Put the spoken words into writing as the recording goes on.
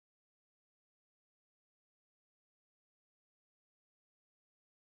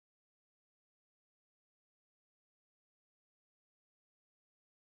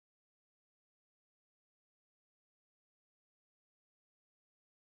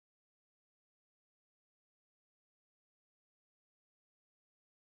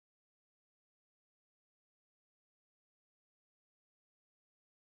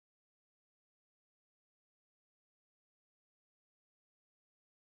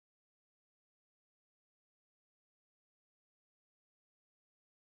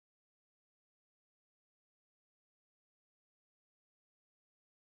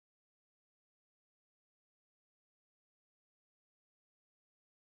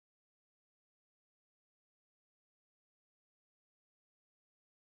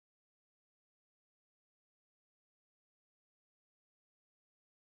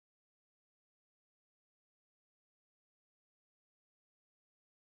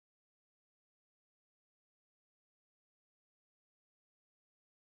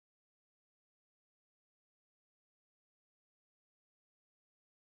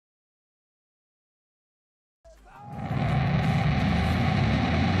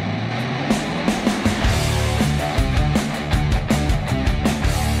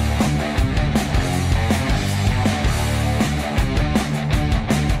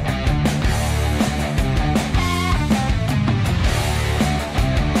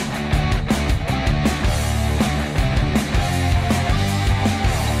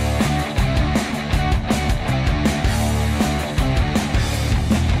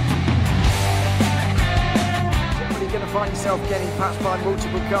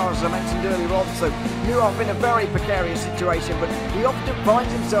multiple cars, as I mentioned earlier on. So Nuoff in a very precarious situation, but he often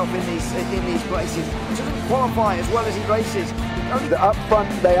finds himself in these places. He doesn't qualify as well as he races. Up front,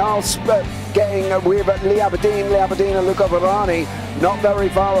 they are getting with Lee Aberdeen and Luca Varani not very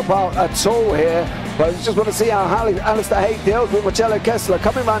far apart at all here. But I just want to see how Alistair Haig deals with Marcello Kessler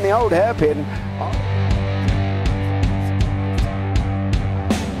coming around the old hairpin.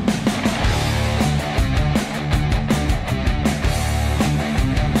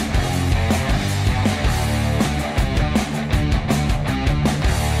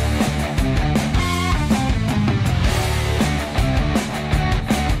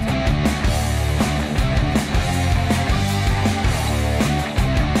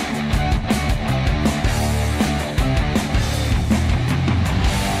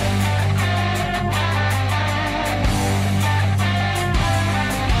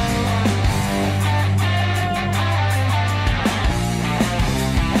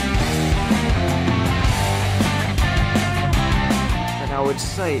 I would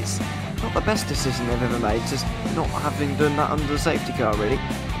say it's not the best decision they've ever made, just not having done that under the safety car, really.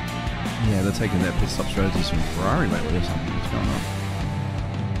 Yeah, they're taking their pit stop strategies from Ferrari lately or something. What's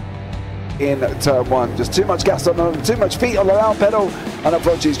going on? In turn one, just too much gas on them, too much feet on the down pedal, and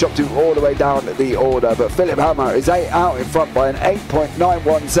unfortunately he's dropped him all the way down the order. But Philip Hammer is out in front by an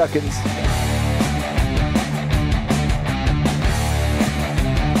 8.91 seconds.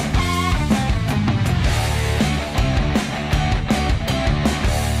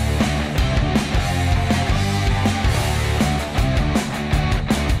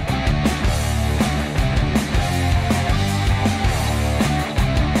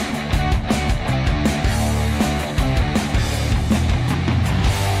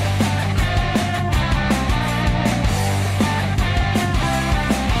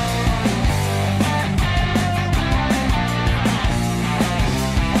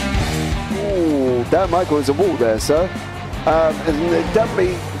 Dan Michael is a wall there, sir. And it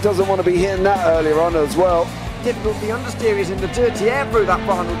definitely doesn't want to be hitting that earlier on as well. Difficult, the understeer is in the dirty air through that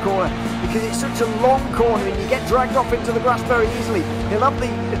final corner because it's such a long corner and you get dragged off into the grass very easily. He'll have the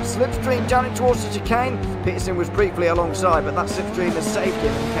slipstream down it towards the chicane. Peterson was briefly alongside, but that slipstream has saved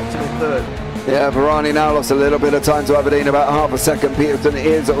him and kept him in third. Yeah, Varani now lost a little bit of time to Aberdeen, about half a second. Peterson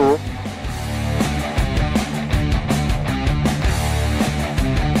is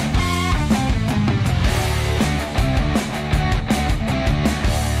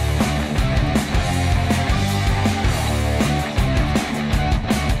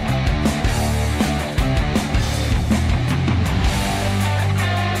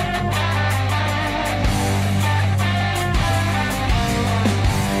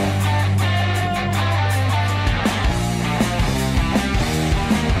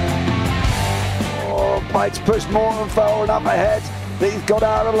Pike's pushed Morton forward up ahead. He's got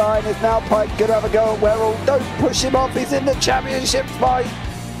out of line. It's now Pike going to have a go at Werrell. Don't push him off. He's in the championship fight.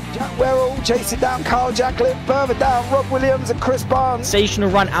 Jack Werrell chasing down Carl Jacklin. Further down, Rob Williams and Chris Barnes.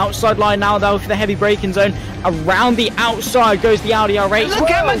 Sensational run outside line now though for the heavy braking zone. Around the outside goes the Audi R8. Look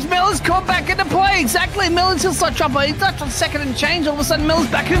how much Miller's caught back into play. Exactly. Miller's still such trouble. He's left on second and change. All of a sudden,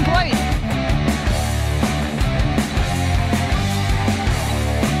 Miller's back in play.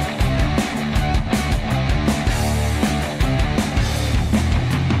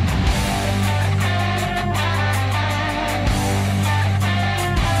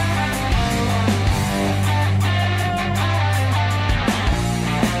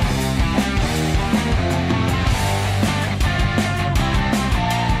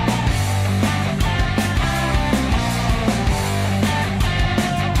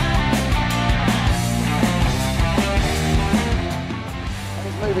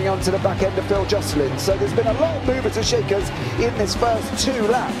 Moving on to the back end of Phil Jocelyn. So there's been a lot of movers and shakers in this first 2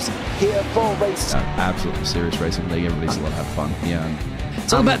 laps here for race. Absolutely serious racing league. Everybody's a lot of fun. Yeah,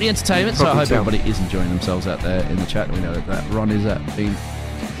 it's all about the entertainment. So I hope everybody is enjoying themselves out there in the chat. We know that Ron is been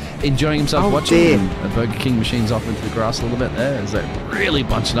enjoying himself watching. And Burger King machines off into the grass a little bit there. Is that really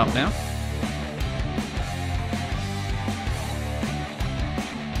bunching up now?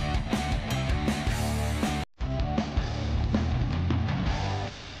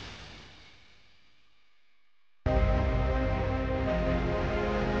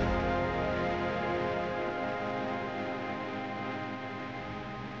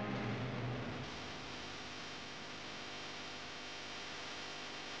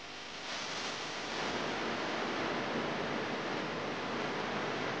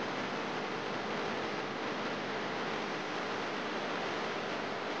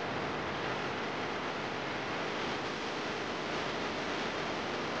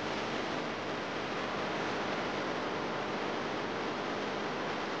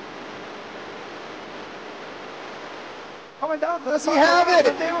 Coming down, does he have it?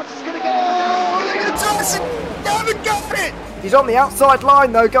 He's on the outside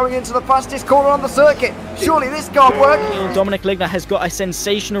line though, going into the fastest corner on the circuit. Surely this can't work. Dominic Ligner has got a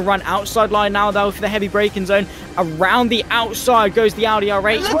sensational run outside line now though for the heavy braking zone. Around the outside goes the Audi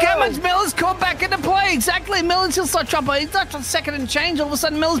R8. Look how much Miller's caught back into play. Exactly. Miller's still such trouble. He's not on second and change. All of a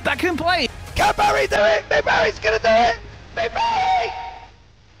sudden, Miller's back in play. Can Barry do it? Big Barry's going to do it. Big Barry!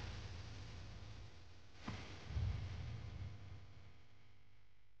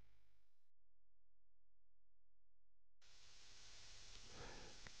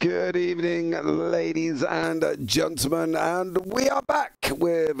 Good evening, ladies and gentlemen, and we are back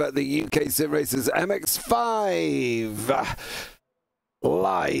with the UkSimracers MX5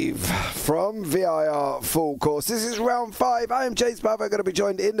 live from VIR Full Course. This is round 5. I am James Bava, going to be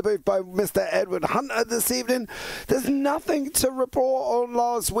joined in the booth by Mr. Edward Hunter this evening. There's nothing to report on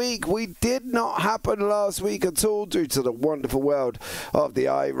last week. We did not happen last week at all due to the wonderful world of the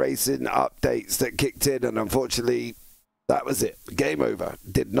iRacing updates that kicked in, and unfortunately that was it. Game over.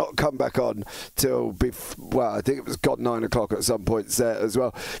 Did not come back on till, well, I think it was gone 9 o'clock at some points there as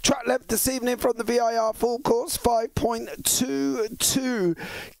well. Track length this evening from the VIR Full Course, 5.22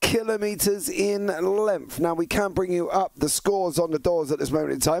 kilometres in length. Now, we can bring you up the scores on the doors at this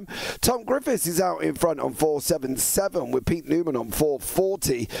moment in time. Tom Griffiths is out in front on 4.77 with Pete Newman on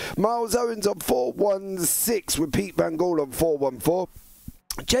 4.40. Miles Owens on 4.16 with Pete Van Gaal on 4.14.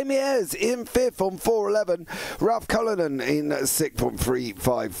 Jamie Ayres in 5th on 4.11. Ralph Cullinan in 6th on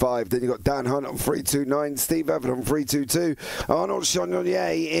 3.55. Then you've got Dan Hunt on 3.29. Steve Evan on 3.22. Arnold Chagnon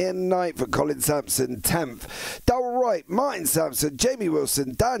in 9th for Colin Sampson 10th. Darrell Wright, Martin Sampson, Jamie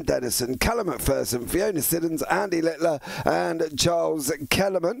Wilson, Dan Dennison, Callum McPherson, Fiona Siddons, Andy Littler and Charles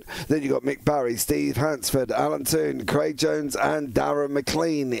Kellerman. Then you've got Mick Barry, Steve Hansford, Alan Toon, Craig Jones and Darren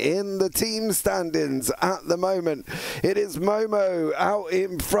McLean in the team standings at the moment. It is Momo out in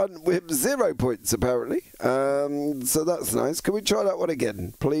front with 0 points apparently, so that's nice. Can we try that one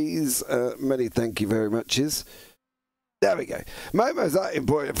again please? Many thank you very muches. There we go. Momo's out in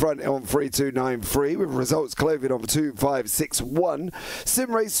point in front on 3.293 with results clothing on 2.561.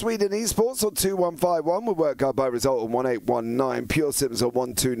 SimRace Sweden Esports on 2.151 with work hard by result on 1.819. Pure Sims on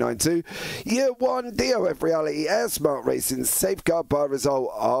 1.292. Year 1 DOF Reality Air Smart Racing safeguard by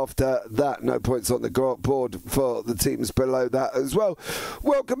result after that. No points on the board for the teams below that as well.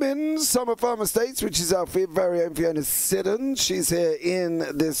 Welcome in Summer Farm Estates, which is our very own Fiona Siddons. She's here in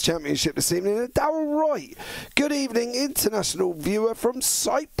this championship this evening. And Darrell Wright, good evening, international viewer from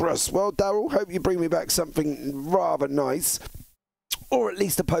Cyprus. Well, Darrell, hope you bring me back something rather nice, or at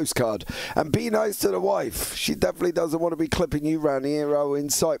least a postcard, and be nice to the wife. She definitely doesn't want to be clipping you round the ear in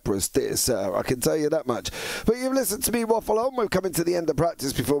Cyprus, dear sir, I can tell you that much. But you've listened to me waffle on. We're coming to the end of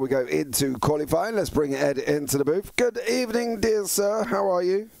practice before we go into qualifying. Let's bring Ed into the booth. Good evening, dear sir, how are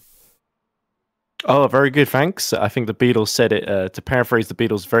you? Oh, very good, thanks. I think the Beatles said it, to paraphrase the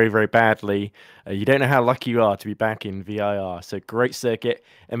Beatles very, very badly, you don't know how lucky you are to be back in VIR. So great circuit,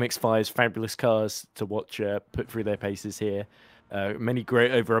 MX5's fabulous cars to watch put through their paces here. Many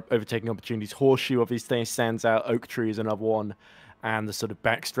great overtaking opportunities. Horseshoe obviously stands out, Oak Tree is another one, and the sort of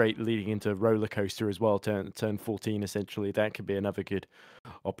back straight leading into roller coaster as well, turn 14 essentially. That could be another good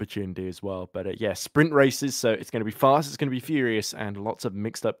opportunity as well. But yeah, sprint races, so it's going to be fast, it's going to be furious, and lots of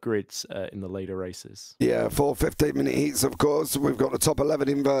mixed up grids in the later races. Yeah, 4 15-minute heats, of course. We've got the top 11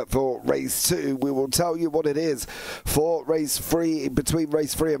 invert for race 2. We will tell you what it is for race 3, between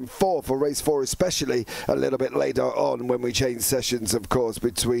race 3 and 4, for race 4 especially, a little bit later on when we change sessions, of course,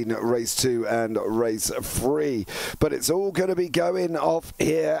 between race 2 and race 3. But it's all going to be going off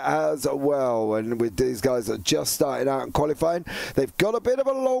here as well, and with these guys that are just starting out and qualifying, they've got a bit of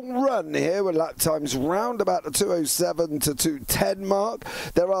a long run here with lap times round about the 2:07 to 2:10 mark.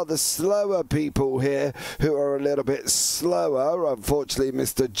 There are the slower people here who are a little bit slower. Unfortunately,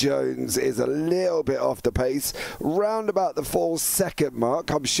 Mr. Jones is a little bit off the pace, round about the 4-second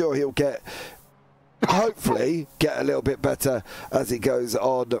mark. I'm sure he'll hopefully get a little bit better as he goes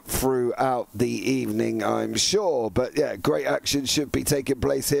on throughout the evening, I'm sure. But yeah, great action should be taking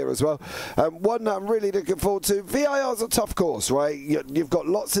place here as well. One that I'm really looking forward to. VIR's a tough course, right? You've got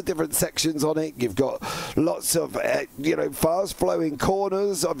lots of different sections on it. You've got lots of fast flowing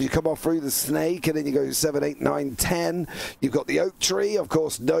corners. You come off through the snake and then you go 7, 8, 9, 10. You've got the Oak Tree, of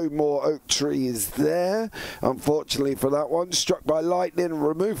course. No more Oak Trees there, unfortunately, for that one. Struck by lightning,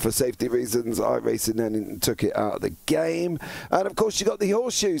 removed for safety reasons. iRacing then took it out of the game. And of course you got the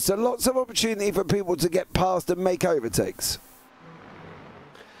Horseshoe, so lots of opportunity for people to get past and make overtakes.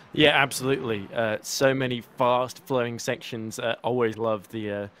 Yeah, absolutely. So many fast flowing sections. Always love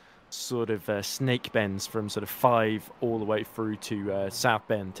the sort of snake bends from sort of 5 all the way through to South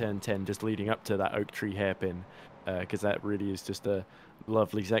Bend, turn 10, just leading up to that Oak Tree hairpin, because that really is just a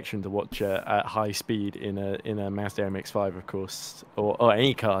lovely section to watch at high speed in a Mazda MX-5, of course, or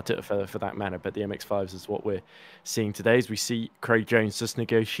any car for that matter. But the MX-5s is what we're seeing today, as we see Craig Jones just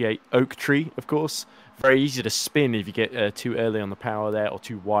negotiate Oak Tree, of course. Very easy to spin if you get too early on the power there, or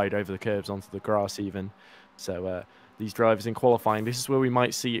too wide over the curves onto the grass even. So these drivers in qualifying, this is where we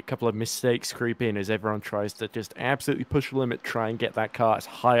might see a couple of mistakes creep in, as everyone tries to just absolutely push the limit, try and get that car as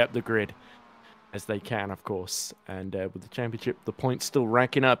high up the grid as they can, of course. And with the championship, the points still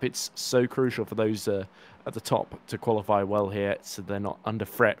racking up, it's so crucial for those at the top to qualify well here, so they're not under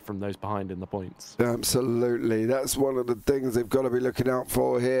threat from those behind in the points. Absolutely, that's one of the things they've got to be looking out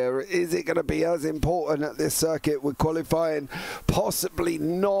for here. Is it going to be as important at this circuit with qualifying? Possibly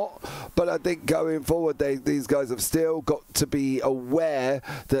not, but I think going forward, these guys have still got to be aware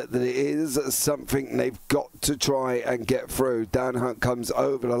that it is something they've got to try and get through. Dan Hunt comes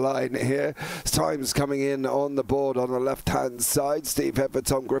over the line here. Times coming in on the board on the left-hand side. Steve Hedford,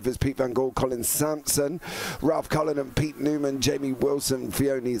 Tom Griffiths, Pete Van Gaal, Colin Sampson, Ralph Cullen and Pete Newman, Jamie Wilson,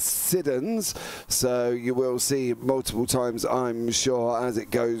 Fiona Siddons. So you will see multiple times, I'm sure, as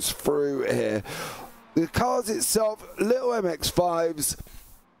it goes through here. The cars itself, little MX-5s,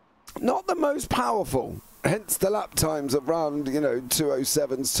 not the most powerful. Hence the lap times of around, 207s,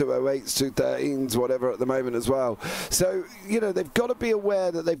 208s, 213s, whatever at the moment as well. So, they've got to be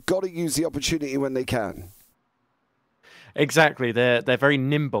aware that they've got to use the opportunity when they can. Exactly, they're very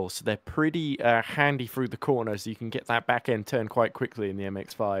nimble, so they're pretty handy through the corners. You can get that back end turn quite quickly in the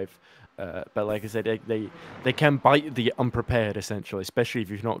MX-5. But like I said, they can bite the unprepared essentially, especially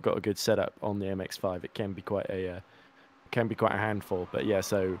if you've not got a good setup on the MX-5. It can be quite a handful. But yeah,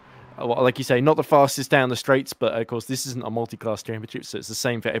 so like you say, not the fastest down the straights, but of course this isn't a multi-class championship, so it's the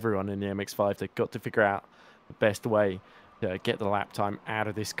same for everyone in the MX-5. They've got to figure out the best way to get the lap time out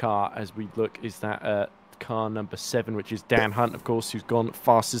of this car. As we look, is that car number 7, which is Dan Hunt, of course, who's gone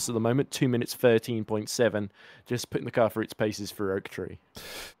fastest at the moment, 2 minutes 13.7, just putting the car through its paces for Oak Tree.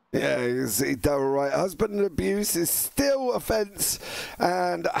 Yeah, you see, Daryl Wright, husband and abuse is still offence,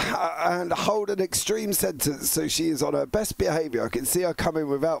 and hold an extreme sentence, so she is on her best behaviour. I can see her coming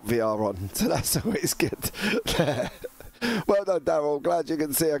without VR on, so that's always good there. Well done, Daryl. Glad you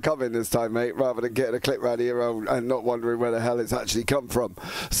can see her coming this time, mate, rather than getting a clip round here and not wondering where the hell it's actually come from.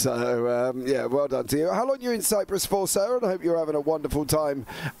 So, yeah, well done to you. How long are you in Cyprus for, sir? And I hope you're having a wonderful time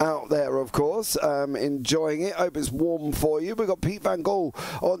out there, of course, enjoying it. Hope it's warm for you. We've got Pete Van Gaal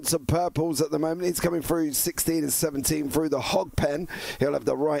on some purples at the moment. He's coming through 16 and 17 through the hog pen. He'll have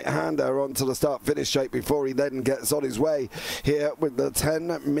the right-hander onto the start-finish straight before he then gets on his way here with the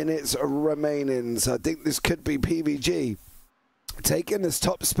 10 minutes remaining. So I think this could be PVG taking his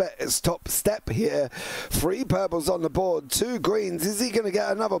top step here. 3 purples on the board, 2 greens. Is he going to get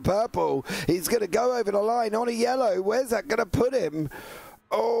another purple? He's going to go over the line on a yellow. Where's that going to put him?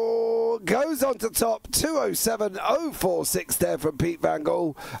 Oh, goes on to top. 207.046 there from Pete Van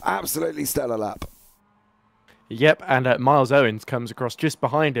Gaal. Absolutely stellar lap. Yep, and Miles Owens comes across just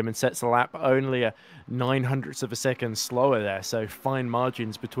behind him and sets the lap only a 900ths of a second slower there. So fine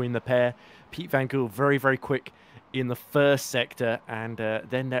margins between the pair. Pete Van Gaal very, very quick in the first sector, and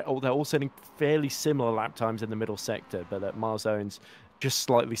then they're all setting fairly similar lap times in the middle sector, but Miles Owens just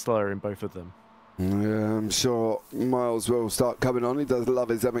slightly slower in both of them. Yeah, I'm sure Miles will start coming on. He does love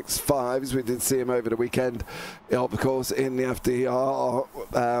his MX-5s. We did see him over the weekend, of course, in the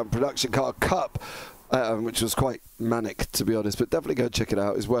FDR Production Car Cup, which was quite manic, to be honest, but definitely go check it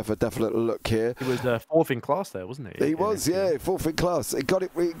out. It's worth a definite look here. He was 4th in class there, wasn't he? He was, yeah, 4th in class. He got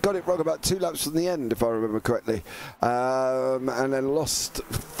it wrong about 2 laps from the end, if I remember correctly, and then lost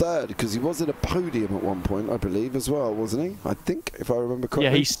 3rd because he was in a podium at one point, I believe, as well, wasn't he? I think, if I remember correctly.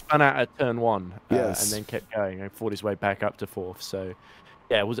 Yeah, he spun out at turn 1 yes, and then kept going and fought his way back up to 4th. So,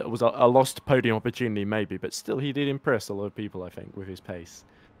 yeah, it was a lost podium opportunity maybe, but still he did impress a lot of people, I think, with his pace.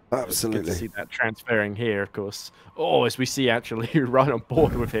 Absolutely. It's good to see that transferring here, of course. Oh, as we see actually right on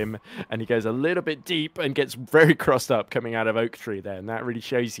board with him, and he goes a little bit deep and gets very crossed up coming out of Oak Tree there, and that really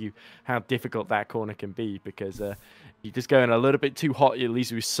shows you how difficult that corner can be, because you just go in a little bit too hot, it leaves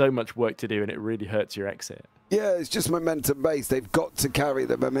you with so much work to do, and it really hurts your exit. Yeah, it's just momentum based. They've got to carry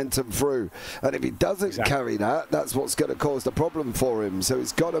the momentum through. And if he doesn't carry that, that's what's going to cause the problem for him. So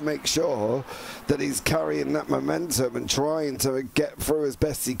he's got to make sure that he's carrying that momentum and trying to get through as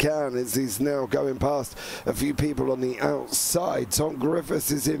best he can, as he's now going past a few people on the outside. Tom Griffiths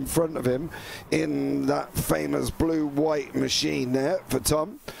is in front of him in that famous blue-white machine there for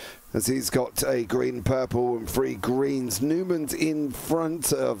Tom. as he's got a green, purple and 3 greens. Newman's in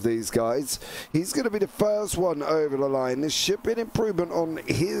front of these guys. He's going to be the first one over the line. This should be an improvement on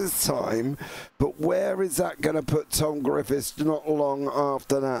his time, but where is that going to put Tom Griffiths not long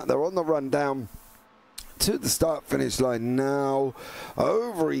after that? They're on the run down to the start-finish line now.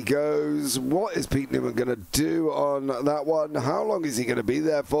 Over he goes. What is Pete Newman going to do on that one? How long is he going to be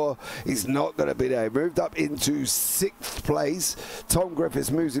there for? He's not going to be there. He moved up into 6th place. Tom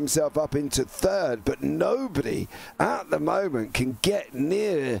Griffiths moves himself up into 3rd, but nobody at the moment can get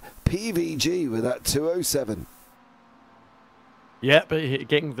near PVG with that 207. Yeah, but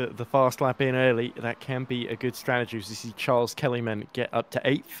getting the fast lap in early, that can be a good strategy. As you see Charles Kellyman get up to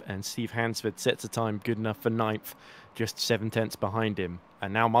 8th, and Steve Hansford sets a time good enough for 9th, just 7 tenths behind him.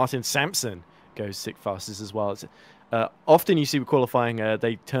 And now Martin Sampson goes 6th fastest as well. Often you see with qualifying,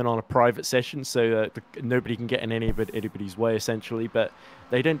 they turn on a private session, so nobody can get in anybody's way, essentially. But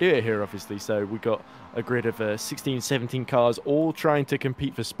they don't do it here, obviously. So we've got a grid of 16, 17 cars, all trying to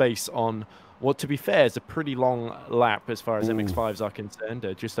compete for space on what, to be fair, is a pretty long lap as far as MX5s are concerned,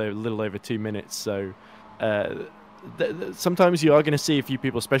 just a little over 2 minutes. So sometimes you are going to see a few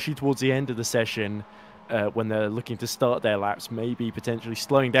people, especially towards the end of the session, when they're looking to start their laps, maybe potentially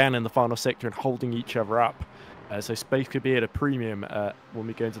slowing down in the final sector and holding each other up. So space could be at a premium when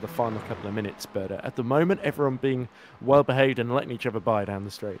we go into the final couple of minutes. But at the moment, everyone being well behaved and letting each other by down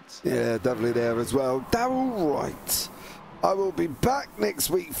the straights. Yeah, definitely there as well. Darryl Wright. I will be back next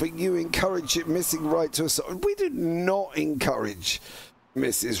week for you encourage missing right to assault. We do not encourage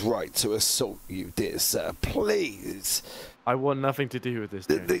Mrs. Right to assault you, dear sir. Please. I want nothing to do with this.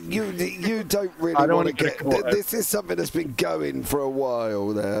 You don't really want to get... This is something that's been going for a while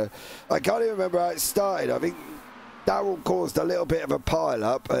there. I can't even remember how it started. I think Darryl caused a little bit of a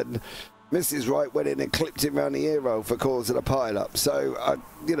pile-up, and Mrs. Wright went in and clipped him around the ear roll for causing a pile-up. So, I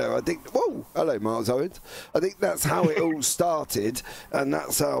think... Whoa! Hello, Miles Owens. I think that's how it all started, and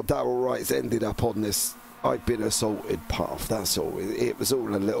that's how Darryl Wright's ended up on this I've been assaulted path. That's all. It was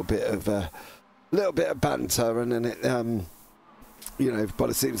all a little bit of banter, and then it, by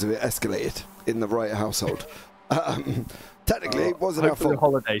the seams of it, escalated in the Wright household. Technically, it wasn't our fault. The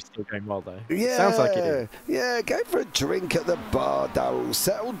holiday's still going well, though. Yeah, sounds like it is. Yeah, go for a drink at the bar, Darryl.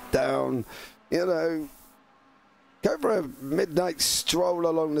 Settle down. Go for a midnight stroll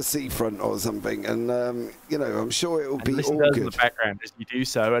along the seafront or something, and I'm sure it will be all good. In the background as you do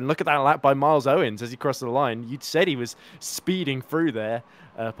so, and look at that lap by Miles Owens as he crossed the line. You'd said he was speeding through there,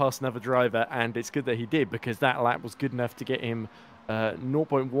 past another driver, and it's good that he did, because that lap was good enough to get him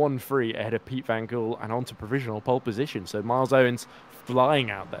 0.13 ahead of Pete Van Gool and onto provisional pole position. So Miles Owens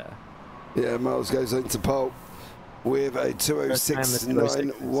flying out there. Yeah, Miles goes into pole with a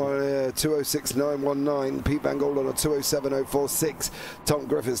 206.919. Pete Van Gool on a 207.046. Tom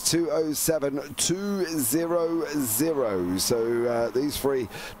Griffiths 207.200. So these three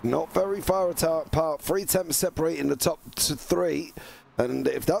not very far apart. 3 tenths separating the top 3. And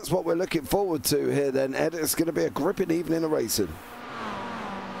if that's what we're looking forward to here, then Ed, it's going to be a gripping evening of racing.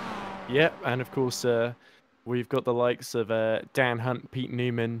 Yeah, and of course we've got the likes of Dan Hunt, Pete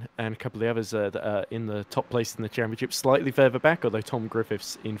Newman, and a couple of the others that are in the top place in the championship, slightly further back, although Tom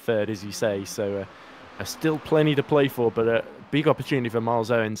Griffiths in 3rd, as you say. So still plenty to play for, but a big opportunity for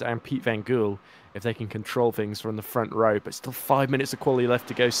Miles Owens and Pete Van Gool if they can control things from the front row. But still 5 minutes of quality left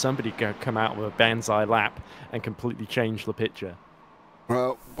to go. Somebody come out with a banzai lap and completely change the picture.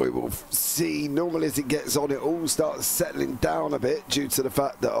 Well, we will see. Normally as it gets on, it all starts settling down a bit due to the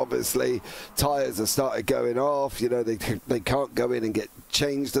fact that obviously tyres have started going off. They can't go in and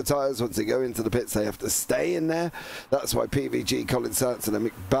change the tyres. Once they go into the pits, they have to stay in there. That's why PVG, Colin Sanson and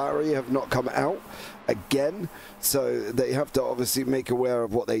Mick Barry have not come out again. So they have to obviously make aware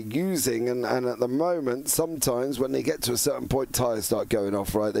of what they're using, and at the moment, sometimes when they get to a certain point, tyres start going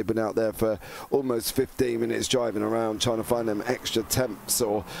off, right? They've been out there for almost 15 minutes driving around trying to find them extra tenths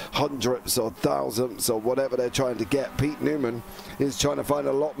or hundredths or thousandths or whatever they're trying to get. Pete Newman is trying to find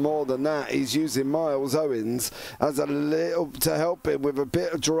a lot more than that. He's using Miles Owens as a little to help him with a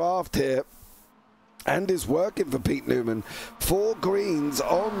bit of draft here. And is working for Pete Newman. 4 greens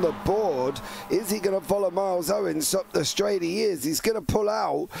on the board. Is he going to follow Miles Owens up the straight? He is. He's going to pull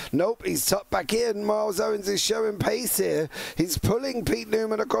out. Nope, he's tucked back in. Miles Owens is showing pace here. He's pulling Pete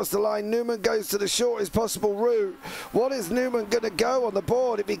Newman across the line. Newman goes to the shortest possible route. What is Newman going to go on the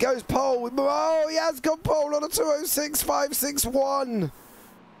board? If he goes pole, oh, he has got pole on a 206.561.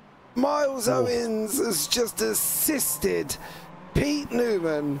 Miles Owens has just assisted Pete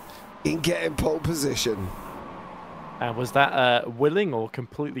Newman in getting pole position. And was that willing or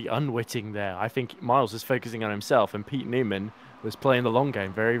completely unwitting there? I think Miles was focusing on himself, and Pete Newman was playing the long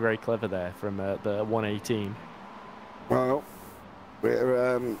game. Very, very clever there from the 118. Well,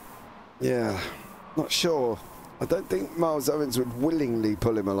 we're, yeah, not sure. I don't think Miles Owens would willingly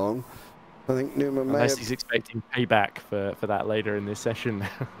pull him along. I think Newman may Unless he's expecting payback for that later in this session.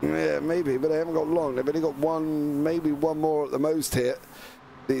 Yeah, maybe, but they haven't got long. They've only got one, maybe one more at the most here,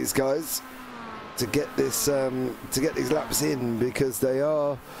 these guys, to get this, to get these laps in, because they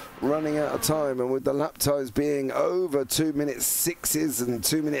are running out of time, and with the lap times being over 2:06 and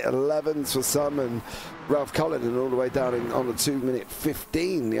 2:11 for some, and Ralph Cullinan all the way down on the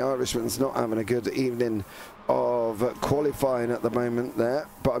 2:15. The Irishman's not having a good evening of qualifying at the moment there,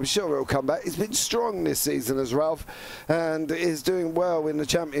 but I'm sure he'll come back. He's been strong this season as Ralph, and is doing well in the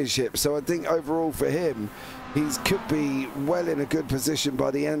championship, so I think overall for him, he could be well in a good position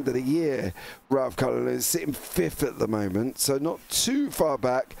by the end of the year. Ralph Cullinan is sitting 5th at the moment, so not too far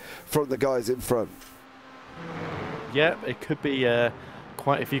back from the guys in front. Yeah, it could be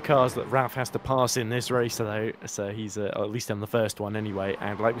quite a few cars that Ralph has to pass in this race, though. So he's at least on the first one anyway.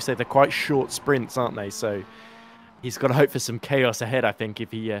 And like we said, they're quite short sprints, aren't they? So he's got to hope for some chaos ahead, I think, if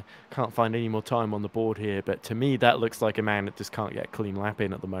he can't find any more time on the board here. But to me, that looks like a man that just can't get a clean lap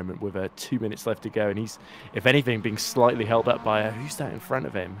in at the moment with 2 minutes left to go. And he's, if anything, being slightly held up by who's that in front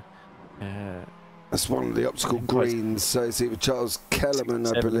of him? That's one of the obstacle greens. So it's either Charles Kellerman,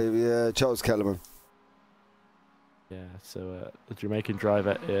 I believe. Yeah, Charles Kellerman. Yeah, so the Jamaican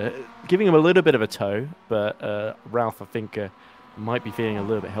driver giving him a little bit of a tow, but Ralph, I think, might be feeling a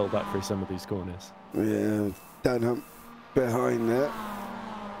little bit held up through some of these corners. Yeah, Dan Hunt behind there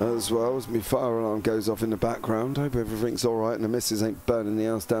as well as my fire alarm goes off in the background. Hope everything's all right and the missus ain't burning the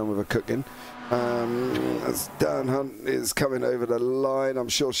house down with her cooking. As Dan Hunt is coming over the line, I'm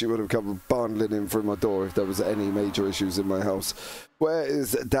sure she would have come bundling in through my door if there was any major issues in my house. Where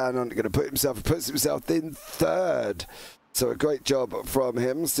is Dan Hunt going to put himself? He puts himself in 3rd. So a great job from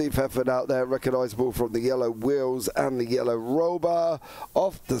him. Steve Hefford out there, recognisable from the yellow wheels and the yellow roll bar.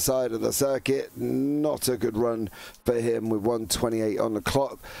 Off the side of the circuit, not a good run for him with 1:28 on the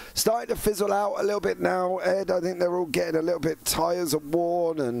clock. Starting to fizzle out a little bit now, Ed. I think they're all getting a little bit, tyres are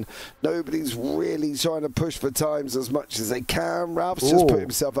worn and nobody's really trying to push for times as much as they can. Ralph's just put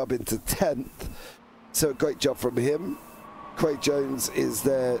himself up into 10th. So a great job from him. Craig Jones is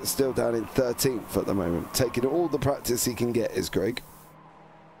there still down in 13th at the moment, taking all the practice he can get, is Craig.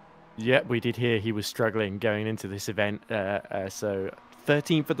 Yeah, we did hear he was struggling going into this event. So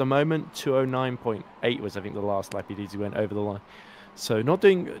 13th at the moment, 209.8 was, I think, the last lap he did. He went over the line. So not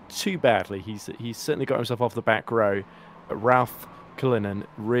doing too badly. He's certainly got himself off the back row. But Ralph Cullinan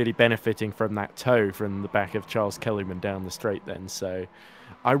really benefiting from that tow from the back of Charles Kellerman down the straight then. So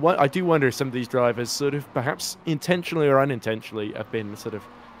I do wonder if some of these drivers sort of perhaps intentionally or unintentionally have been sort of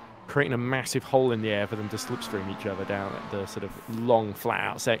creating a massive hole in the air for them to slipstream each other down at the sort of long flat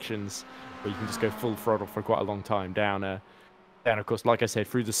out sections where you can just go full throttle for quite a long time down of course, like I said,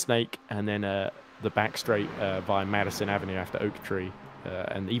 through the Snake and then the back straight via Madison Avenue after Oak Tree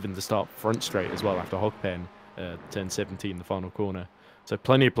and even the start front straight as well after Hogpen, turn 17, the final corner. So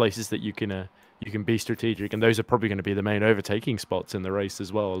plenty of places that you can be strategic, and those are probably going to be the main overtaking spots in the race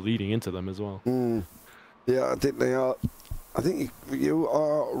as well, leading into them as well. Yeah, I think they are. I think you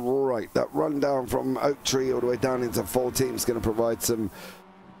are right. That run down from Oak Tree all the way down into 14 is going to provide some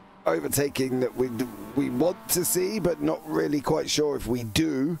overtaking that we want to see, but not really quite sure if we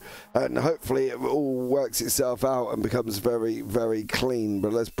do, and hopefully it all works itself out and becomes very, very clean.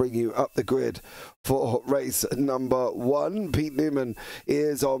 But let's bring you up the grid for race number 1. Pete Newman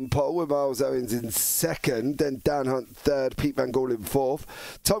is on pole with Miles Owens in 2nd, then Dan Hunt 3rd, Pete Van Gaal in 4th,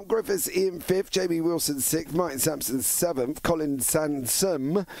 Tom Griffiths in 5th, Jamie Wilson 6th, Martin Sampson 7th, Colin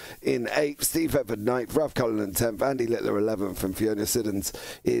Sansom in 8th, Steve Hefford 9th, Ralph Cullinan 10th, Andy Littler 11th, and Fiona Siddons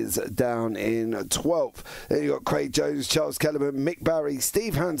is down in 12th. Then you've got Craig Jones, Charles Kellerman, Mick Barry,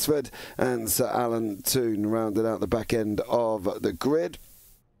 Steve Hansford, and Sir Alan Toon rounded out the back end of the grid.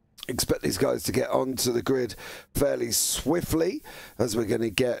 Expect these guys to get onto the grid fairly swiftly as we're going to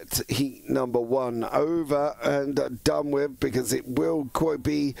get heat number 1 over and done with, because it will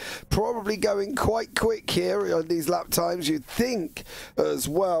be probably going quite quick here on these lap times, you'd think as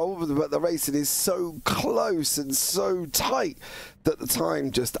well, but the racing is so close and so tight that the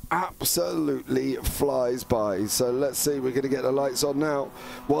time just absolutely flies by. So let's see, we're going to get the lights on now.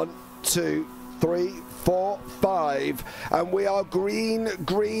 1, 2, 3, 4, 5, and we are green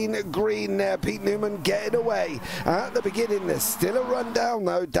there. Pete Newman getting away at the beginning. There's still a run down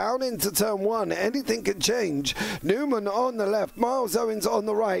though, down into turn 1. Anything can change. Newman on the left, Miles Owens on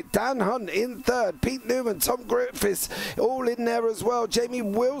the right, Dan Hunt in third, Pete Newman, Tom Griffiths all in there as well. Jamie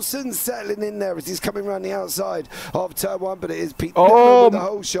Wilson settling in there as he's coming around the outside of turn 1, but it is Pete Newman with the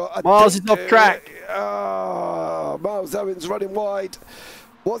whole shot. Miles is off track. Miles Owens running wide.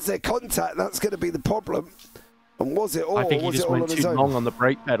 Was there contact? That's going to be the problem. And was it all? I think he just went too long on the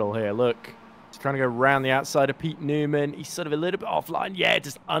brake pedal here. Look, he's trying to go around the outside of Pete Newman. He's sort of a little bit offline. Yeah,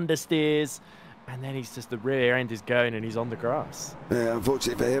 just understeers. And then he's just, the rear end is going and he's on the grass. Yeah,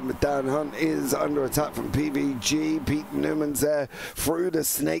 unfortunately for him, Dan Hunt is under attack from PVG. Pete Newman's there through the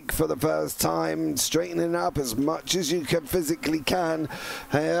snake for the first time, straightening up as much as you can physically can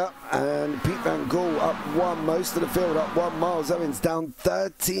here. And Pete Van Gool up 1, most of the field up 1. Miles Owens down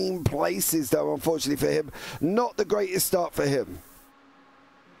 13 places though, unfortunately for him. Not the greatest start for him.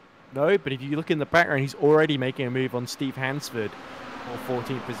 No, but if you look in the background, he's already making a move on Steve Hansford. For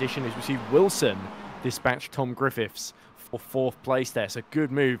 14th position as we see Wilson dispatch Tom Griffiths for 4th place there. So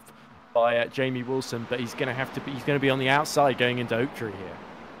good move by Jamie Wilson, but he's going to be on the outside going into Oak Tree here.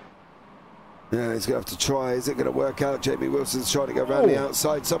 Yeah, he's going to have to try. Is it going to work out? Jamie Wilson's trying to go around the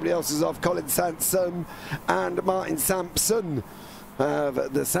outside. Somebody else is off. Colin Sansom and Martin Sampson.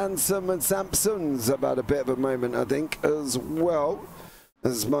 The Sansom and Sampsons have had a bit of a moment, I think, as well.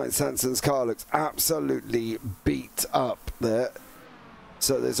 As Martin Sampson's car looks absolutely beat up there.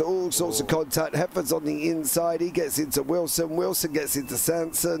 So there's all sorts of contact. Hefford's on the inside. He gets into Wilson. Wilson gets into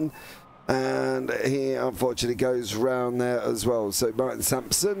Sanson. And he unfortunately goes round there as well. So Martin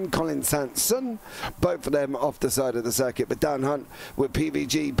Sampson, Colin Sanson, both of them off the side of the circuit. But Dan Hunt with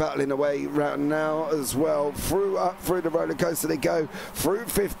PVG battling away round now as well. Up through the roller coaster they go. Through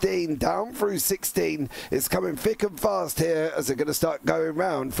 15, down through 16. It's coming thick and fast here as they're going to start going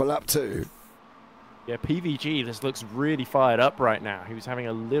round for lap 2. Yeah, PVG just looks really fired up right now. He was having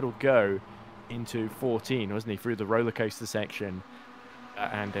a little go into 14, wasn't he, through the roller coaster section.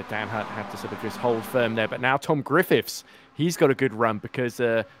 And Dan Hunt had to sort of just hold firm there. But now Tom Griffiths, he's got a good run because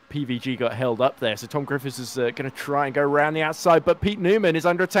PVG got held up there. So Tom Griffiths is going to try and go around the outside. But Pete Newman is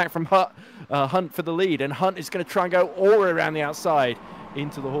under attack from Hunt for the lead. And Hunt is going to try and go all the way around the outside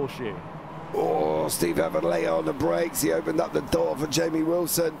into the horseshoe. Oh, Steve Evans lay on the brakes. He opened up the door for Jamie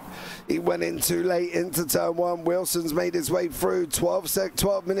Wilson. He went in too late into turn 1. Wilson's made his way through.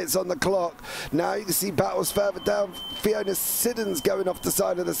 12 minutes on the clock. Now you can see battles further down. Fiona Siddons going off the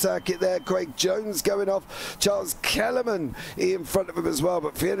side of the circuit there. Craig Jones going off. Charles Kellerman in front of him as well.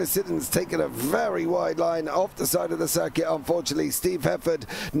 But Fiona Siddons taking a very wide line off the side of the circuit. Unfortunately, Steve Hefford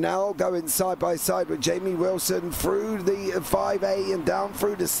now going side by side with Jamie Wilson through the 5A and down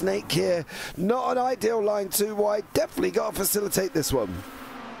through the snake here. Not an ideal line too wide. Definitely got to facilitate this one.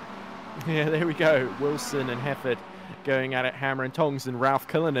 Yeah, there we go. Wilson and Hefford going at it hammer and tongs, and Ralph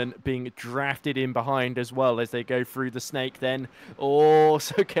Cullinan being drafted in behind as well as they go through the snake then. Oh,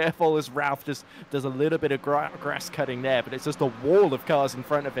 so careful as Ralph just does a little bit of grass cutting there, but it's just a wall of cars in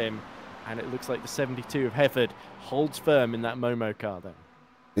front of him. And it looks like the 72 of Hefford holds firm in that Momo car then.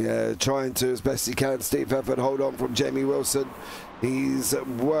 Yeah, trying to as best he can. Steve Hefford hold on from Jamie Wilson. He's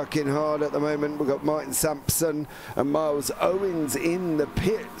working hard at the moment. We've got Martin Sampson and Miles Owens in the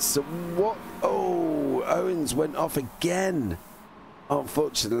pits. What? Oh, Owens went off again,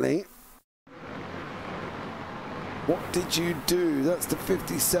 unfortunately. What did you do? That's the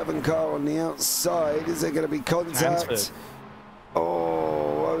 57 car on the outside. Is there going to be contact? Hansford.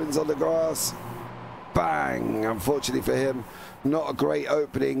 Oh, Owens on the grass. Bang! Unfortunately for him, not a great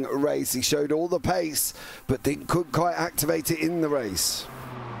opening race. He showed all the pace, but couldn't quite activate it in the race.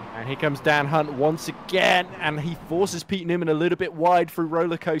 And here comes Dan Hunt once again, and he forces Pete Newman a little bit wide through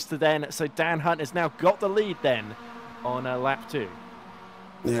roller coaster then. So Dan Hunt has now got the lead then on lap 2.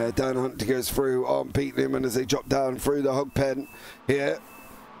 Yeah, Dan Hunt goes through on Pete Newman as they drop down through the hog pen here.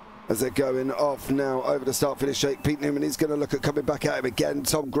 As they're going off now over the start-finish straight. Pete Newman is going to look at coming back at him again.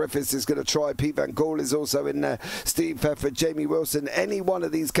 Tom Griffiths is going to try. Pete Van Gool is also in there. Steve Pfeffer, Jamie Wilson. Any one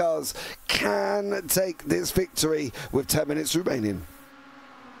of these cars can take this victory with 10 minutes remaining.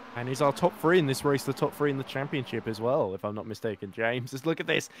 And he's our top 3 in this race, the top 3 in the championship as well, if I'm not mistaken, James. Just look at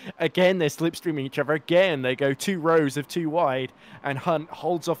this. Again, they're slipstreaming each other. Again, they go 2 rows of 2 wide, and Hunt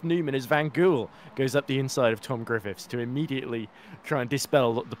holds off Newman as Van Gool goes up the inside of Tom Griffiths to immediately try and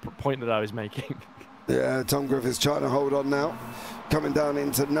dispel the point that I was making. Yeah, Tom Griffiths trying to hold on now. Coming down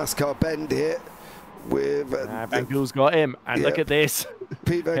into NASCAR Bend here with... Van Gool's got him, and look at this.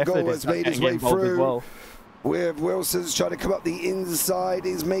 Pete Van Gool has made his way through. Well. with Wilson's trying to come up the inside.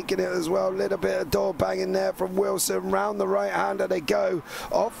 He's making it as well. Little bit of door banging there from Wilson. Round the right hander they go.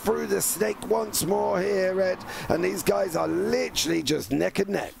 Off through the snake once more here, Ed. And these guys are literally just neck and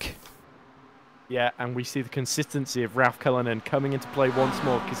neck. Yeah, and we see the consistency of Ralph Cullinan coming into play once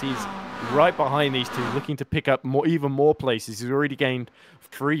more because he's right behind these two, looking to pick up even more places. He's already gained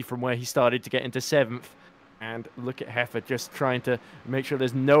 3 from where he started to get into 7th. And look at Hefford just trying to make sure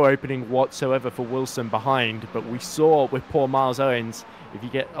there's no opening whatsoever for Wilson behind. But we saw with poor Miles Owens, if you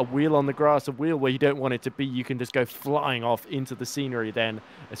get a wheel on the grass, a wheel where you don't want it to be, you can just go flying off into the scenery then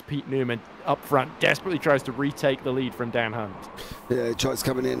as Pete Newman up front desperately tries to retake the lead from Dan Hunt. Yeah, he tries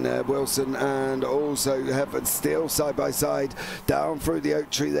coming in Wilson and also Hefford still side by side. Down through the oak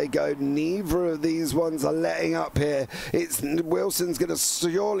tree they go. Neither of these ones are letting up here. It's Wilson's going to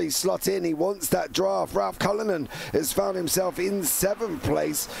surely slot in. He wants that draft. Ralph Cullinan has found himself in 7th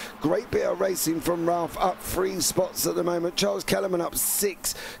place. Great bit of racing from Ralph, up 3 spots at the moment. Charles Kellerman up 6.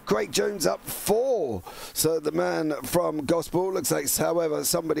 Craig Jones up 4. So the man from Gospel looks like, however,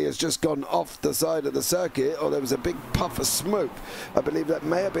 somebody has just gone off the side of the circuit, or there was a big puff of smoke. I believe that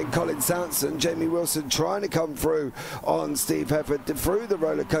may have been Colin Sampson. Jamie Wilson trying to come through on Steve Hefford. Through the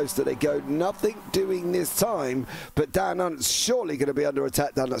roller coaster they go. Nothing doing this time, but Dan Hunt's surely going to be under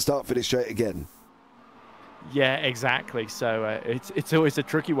attack down that start finish straight again. Yeah, exactly. So it's always a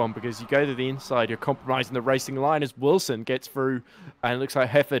tricky one because you go to the inside, you're compromising the racing line as Wilson gets through, and it looks like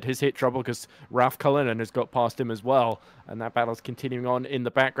Hefford has hit trouble because Ralph Cullinan has got past him as well, and that battle's continuing on in the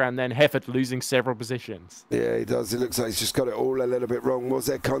background. Then Hefford losing several positions. Yeah, he does. It looks like he's just got it all a little bit wrong. Was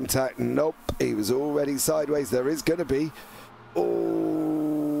there contact? Nope. He was already sideways. There is going to be.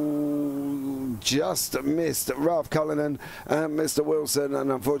 Just missed Ralph Cullinan and Mr. Wilson,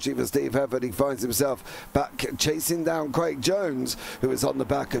 and unfortunately for Steve Hefford, he finds himself back chasing down Craig Jones, who is on the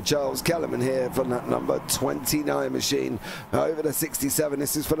back of Charles Kellerman here from that number 29 machine over the 67.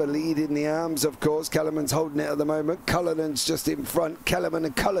 This is for the lead in the arms, of course. Kellerman's holding it at the moment. Cullinan's just in front. Kellerman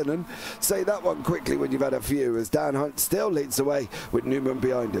and Cullinan. Say that one quickly when you've had a few, as Dan Hunt still leads the way with Newman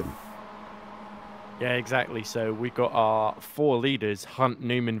behind him. Yeah, exactly. So we've got our 4 leaders, Hunt,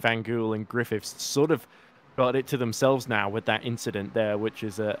 Newman, Van Gool and Griffiths, sort of got it to themselves now with that incident there, which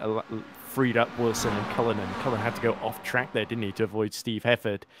is freed up Wilson and Cullinan. Cullinan had to go off track there, didn't he, to avoid Steve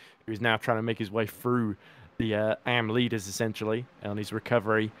Hefford, who's now trying to make his way through the AM leaders, essentially, on his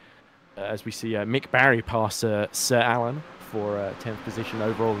recovery. As we see Mick Barry pass Sir Alan for 10th position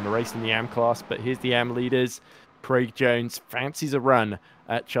overall in the race in the AM class. But here's the AM leaders. Craig Jones fancies a run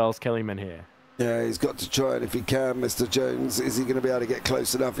at Charles Kellerman here. Yeah, he's got to try it if he can, Mr. Jones. Is he going to be able to get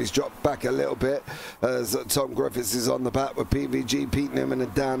close enough? He's dropped back a little bit as Tom Griffiths is on the back with PVG, Pete Newman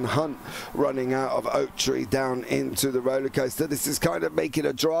and Dan Hunt running out of Oak Tree down into the roller coaster. This is kind of making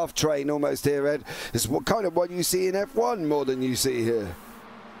a draft train almost here, Ed. It's kind of what you see in F1 more than you see here.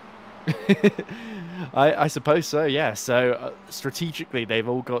 I suppose so, yeah. So strategically, they've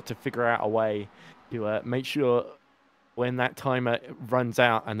all got to figure out a way to make sure when that timer runs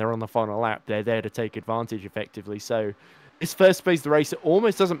out and they're on the final lap, they're there to take advantage effectively. So this first phase of the race, it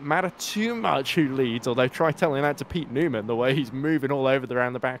almost doesn't matter too much who leads, although try telling that to Pete Newman, the way he's moving all over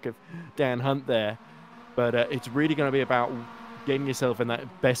around the back of Dan Hunt there. But it's really going to be about getting yourself in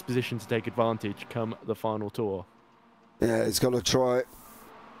that best position to take advantage come the final tour. Yeah, he's got to try it.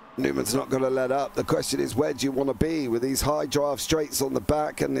 Newman's not going to let up. The question is, where do you want to be with these high draft straights on the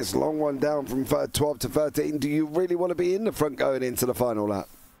back and this long one down from 12 to 13? Do you really want to be in the front going into the final lap?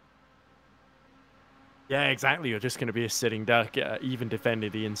 Yeah, exactly. You're just going to be a sitting duck, even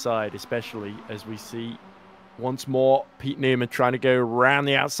defending the inside, especially as we see once more Pete Newman trying to go around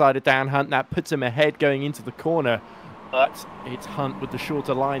the outside of Dan Hunt. That puts him ahead going into the corner, but it's Hunt with the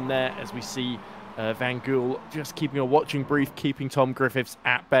shorter line there as we see Van Gool just keeping a watching brief, keeping Tom Griffiths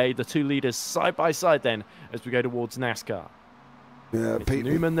at bay. The 2 leaders side by side then as we go towards NASCAR. Yeah, it's Pete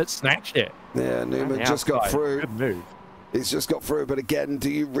Newman that snatched it. Yeah, Newman just got through. Good move. He's just got through, but again, do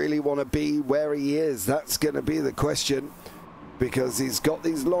you really want to be where he is? That's going to be the question, because he's got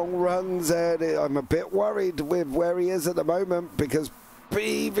these long runs, and I'm a bit worried with where he is at the moment, because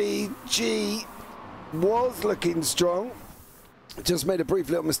PVG was looking strong. Just made a brief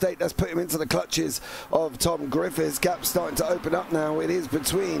little mistake. That's put him into the clutches of Tom Griffiths. Gap's starting to open up now. It is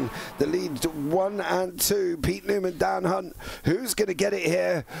between the lead 1 and 2. Pete Newman, Dan Hunt. Who's going to get it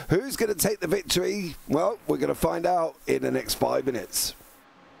here? Who's going to take the victory? Well, we're going to find out in the next 5 minutes.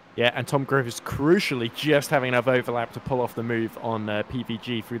 Yeah, and Tom Griffiths crucially just having enough overlap to pull off the move on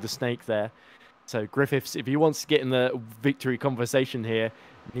PVG through the snake there. So Griffiths, if he wants to get in the victory conversation here,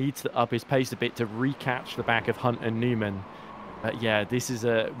 needs to up his pace a bit to recatch the back of Hunt and Newman. Yeah, this is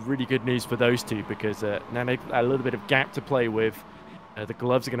really good news for those two because now they've a little bit of gap to play with. The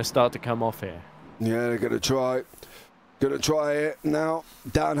gloves are going to start to come off here. Yeah, they're going to try. Going to try it now.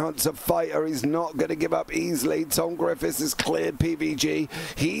 Dan Hunt's a fighter. He's not going to give up easily. Tom Griffiths has cleared PVG.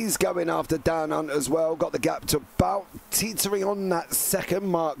 He's going after Dan Hunt as well. Got the gap to about teetering on that second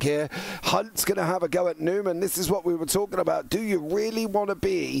mark here. Hunt's going to have a go at Newman. This is what we were talking about. Do you really want to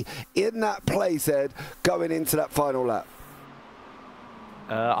be in that place, Ed, going into that final lap?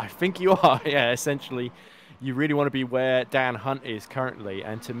 I think you are. Yeah, essentially, you really want to be where Dan Hunt is currently.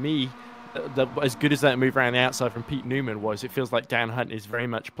 And to me, as good as that move around the outside from Pete Newman was, it feels like Dan Hunt is very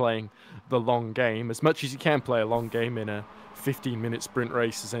much playing the long game, as much as you can play a long game in a 15-minute sprint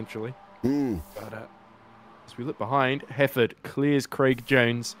race, essentially. But as we look behind, Hefford clears Craig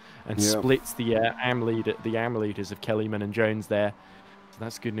Jones and splits the AM leaders of Kellyman and Jones there. So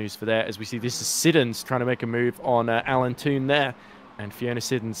that's good news for there. As we see, this is Siddons trying to make a move on Alan Toon there, and Fiona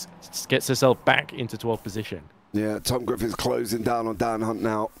Siddons gets herself back into 12th position. Yeah, Tom Griffiths closing down on Dan Hunt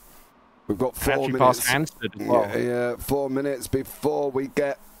now. We've got 4 minutes. As well. Yeah, 4 minutes before we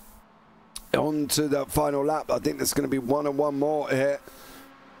get on to the final lap. I think there's going to be one and one more here.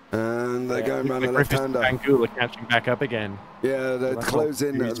 And they're going around the left-hander. Bangula catching back up again. Yeah, they're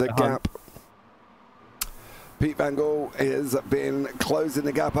closing the gap. Pete Van Gaal has been closing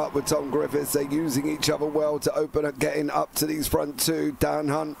the gap up with Tom Griffiths. They're using each other well to open up, getting up to these front two. Dan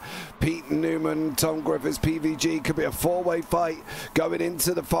Hunt, Pete Newman, Tom Griffiths, PVG. Could be a four-way fight going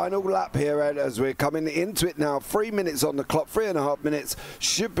into the final lap here, Ed, as we're coming into it now. 3 minutes on the clock, 3.5 minutes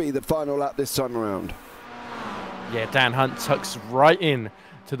should be the final lap this time around. Yeah, Dan Hunt tucks right in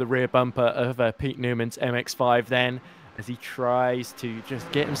to the rear bumper of Pete Newman's MX5 then, as he tries to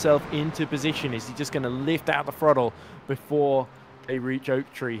just get himself into position. Is he just going to lift out the throttle before they reach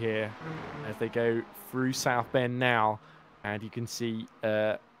Oak Tree here as they go through South Bend now? And you can see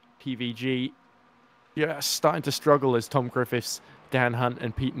PVG starting to struggle as Tom Griffiths, Dan Hunt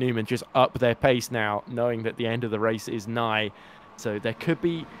and Pete Newman just up their pace now, knowing that the end of the race is nigh. So there could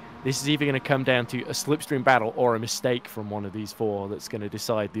be, this is either going to come down to a slipstream battle or a mistake from one of these four that's going to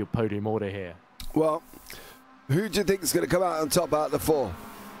decide the podium order here. Well, who do you think is going to come out on top out of the four?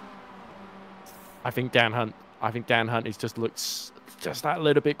 I think Dan Hunt. I think Dan Hunt is looks just that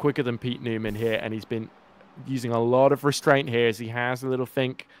little bit quicker than Pete Newman here, and he's been using a lot of restraint here as he has a little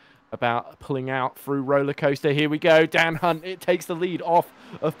think about pulling out through roller coaster. Here we go. Dan Hunt, it takes the lead off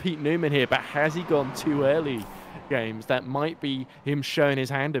of Pete Newman here, but has he gone too early, James? That might be him showing his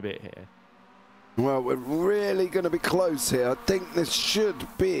hand a bit here. Well, we're really going to be close here. I think this should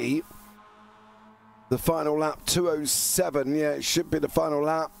be the final lap, 2:07. Yeah, it should be the final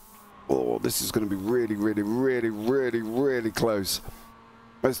lap. Oh, this is going to be really, really, really, really, really close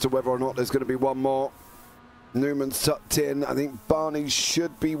as to whether or not there's going to be one more. Newman's tucked in. I think Barney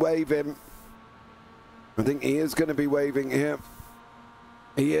should be waving. I think he is going to be waving here.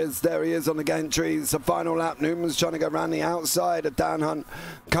 He is. There he is on the gantry. It's the final lap. Newman's trying to go around the outside of Dan Hunt.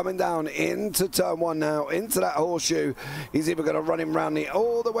 Coming down into turn one now, into that horseshoe. He's either going to run him round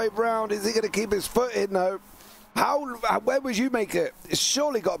all the way round. Is he going to keep his foot in, though? Where would you make it? It's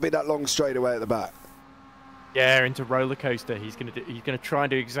surely got to be that long straightaway at the back. Yeah, into roller coaster. He's going to try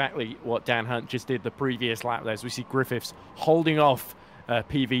and do exactly what Dan Hunt just did the previous lap there. As we see Griffiths holding off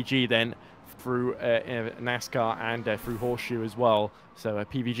PVG then through NASCAR and through Horseshoe as well. So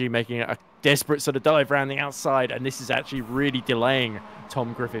PVG making a desperate sort of dive around the outside, and this is actually really delaying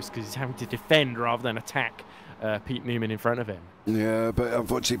Tom Griffiths because he's having to defend rather than attack Pete Newman in front of him. Yeah, but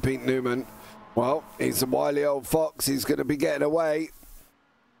unfortunately Pete Newman, well, he's a wily old fox. He's going to be getting away.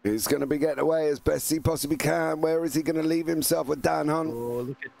 He's going to be getting away as best he possibly can. Where is he going to leave himself with Dan Hunt? Oh,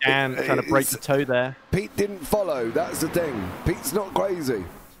 look at Dan trying to break the toe there. Pete didn't follow. That's the thing. Pete's not crazy.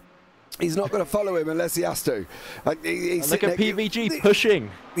 He's not going to follow him unless he has to. Look at PVG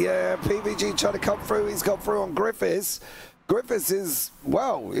pushing. Yeah, PVG trying to come through. He's got through on Griffiths. Griffiths is,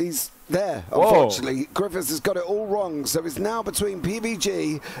 well, he's there, unfortunately. Whoa. Griffiths has got it all wrong. So it's now between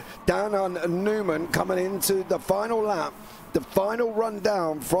PVG, Dan Hunt and Newman coming into the final lap. The final run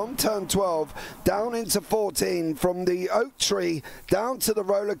down from turn 12 down into 14 from the Oak Tree down to the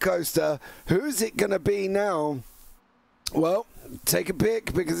roller coaster. Who's it going to be now? Well, Take a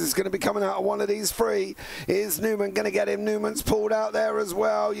pick because it's going to be coming out of one of these three. Is Newman going to get him? Newman's pulled out there as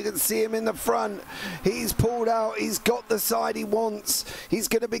well. You can see him in the front. He's pulled out. He's got the side he wants. He's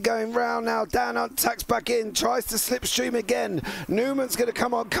going to be going round now. Dan Hunt tacks back in. Tries to slipstream again. Newman's going to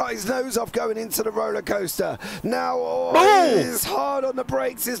come on, cut his nose off going into the roller coaster. Now, he's hard on the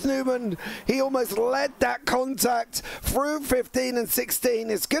brakes. Is Newman. He almost led that contact through 15 and 16.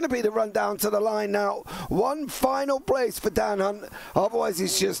 It's going to be the run down to the line now. One final place for Dan Hunt. Otherwise,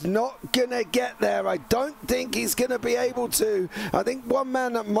 he's just not going to get there. I don't think he's going to be able to. I think one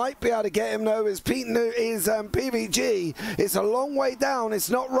man that might be able to get him, though, is PVG. It's a long way down. It's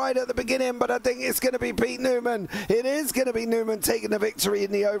not right at the beginning, but I think it's going to be Pete Newman. It is going to be Newman taking the victory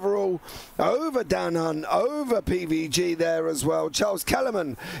in the overall over Dan Hunt, over PVG there as well. Charles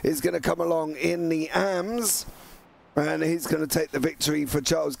Kellerman is going to come along in the AMS, and he's going to take the victory for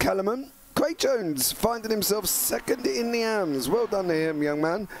Charles Kellerman. Craig Jones finding himself second in the AMS. Well done to him, young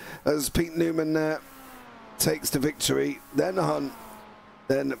man, as Pete Newman takes the victory. Then Hunt,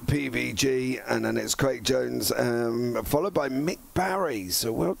 then PVG, and then it's Craig Jones, followed by Mick Barry.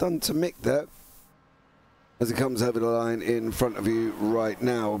 So well done to Mick there as he comes over the line in front of you right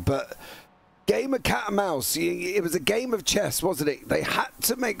now. But game of cat and mouse. It was a game of chess, wasn't it? They had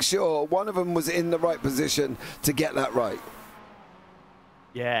to make sure one of them was in the right position to get that right.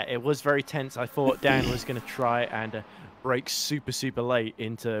 Yeah, it was very tense. I thought Dan was going to try and brake super late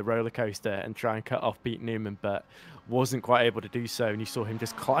into roller coaster and try and cut off Pete Newman, but wasn't quite able to do so. And you saw him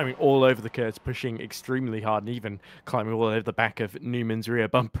just climbing all over the curves, pushing extremely hard, and even climbing all over the back of Newman's rear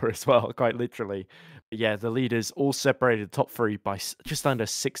bumper as well, quite literally. But yeah, the leaders all separated the top three by just under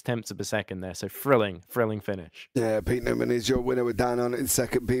 0.6 of a second there. So thrilling finish. Yeah, Pete Newman is your winner with Dan Hunt in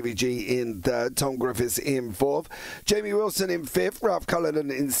second, PVG in third, Tom Griffiths in fourth, Jamie Wilson in fifth, Ralph Cullinan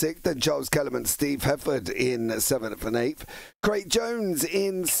in sixth, and Charles Kellerman, Steve Hefford in seventh and eighth. Craig Jones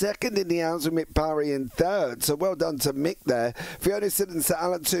in second in the AMS with Mick Barry in third. So well done to Mick there. Fiona Siddons, Sir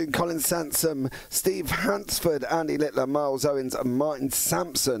Alan Toon, Colin Sansom, Steve Hansford, Andy Littler, Miles Owens, and Martin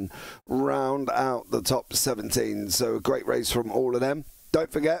Sampson round out the top 17. So a great race from all of them.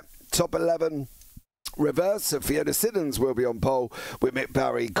 Don't forget, top 11 reverse. So Fiona Siddons will be on pole with Mick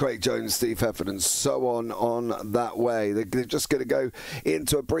Barry, Craig Jones, Steve Hefford, and so on that way. They're just going to go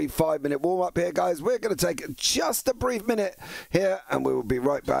into a brief 5-minute warm-up here, guys. We're going to take just a brief minute here, and we will be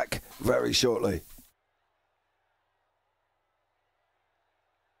right back very shortly.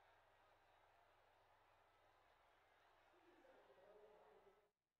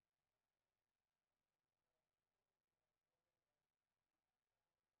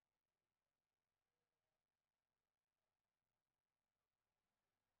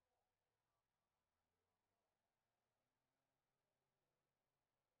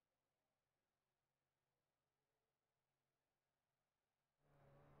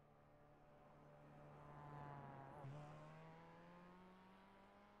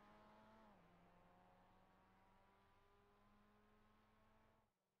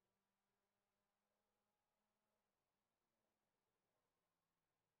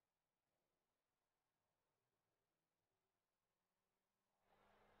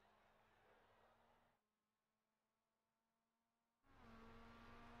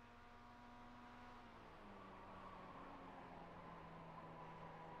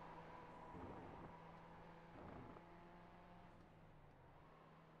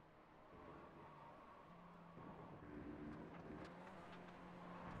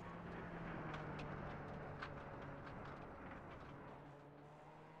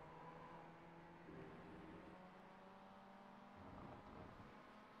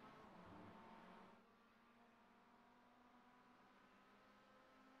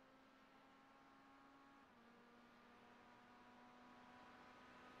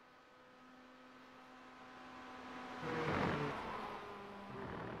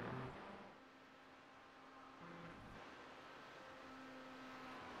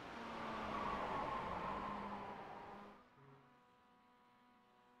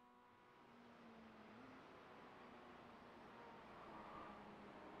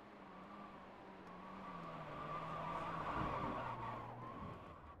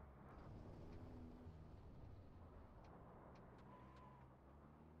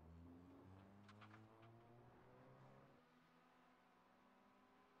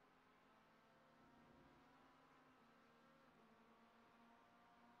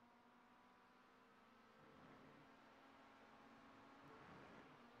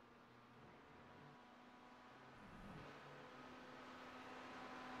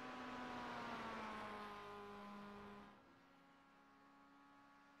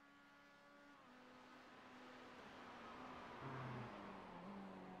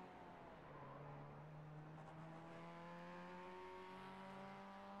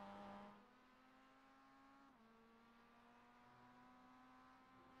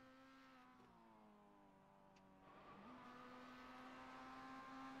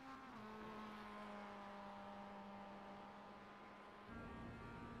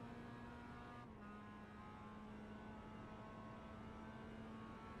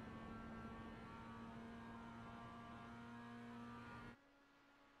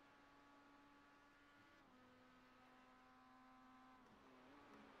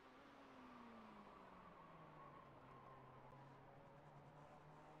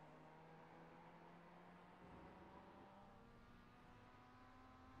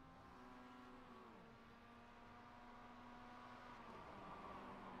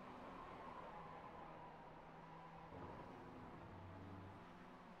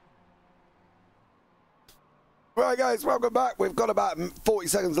 Right, guys, welcome back. We've got about 40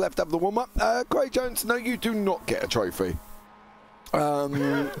 seconds left of the warm-up. Craig Jones, no, you do not get a trophy.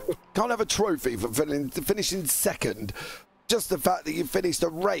 Can't have a trophy for finishing second. Just the fact that you finished a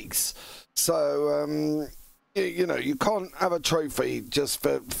race. So, you know, you can't have a trophy just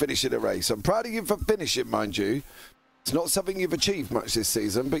for finishing a race. I'm proud of you for finishing, mind you. It's not something you've achieved much this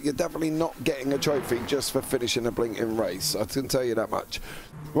season, but you're definitely not getting a trophy just for finishing a blinking race. I can tell you that much.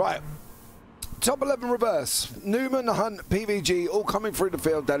 Right. Top 11 reverse. Newman, Hunt, PVG all coming through the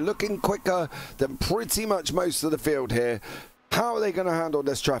field. They're looking quicker than pretty much most of the field here. How are they going to handle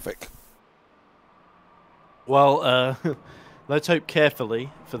this traffic? Well, let's hope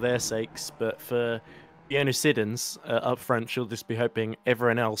carefully for their sakes, but for Fiona Siddons up front, she'll just be hoping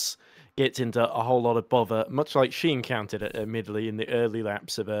everyone else gets into a whole lot of bother, much like she encountered it admittedly in the early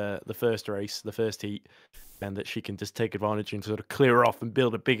laps of the first race, the first heat, and that she can just take advantage and sort of clear off and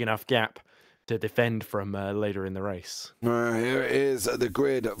build a big enough gap to defend from later in the race. Here is the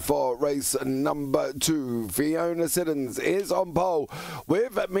grid for race number 2. Fiona Siddons is on pole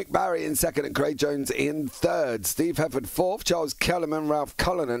with Mick Barry in second and Craig Jones in third. Steve Hefford fourth, Charles Kellerman, Ralph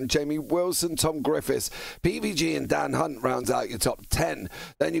Cullinan, Jamie Wilson, Tom Griffiths, PVG and Dan Hunt rounds out your top 10.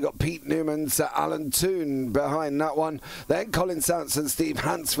 Then you got Pete Newman, Sir Alan Toon behind that one. Then Colin Sampson, Steve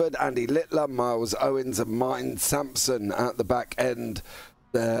Hansford, Andy Littler, Miles Owens and Martin Sampson at the back end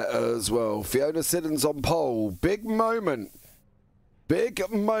there as well. Fiona Siddons on pole. Big moment. Big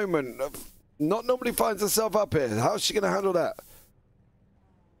moment. Not normally finds herself up here. How's she going to handle that?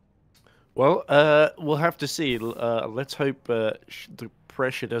 Well, we'll have to see. Let's hope the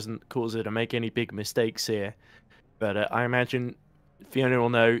pressure doesn't cause her to make any big mistakes here. But I imagine Fiona will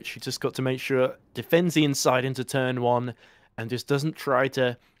know she just got to make sure defends the inside into turn 1 and just doesn't try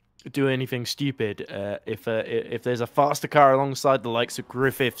to do anything stupid. If there's a faster car alongside the likes of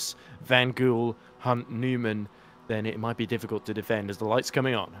Griffiths, Van Gool, Hunt, Newman, then it might be difficult to defend as the light's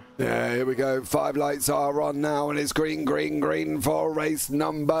coming on. Yeah, here we go. 5 lights are on now, and it's green, green, green for race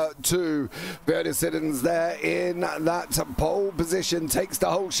number 2. Fiona Siddons there in that pole position, takes the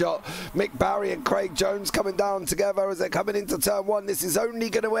whole shot. Mick Barry and Craig Jones coming down together as they're coming into turn 1. This is only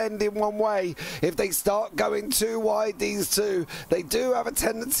going to end in one way. If they start going too wide, these two, they do have a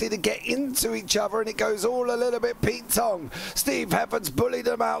tendency to get into each other, and it goes all a little bit Pete Tong. Steve Hefford's bullied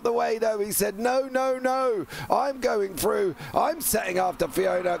them out the way, though. He said, no, no, no, I'm going through. I'm setting after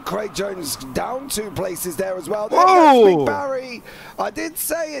Fiona. Craig Jones down 2 places there as well. There goes Mick Barry. I did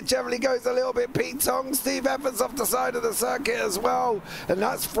say it generally goes a little bit Pete Tong. Steve Evans off the side of the circuit as well. And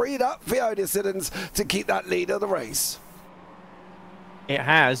that's freed up Fiona Siddons to keep that lead of the race. It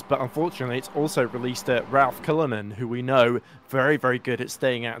has, but unfortunately it's also released Ralph Cullinan, who we know very, very good at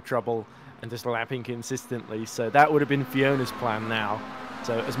staying out of trouble and just lapping consistently. So that would have been Fiona's plan now.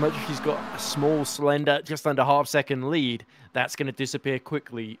 So as much as she's got a small, slender, just under half-second lead, that's going to disappear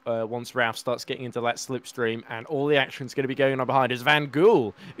quickly once Ralph starts getting into that slipstream, and all the action's going to be going on behind as Van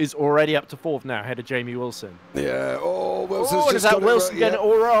Gool is already up to 4th now, ahead of Jamie Wilson. Yeah, Wilson's just got Wilson getting it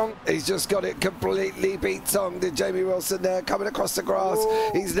all wrong. He's just got it completely beat on. Did Jamie Wilson there coming across the grass.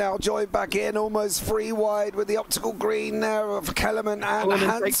 He's now joined back in, almost 3 wide with the optical green there of Kellerman and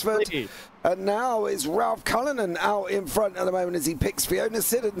Hansford. And now is Ralph Cullinan out in front at the moment as he picks Fiona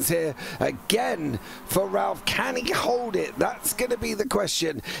Siddons here again for Ralph. Can he hold it? That's going to be the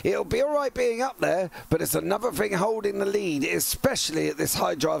question. It'll be all right being up there, but it's another thing holding the lead, especially at this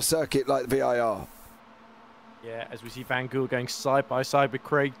high drive circuit like the VIR. Yeah, as we see Van Gool going side by side with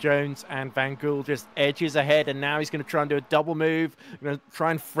Craig Jones, and Van Gool just edges ahead, and now he's going to try and do a double move. Going to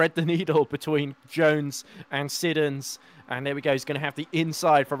try and thread the needle between Jones and Siddons. And there we go, he's going to have the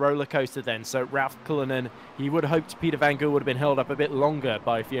inside for Roller Coaster then. So Ralph Cullinan, he would have hoped Peter Van Gool would have been held up a bit longer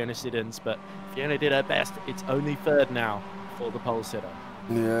by Fiona Siddons, but Fiona did her best. It's only 3rd now for the pole sitter.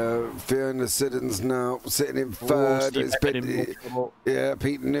 Yeah, Fiona Siddons now sitting in 3rd. Yeah,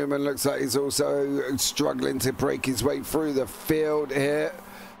 Pete Newman looks like he's also struggling to break his way through the field here.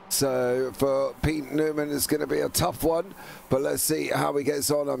 So for Pete Newman, it's going to be a tough one, but let's see how he gets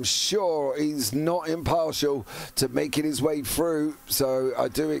on. I'm sure he's not impartial to making his way through, so I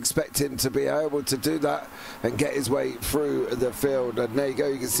do expect him to be able to do that and get his way through the field. And there you go,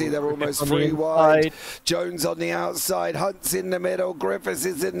 you can see they're almost 3 wide. Jones on the outside, Hunt's in the middle, Griffiths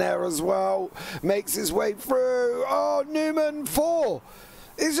is in there as well, makes his way through. Oh, Newman, 4.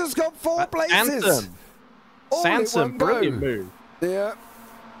 He's just got 4 places. Sansom, brilliant move. Yeah.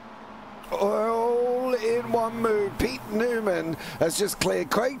 all in one move. Pete Newman has just cleared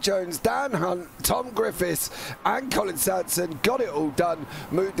Craig Jones, Dan Hunt, Tom Griffiths and Colin Sanson. Got it all done.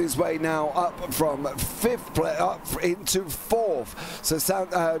 Moved his way now up from 5th place up into 4th.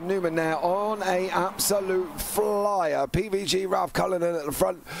 So Newman now on a absolute flyer. PVG, Ralph Cullinan at the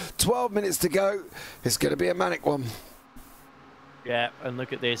front. 12 minutes to go. It's going to be a manic one. Yeah, and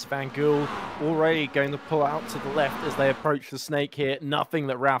look at this. Van Gool already going to pull out to the left as they approach the snake here. Nothing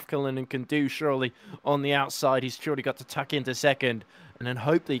that Ralph Cullinan can do, surely, on the outside. He's surely got to tuck into second and then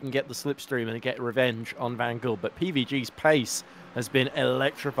hope that he can get the slipstream and get revenge on Van Gool. But PVG's pace has been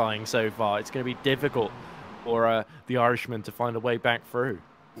electrifying so far. It's going to be difficult for the Irishman to find a way back through.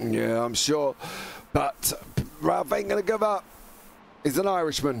 Yeah, I'm sure. But Ralph ain't going to give up. He's an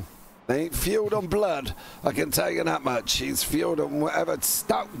Irishman. They ain't fueled on blood, I can tell you that much. He's fueled on whatever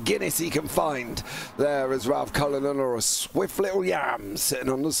stout Guinness he can find. There is Ralph Cullinan, or a swift little yam sitting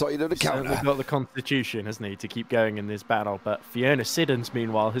on the side of the counter. He's got the constitution, hasn't he, to keep going in this battle. But Fiona Siddons,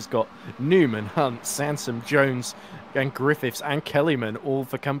 meanwhile, has got Newman, Hunt, Sansom, Jones, and Griffiths and Kellyman all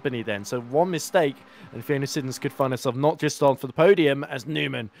for company then. So one mistake and Fiona Siddons could find herself not just on for the podium as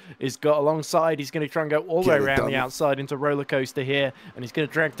Newman is got alongside. He's going to try and go all the way around the outside into roller coaster here, and he's going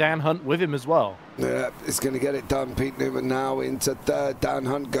to drag Dan Hunt with him as well. Yeah, he's going to get it done. Pete Newman now into 3rd. Dan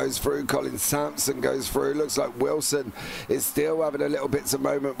Hunt goes through. Colin Sampson goes through. Looks like Wilson is still having a little bits of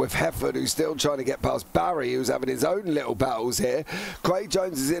moment with Hefford, who's still trying to get past Barry, who's having his own little battles here. Craig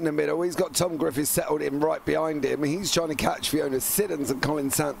Jones is in the middle. He's got Tom Griffiths settled in right behind him. He's trying to catch Fiona Siddons and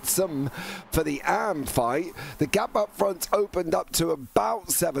Colin Sampson for the AM fight. The gap up front opened up to about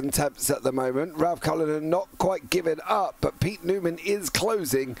 7/10 at the moment. Ralph Cullinan not quite giving up, but Pete Newman is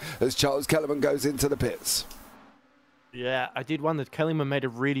closing as Charles Kellerman goes into the pits. Yeah, I did wonder. Kellyman made a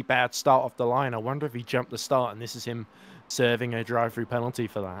really bad start off the line. I wonder if he jumped the start and this is him serving a drive-through penalty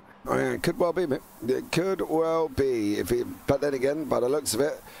for that. Oh, yeah, it could well be, mate. It could well be. But then again, by the looks of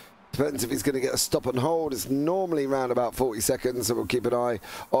it, depends if he's going to get a stop and hold. It's normally around about 40 seconds, so we'll keep an eye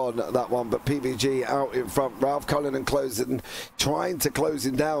on that one. But PVG out in front. Ralph Cullinan closing, trying to close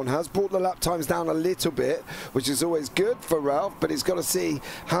him down. Has brought the lap times down a little bit, which is always good for Ralph, but he's got to see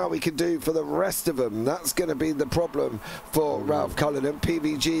how he can do for the rest of them. That's going to be the problem for Ralph Cullinan.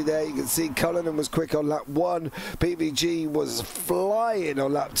 PVG there, you can see Cullinan was quick on lap 1. PVG was flying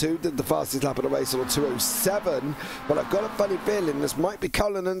on lap 2, did the fastest lap of the race on a 2:07. But I've got a funny feeling this might be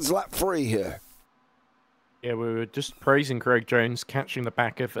Cullinan's lap 3 here. Yeah, we were just praising Craig Jones catching the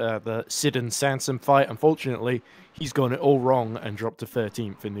back of the Siddons Sansom fight. Unfortunately, he's gone it all wrong and dropped to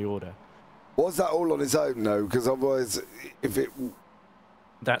 13th in the order. Was that all on his own though? Because otherwise, if it...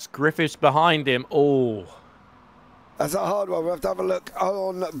 That's Griffiths behind him. Oh, that's a hard one. We'll have to have a look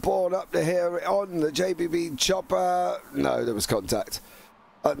on board up to here on the JPB chopper. No, there was contact.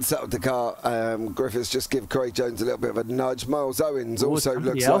 Unsettled the car. Griffiths just give Craig Jones a little bit of a nudge. Miles Owens also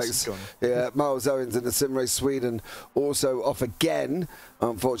looks like, yeah, Miles Owens in the SimRace Sweden also off again.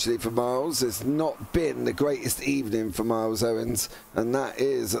 Unfortunately for Miles, it's not been the greatest evening for Miles Owens, and that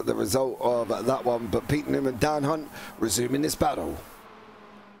is the result of that one. But Pete Newman, Dan Hunt resuming this battle.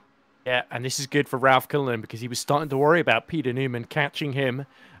 Yeah, and this is good for Ralph Cullinan because he was starting to worry about Peter Newman catching him.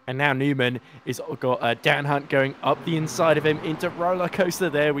 And now Newman is got Dan Hunt going up the inside of him into roller coaster.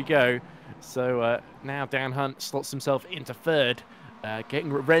 There we go. So now Dan Hunt slots himself into 3rd,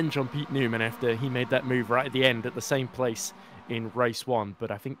 getting revenge on Pete Newman after he made that move right at the end at the same place in race 1.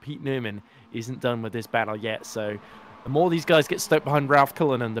 But I think Pete Newman isn't done with this battle yet. So the more these guys get stuck behind Ralph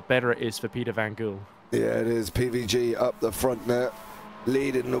Cullinan, the better it is for Peter Van Gool. Yeah, it is. PVG up the front there,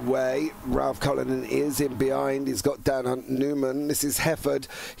 leading the way. Ralph Cullinan is in behind. He's got Dan Hunt, Newman. This is Hefford.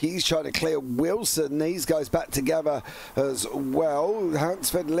 He's trying to clear Wilson. These guys back together as well.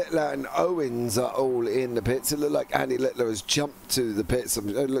 Hansford, Littler and Owens are all in the pits. It looks like Andy Littler has jumped to the pits.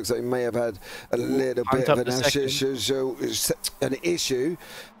 It looks like he may have had a little bit of an issue.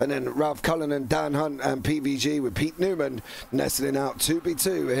 And then Ralph Cullinan, Dan Hunt and PVG with Pete Newman nestling out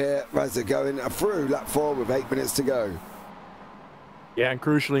 2v2 here as they're going through lap 4 with 8 minutes to go. Yeah, and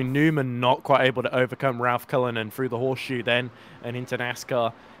crucially, Newman not quite able to overcome Ralph Cullinan through the horseshoe then and into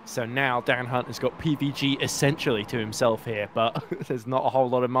NASCAR. So now Dan Hunt has got PVG essentially to himself here, but there's not a whole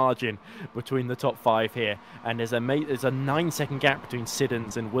lot of margin between the top 5 here. And there's a 9-second gap between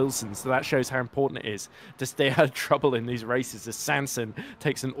Siddons and Wilson, so that shows how important it is to stay out of trouble in these races as Sanson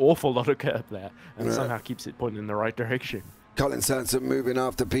takes an awful lot of curb there and somehow keeps it pointing in the right direction. Colin Sanson moving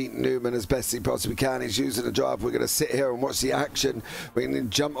after Pete Newman as best he possibly can. He's using the drive. We're going to sit here and watch the action. We're going to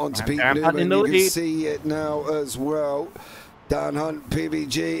jump onto Pete Newman. You can see it now as well. Dan Hunt,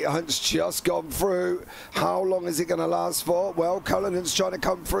 PVG, Hunt's just gone through. How long is it going to last for? Well, Cullinan's trying to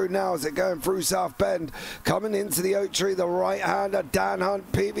come through now as they're going through South Bend. Coming into the oak tree, the right-hander, Dan Hunt,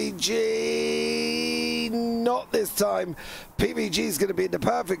 PVG. Not this time. PVG's going to be in the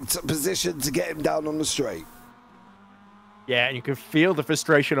perfect position to get him down on the straight. Yeah, and you can feel the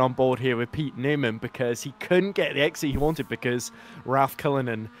frustration on board here with Pete Newman because he couldn't get the exit he wanted because Ralph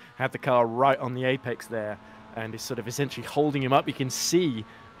Cullinan had the car right on the apex there and is sort of essentially holding him up. You can see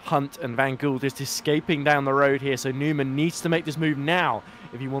Hunt and Van Gool just escaping down the road here, so Newman needs to make this move now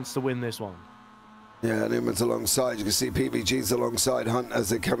if he wants to win this one. Yeah, Newman's alongside. You can see PVG's alongside Hunt as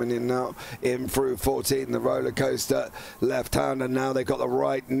they're coming in now. In through 14, the roller coaster left-hander. Now they've got the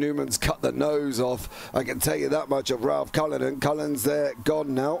right. Newman's cut the nose off. I can tell you that much of Ralph Cullinan. Cullinan's there,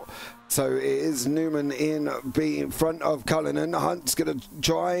 gone now. So it is Newman in front of Cullinan. Hunt's going to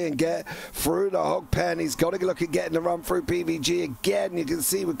try and get through the hog pen. He's got to look at getting the run through PVG again. You can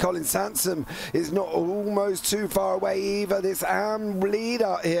see with Colin Sansom is not almost too far away either. This AM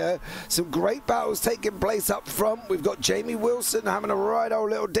leader here. Some great battles taking place up front. We've got Jamie Wilson having a right old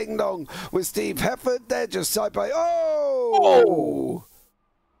little ding-dong with Steve Hefford. They're just side by... Oh!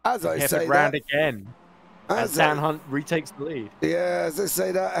 As I say round that... again. As Dan Hunt retakes the lead. Yeah, as I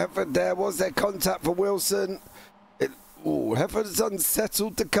say that, Hefford there. Was there contact for Wilson? Hefford's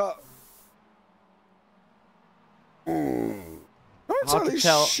unsettled the cut. Not entirely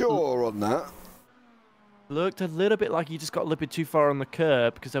sure on that. Looked a little bit like he just got a little bit too far on the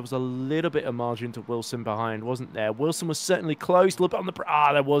curb because there was a little bit of margin to Wilson behind, wasn't there? Wilson was certainly close, a little bit on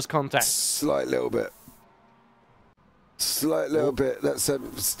the... there was contact. Slight little bit. Slight little bit. That's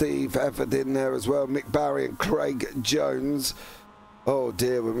Steve Hefford in there as well. Mick Barry and Craig Jones. Oh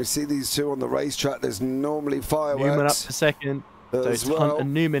dear, when we see these two on the racetrack, there's normally fireworks. Newman up for second. So it's Hunt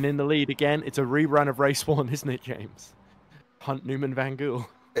and Newman in the lead again. It's a rerun of race one, isn't it, James? Hunt, Newman, Van Gool.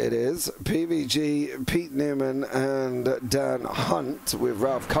 It is. PVG, Pete Newman and Dan Hunt with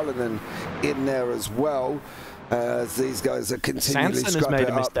Ralph Cullinan in there as well. As these guys are continually Sanson has made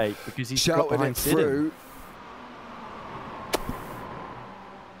a mistake because he's got behind through.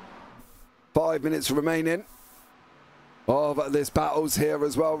 5 minutes remaining of this battles here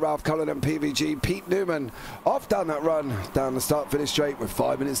as well. Ralph Cullinan, PVG, Pete Newman off down that run, down the start-finish straight with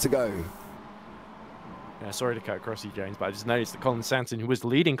 5 minutes to go. Yeah, sorry to cut across you, James, but I just noticed that Colin Sanson, who was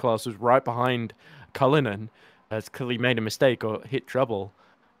leading class, was right behind Cullinan, has clearly made a mistake or hit trouble.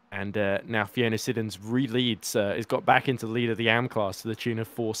 And now Fiona Siddons re-leads, has got back into the lead of the AM class to the tune of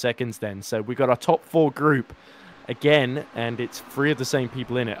 4 seconds then. So we've got our top 4 group again, and it's 3 of the same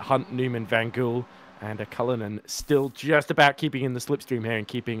people in it. Hunt, Newman, Van Gool, and Cullinan still just about keeping in the slipstream here and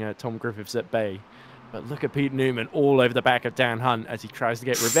keeping Tom Griffiths at bay. But look at Pete Newman all over the back of Dan Hunt as he tries to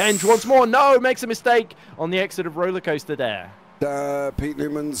get revenge once more. No, makes a mistake on the exit of roller coaster there. Pete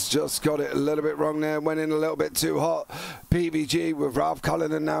Newman's just got it a little bit wrong there, went in a little bit too hot. PVG with Ralph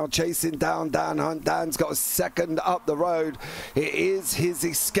Cullinan now chasing down Dan Hunt. Dan's got a second up the road. It is his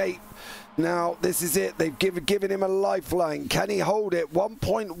escape. Now, this is it. They've given him a lifeline. Can he hold it?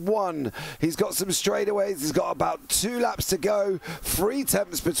 1.1. He's got some straightaways. He's got about 2 laps to go. 3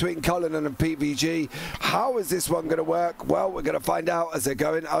 attempts between Cullinan and PVG. How is this one going to work? Well, we're going to find out as they're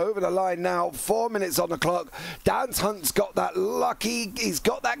going over the line now. 4 minutes on the clock. Dan Hunt's got that lucky. He's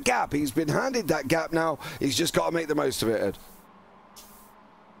got that gap. He's been handed that gap now. He's just got to make the most of it, Ed.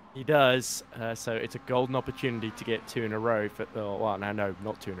 He does, so it's a golden opportunity to get 2 in a row. Well, no,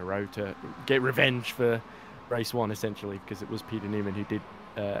 not 2 in a row, to get revenge for race 1, essentially, because it was Peter Newman who did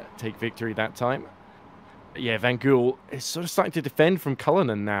take victory that time. But yeah, Van Gool is sort of starting to defend from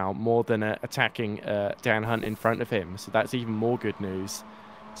Cullinan now, more than attacking Dan Hunt in front of him, so that's even more good news.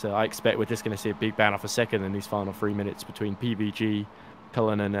 So I expect we're just going to see a big battle for second in these final 3 minutes between PVG,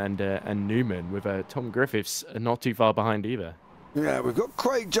 Cullinan, and Newman, with Tom Griffiths not too far behind either. Yeah, we've got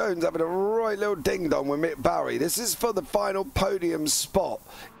Craig Jones having a right little ding-dong with Mick Barry. This is for the final podium spot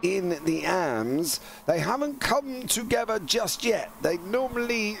in the AMS. They haven't come together just yet. They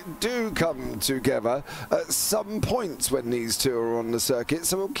normally do come together at some points when these two are on the circuit.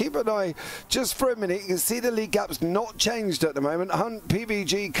 So we'll keep an eye just for a minute. You can see the lead gap's not changed at the moment. Hunt,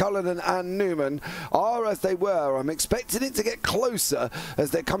 PVG, Cullinan and Newman are as they were. I'm expecting it to get closer as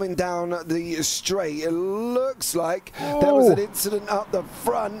they're coming down the straight. It looks like there was an incident up the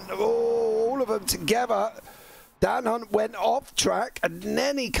front. All of them together. Dan Hunt went off track and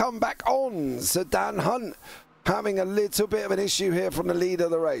then he come back on. So Dan Hunt having a little bit of an issue here from the lead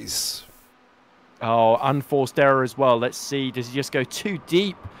of the race. Oh, unforced error as well. Let's see. Does he just go too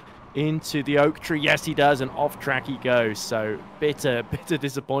deep into the oak tree? Yes, he does, and off track he goes. So bitter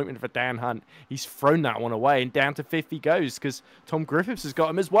disappointment for Dan Hunt. He's thrown that one away, and down to 5th he goes because Tom Griffiths has got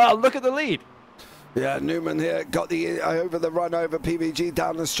him as well. Look at the lead. Yeah, Newman here got the over the run over PVG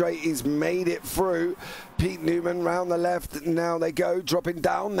down the straight. He's made it through. Pete Newman round the left. Now they go dropping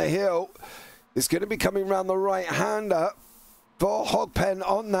down the hill. It's going to be coming round the right-hander for Hogpen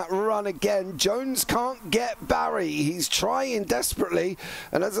on that run again. Jones can't get Barry. He's trying desperately.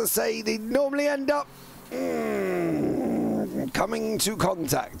 And as I say, they normally end up coming to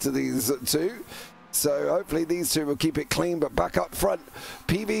contact, these two. So hopefully these two will keep it clean, but back up front,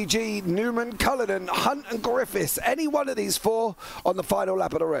 PVG, Newman, Cullinan, Hunt and Griffiths. Any one of these 4 on the final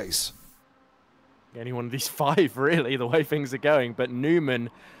lap of the race. Any one of these 5, really, the way things are going. But Newman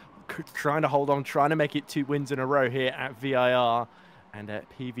trying to hold on, trying to make it 2 wins in a row here at VIR. And at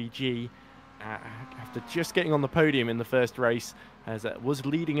PVG, after just getting on the podium in the first race, as was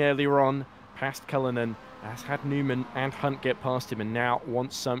leading earlier on, past Cullinan, has had Newman and Hunt get past him and now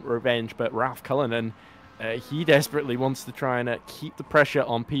wants some revenge. But Ralph Cullinan, he desperately wants to try and keep the pressure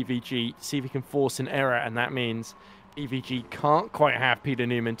on PVG, see if he can force an error, and that means PVG can't quite have Peter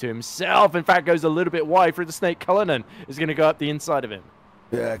Newman to himself. In fact, goes a little bit wide through the snake. Cullinan is going to go up the inside of him.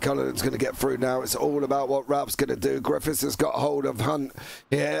 Yeah, Cullinan's going to get through now. It's all about what Ralph's going to do. Griffiths has got hold of Hunt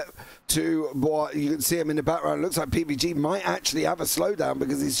here to what you can see him in the background. Looks like PVG might actually have a slowdown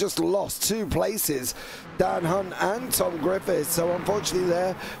because he's just lost 2 places, Dan Hunt and Tom Griffiths. So unfortunately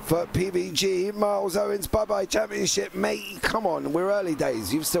there for PVG. Miles Owens, bye-bye championship, mate. Come on, we're early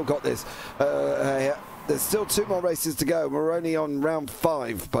days. You've still got this. There's still 2 more races to go. We're only on round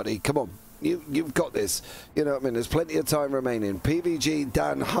 5, buddy. Come on. You've got this. You know what I mean? There's plenty of time remaining. PVG,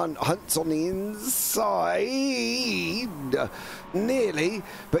 Dan Hunt. Hunt's on the inside. Nearly.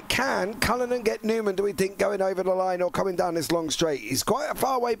 But can Cullinan get Newman, do we think, going over the line or coming down this long straight? He's quite a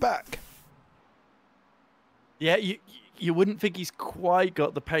far way back. Yeah, you wouldn't think he's quite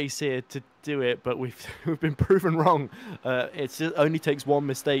got the pace here to do it, but we've been proven wrong. It only takes 1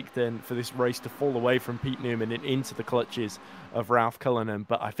 mistake then for this race to fall away from Pete Newman and into the clutches of Ralph Cullinan.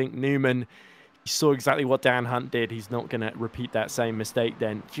 But I think Newman, he saw exactly what Dan Hunt did. He's not going to repeat that same mistake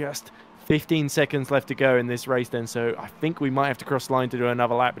then. Just 15 seconds left to go in this race then, so I think we might have to cross the line to do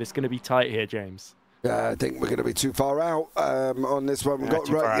another lap, but it's going to be tight here, James. Yeah, I think we're going to be too far out on this one. We've got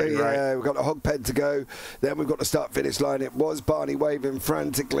we've got the hog pen to go. Then we've got the start-finish line. It was Barney waving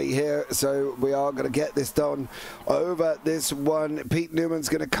frantically here, so we are going to get this done over this one. Pete Newman's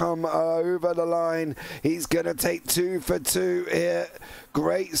going to come over the line. He's going to take 2 for 2 here.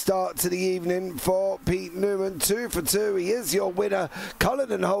 Great start to the evening for Pete Newman. 2 for 2. He is your winner.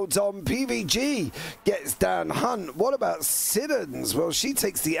 Cullinan holds on. PVG gets Dan Hunt. What about Siddons? Well, she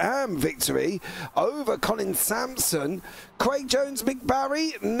takes the AM victory over Colin Sampson. Craig Jones, Mick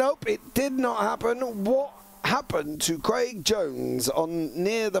Barry? Nope, it did not happen. What happened to Craig Jones on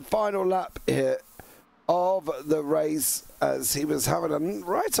near the final lap here of the race as he was having a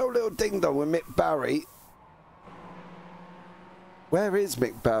right old little ding-dong with Mick Barry? Where is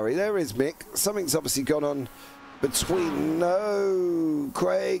Mick Barry? There is Mick. Something's obviously gone on between. No,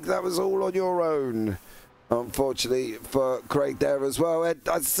 Craig, that was all on your own. Unfortunately for Craig there as well.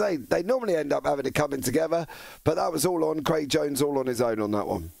 I'd say they normally end up having it coming together, but that was all on Craig Jones, all on his own on that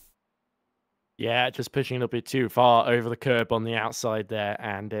one. Yeah, just pushing a little bit too far over the curb on the outside there,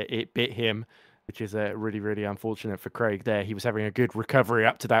 and it bit him, which is really, really unfortunate for Craig there. He was having a good recovery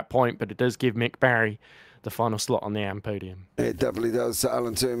up to that point, but it does give Mick Barry the final slot on the AM podium. It definitely does.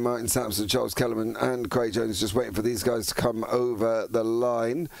 Alan Toon, Martin Sampson, Charles Kellerman and Craig Jones just waiting for these guys to come over the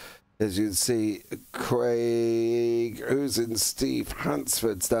line. As you can see, Craig, who's in Steve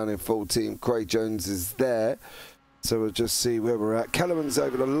Hansford's down in full team. Craig Jones is there. So we'll just see where we're at. Kellerman's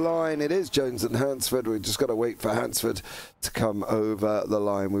over the line. It is Jones and Hansford. We've just got to wait for Hansford to come over the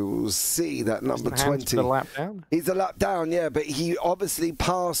line. We will see that number 20. A lap down? He's a lap down, yeah, but he obviously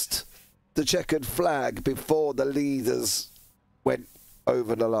passed the checkered flag before the leaders went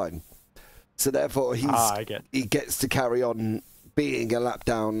over the line. So therefore he gets to carry on being a lap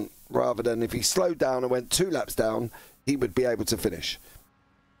down, rather than if he slowed down and went 2 laps down, he would be able to finish.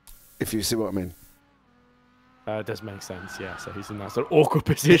 If you see what I mean. It does make sense, yeah. So he's in that sort of awkward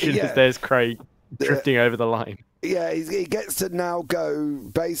position as there's Craig drifting over the line. Yeah, he gets to now go,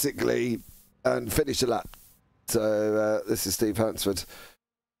 basically, and finish a lap. So this is Steve Hansford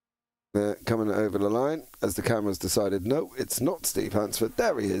coming over the line as the cameras decided, no, it's not Steve Hansford.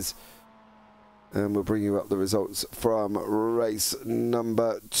 There he is. And we'll bring you up the results from race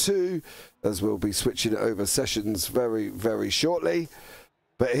number 2, as we'll be switching over sessions very, very shortly.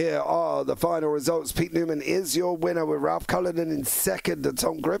 But here are the final results. Pete Newman is your winner with Ralph Cullinan in second and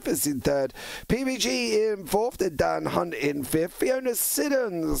Tom Griffiths in third. PBG in fourth and Dan Hunt in fifth. Fiona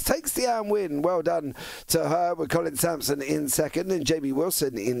Siddons takes the AM win. Well done to her with Colin Sampson in second and Jamie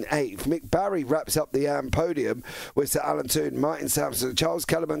Wilson in eighth. Mick Barry wraps up the AM podium with Sir Alan Toon, Martin Sampson, Charles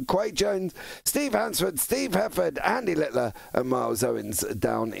Kellerman, Quade Jones, Steve Hansford, Steve Hefford, Andy Littler and Miles Owens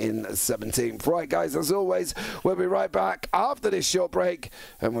down in 17th. Right, guys, as always, we'll be right back after this short break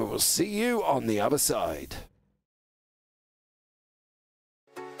and we will see you on the other side.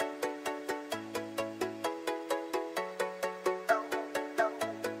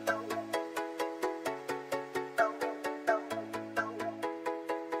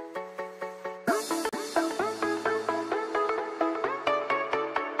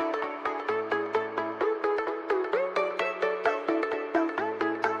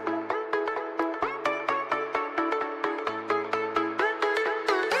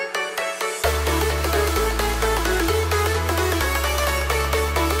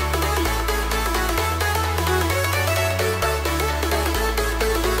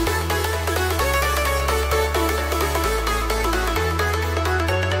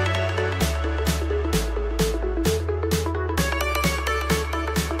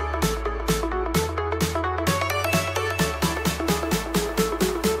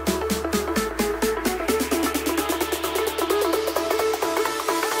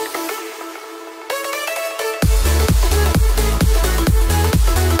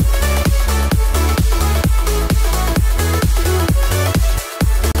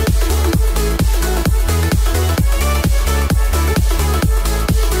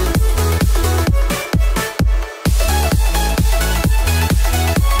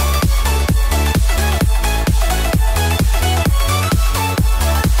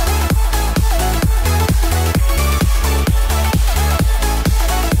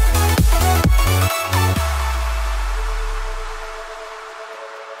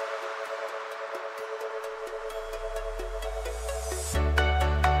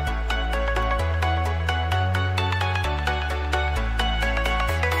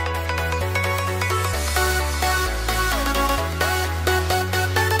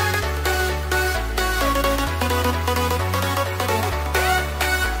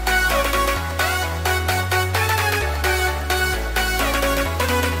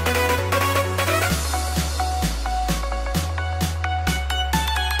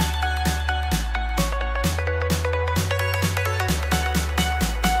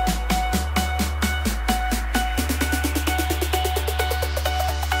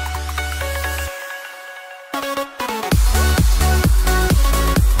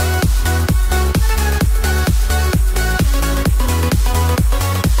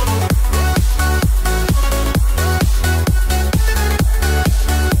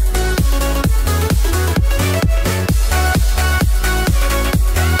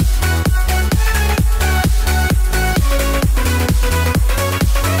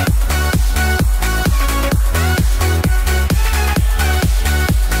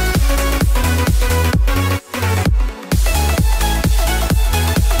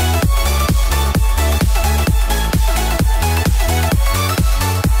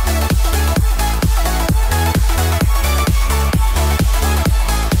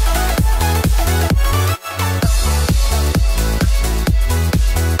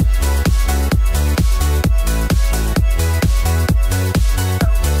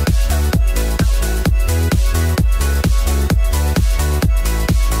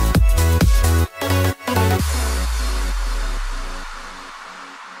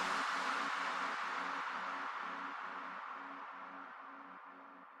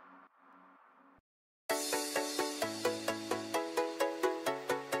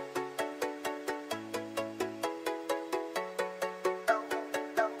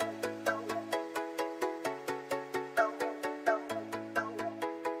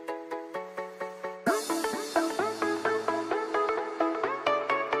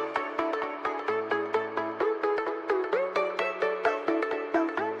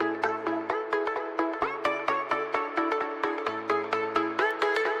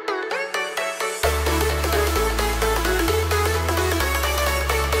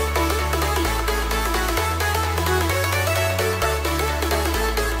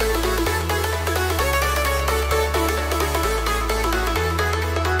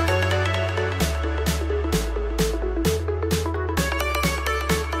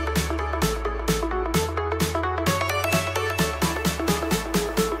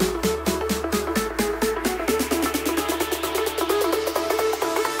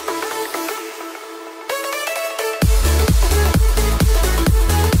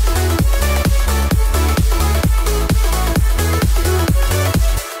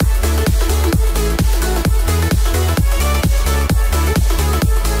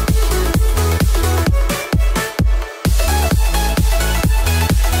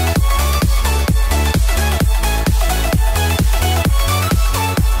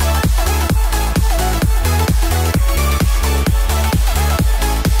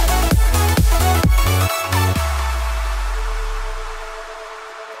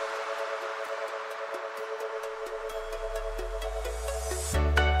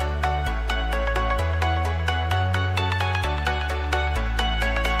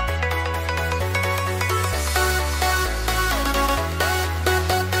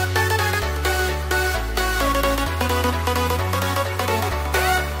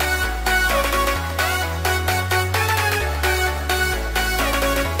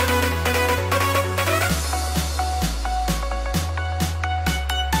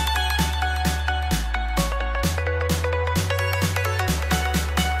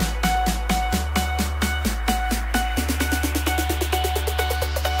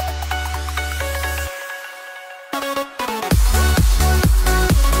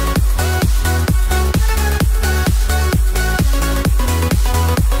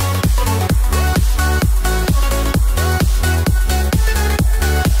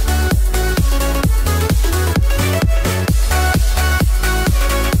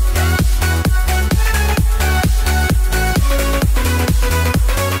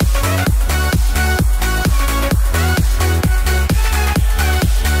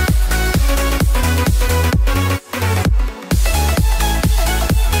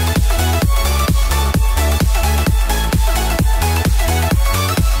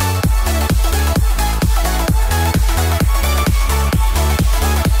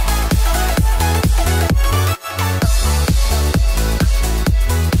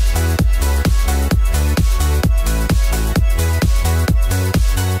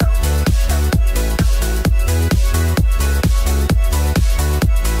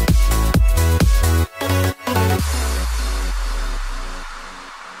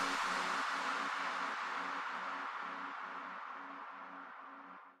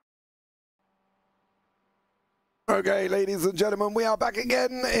 Okay, ladies and gentlemen, we are back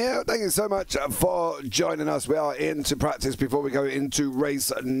again here. Thank you so much for joining us. We are into practice before we go into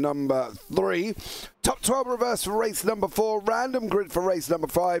race number 3. Top 12 reverse for race number 4. Random grid for race number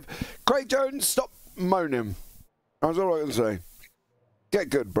 5. Craig Jones, stop moaning. That's all I can say. Get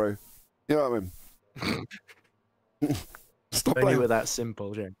good, bro. You know what I mean? Stop Only blaming. were that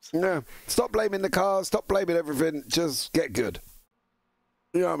simple, James. Yeah. Stop blaming the car. Stop blaming everything. Just get good.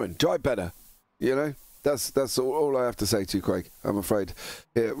 You know what I mean? Drive better. You know? That's all I have to say to you, Craig. I'm afraid.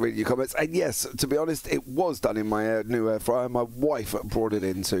 Here, reading your comments. And yes, to be honest, it was done in my new air fryer. My wife brought it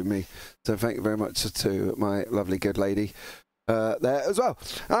in to me. So thank you very much to my lovely good lady there as well.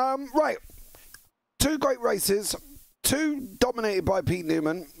 Right. 2 great races. 2 dominated by Pete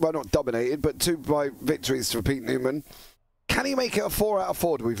Newman. Well, not dominated, but 2 by victories for Pete Newman. Can he make it a 4 out of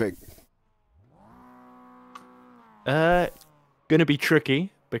 4, do we think? Going to be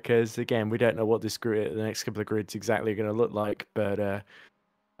tricky because, again, we don't know what this grid, the next couple of grids exactly are going to look like. But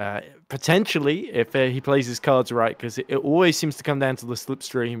potentially, if he plays his cards right, because it always seems to come down to the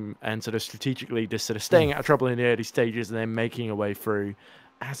slipstream and sort of strategically just sort of staying out of trouble in the early stages and then making a way through,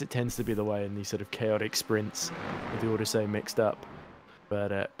 as it tends to be the way in these sort of chaotic sprints with the order so mixed up.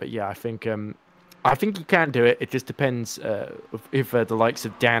 But yeah, I think he can do it. It just depends if the likes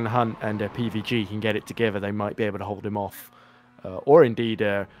of Dan Hunt and PVG can get it together. They might be able to hold him off. Or indeed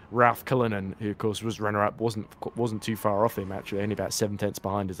Ralph Cullinan, who of course was runner-up, wasn't too far off him actually, only about 7/10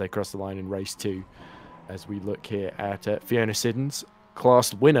 behind as they crossed the line in race 2. As we look here at Fiona Siddons,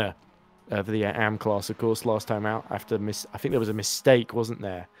 class winner of the AM class, of course, last time out after I think there was a mistake, wasn't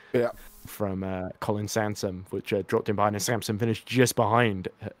there? Yeah. From Colin Sansom, which dropped him behind, and Sansom finished just behind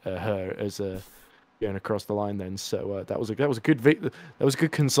her as going across the line. Then, so that was a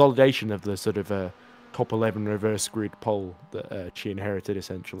good consolidation of the sort of top 11 reverse grid pole that she inherited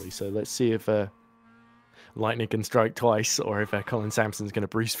essentially. So let's see if lightning can strike twice, or if Colin Sampson's going to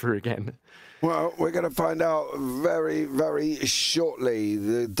breeze through again. Well, we're going to find out very, very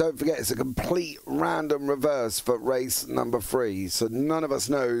shortly. Don't forget, it's a complete random reverse for race number 3, so none of us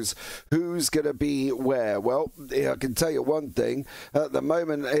knows who's going to be where. Well, I can tell you one thing. At the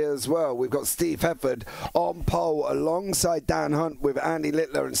moment as well, we've got Steve Hefford on pole alongside Dan Hunt with Andy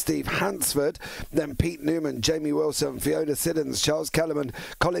Littler and Steve Hansford. Then Pete Newman, Jamie Wilson, Fiona Siddons, Charles Kellerman,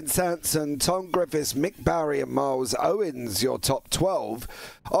 Colin Sanson, Tom Griffiths, Mick Barry and Miles Owens, your top 12.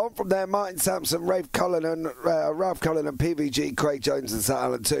 On from there, Martin Sampson, Ralph Cullinan, PVG, Craig Jones and Sir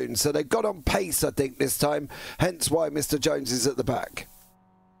Alan Toon. So they've got on pace, I think, this time. Hence why Mr. Jones is at the back.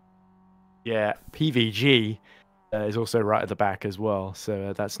 Yeah, PVG is also right at the back as well.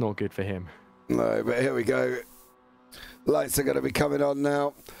 So that's not good for him. No, but here we go. Lights are going to be coming on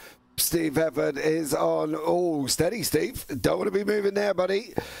now. Steve Hefford is on. Oh, steady, Steve. Don't want to be moving there,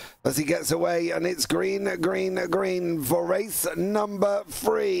 buddy. As he gets away, and it's green, green, green for race number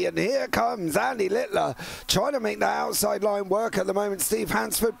 3. And here comes Andy Littler trying to make that outside line work at the moment. Steve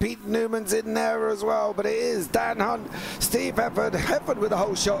Hansford, Pete Newman's in there as well. But it is Dan Hunt, Steve Hefford. Hefford with a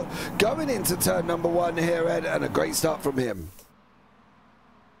whole shot going into turn number 1 here, Ed. And a great start from him.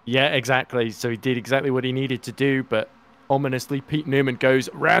 Yeah, exactly. So he did exactly what he needed to do, but ominously, Pete Newman goes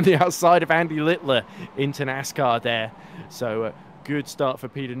around the outside of Andy Littler into NASCAR there. So good start for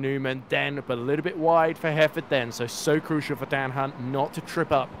Peter Newman then, but a little bit wide for Hefford then. So crucial for Dan Hunt not to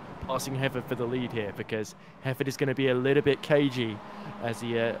trip up passing Hefford for the lead here, because Hefford is going to be a little bit cagey, as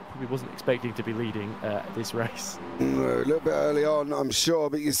he probably wasn't expecting to be leading this race. No, a little bit early on, I'm sure,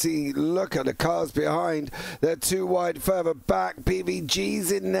 but you see, look at the cars behind. They're too wide further back.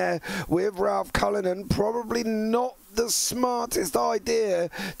 PVG's in there with Ralph Cullinan. Probably not the smartest idea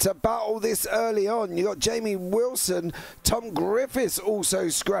to battle this early on. You got Jamie Wilson, Tom Griffiths also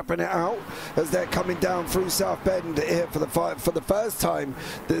scrapping it out as they're coming down through South Bend here for the first time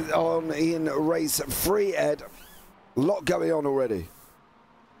on in race 3, Ed. A lot going on already.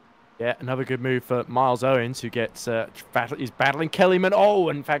 Yeah, another good move for Miles Owens, who gets is battling Kellyman. Oh,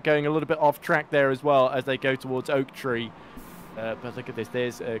 in fact, going a little bit off track there as well as they go towards Oak Tree. But look at this.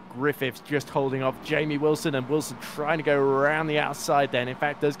 There's Griffiths just holding off Jamie Wilson, and Wilson trying to go around the outside then. In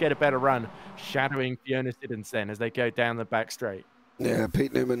fact, does get a better run, shadowing Fiona Siddons then as they go down the back straight. Yeah,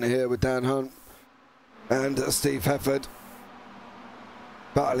 Pete Newman here with Dan Hunt and Steve Hefford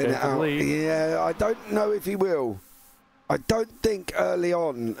battling it out. Yeah, I don't know if he will. I don't think early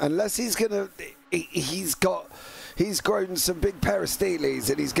on, unless he's gonna, he's grown some big pair of steelies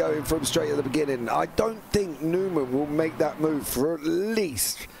and he's going from straight at the beginning. I don't think Newman will make that move for at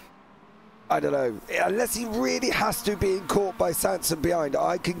least, I don't know, unless he really has to be caught by Sanson behind.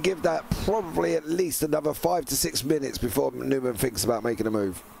 I can give that probably at least another 5 to 6 minutes before Newman thinks about making a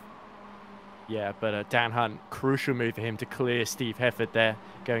move. Yeah, but Dan Hunt, crucial move for him to clear Steve Hefford there,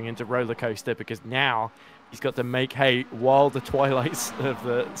 going into roller coaster, because now he's got to make hay while the twilights of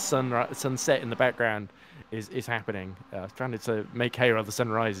the sunset in the background is happening. I was trying to make hay while the sun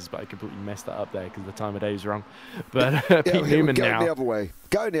rises, but I completely messed that up there because the time of day is wrong. But Pete Newman now. Going the other way.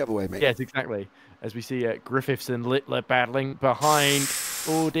 Going the other way, mate. Yes, exactly. As we see Griffiths and Littler battling behind.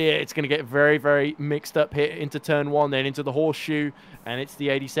 Oh dear, it's going to get very, very mixed up here into turn 1, then into the horseshoe, and it's the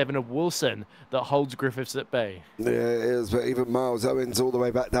 87 of Wilson that holds Griffiths at bay. Yeah, it is, but even Miles Owens all the way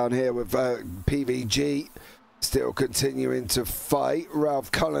back down here with PVG still continuing to fight.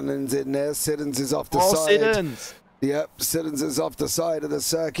 Ralph Cullinan's in there. Siddons is off the side. Siddons! Yep, Siddons is off the side of the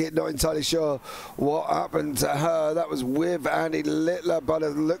circuit. Not entirely sure what happened to her. That was with Andy Littler by the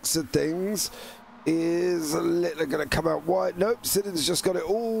looks of things. Is Littler going to come out wide? Nope, Siddons just got it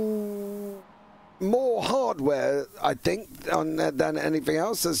all more hardware, I think, than anything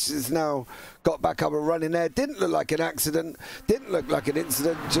else. She's now got back up and running there. Didn't look like an accident, didn't look like an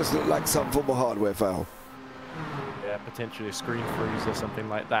incident, just looked like some form of hardware foul. Yeah, potentially a screen freeze or something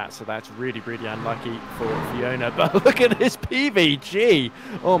like that. So that's really, really unlucky for Fiona. But look at this PVG.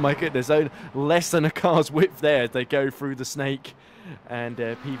 Oh my goodness, less than a car's width there as they go through the snake. And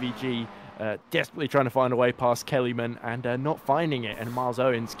PVG desperately trying to find a way past Kellyman and not finding it. And Miles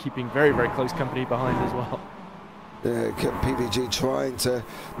Owens keeping very, very close company behind as well. PVG trying to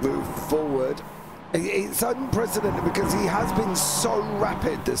move forward. It's unprecedented because he has been so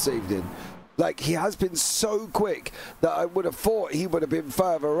rapid this evening. Like, he has been so quick that I would have thought he would have been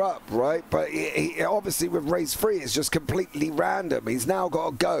further up, right? But he obviously with race 3, it's just completely random. He's now got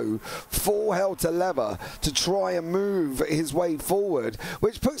to go full hell to leather to try and move his way forward,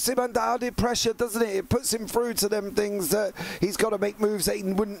 which puts him under added pressure, doesn't it? It puts him through to them things that he's got to make moves that he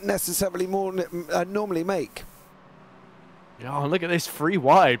wouldn't necessarily normally make. Oh, look at this, 3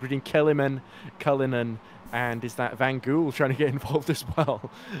 wide between Kellyman, Cullinan, and is that Van Gool trying to get involved as well?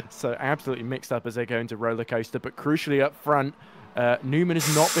 So absolutely mixed up as they go into roller coaster. But crucially up front, Newman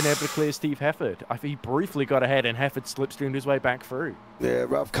has not been able to clear Steve Hefford. I think he briefly got ahead and Hefford slipstreamed his way back through. Yeah,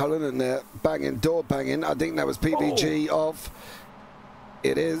 Ralph Cullinan there, door banging. I think that was PVG off.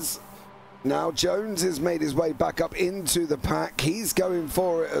 It is. Now Jones has made his way back up into the pack. He's going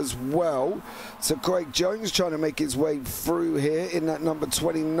for it as well. So Craig Jones trying to make his way through here in that number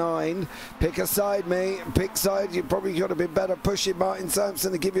 29. Pick a side, mate. Pick side. You probably got to be better pushing Martin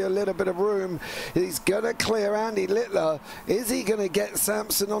Sampson to give you a little bit of room. He's going to clear Andy Littler. Is he going to get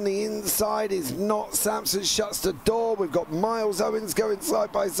Sampson on the inside? He's not. Sampson shuts the door. We've got Miles Owens going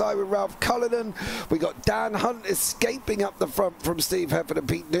side by side with Ralph Cullinan. We got Dan Hunt escaping up the front from Steve Hefford and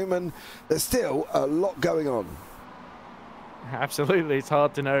Pete Newman. There's still a lot going on. Absolutely, it's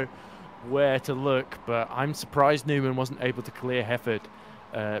hard to know where to look, but I'm surprised Newman wasn't able to clear Hefford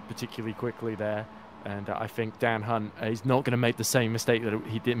particularly quickly there. And I think Dan Hunt is not going to make the same mistake that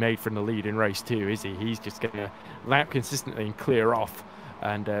he made from the lead in race 2, is he? He's just going to lap consistently and clear off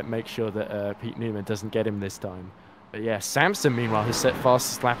and make sure that Pete Newman doesn't get him this time. But yeah, Sampson, meanwhile, has set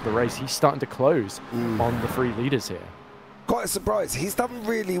fastest lap of the race. He's starting to close on the 3 leaders here. Quite a surprise. He's done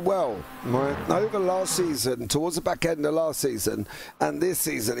really well over last season, towards the back end of last season, and this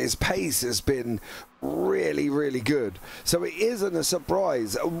season his pace has been really, really good. So it isn't a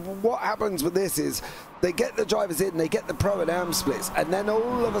surprise. What happens with this is they get the drivers in, they get the pro and am splits, and then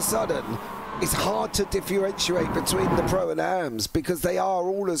all of a sudden it's hard to differentiate between the pro and AMs because they are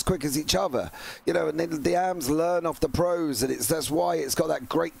all as quick as each other, you know, and then the AMs learn off the pros, and that's why it's got that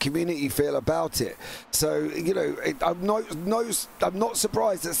great community feel about it. So, you know, I'm not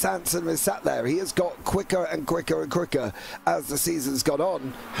surprised that Sampson has sat there. He has got quicker and quicker and quicker as the season's gone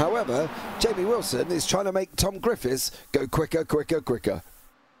on. However, Jamie Wilson is trying to make Tom Griffiths go quicker, quicker, quicker.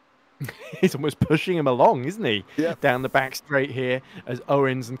 He's almost pushing him along, isn't he? Yeah. Down the back straight here as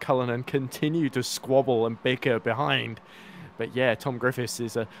Owens and Cullinan continue to squabble and bicker behind. But yeah, Tom Griffiths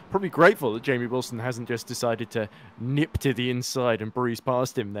is probably grateful that Jamie Wilson hasn't just decided to nip to the inside and breeze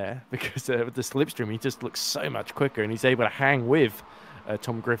past him there, because with the slipstream, he just looks so much quicker and he's able to hang with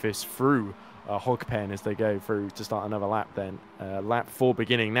Tom Griffiths through Hogpen as they go through to start another lap then. Lap 4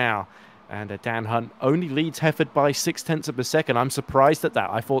 beginning now. And Dan Hunt only leads Hefford by 0.6 of a second. I'm surprised at that.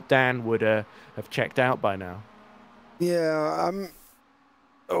 I thought Dan would have checked out by now. Yeah,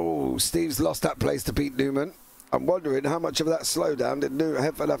 oh, Steve's lost that place to Pete Newman. I'm wondering how much of that slowdown did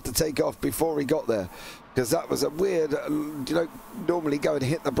Hefford have to take off before he got there, because that was a weird, you know, normally go and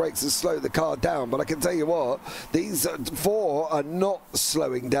hit the brakes and slow the car down, but I can tell you what, these 4 are not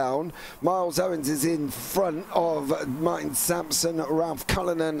slowing down. Miles Owens is in front of Martin Sampson, Ralph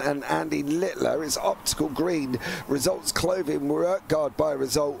Cullinan and Andy Littler. It's optical green, Results Clothing, work guard by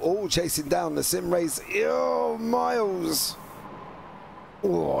Result, all chasing down the SimRacers. Oh, Miles.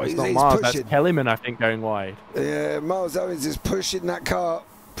 Oh, he's Miles, pushing. That's Kellyman, I think, going wide. Yeah, Miles Owens is pushing that car,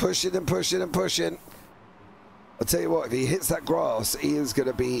 pushing and pushing and pushing. I'll tell you what, if he hits that grass, he is going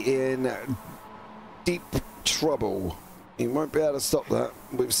to be in deep trouble. He won't be able to stop that.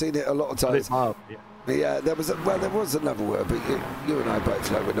 We've seen it a lot of times. Yeah, there was another word, but you and I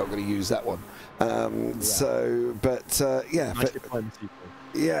both know we're not going to use that one. So, but yeah.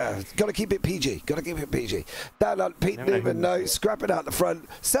 Yeah, got to keep it PG. Got to keep it PG. Dan Hunt, Pete Newman, no, scrap it out the front.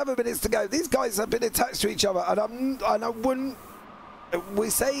 7 minutes to go. These guys have been attached to each other, and I wouldn't. We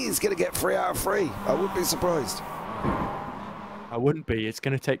say he's going to get 3 out of 3. I wouldn't be surprised. I wouldn't be. It's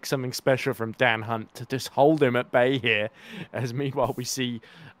going to take something special from Dan Hunt to just hold him at bay here. As meanwhile, we see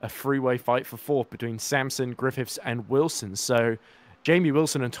a three-way fight for 4th between Sampson, Griffiths, and Wilson. So Jamie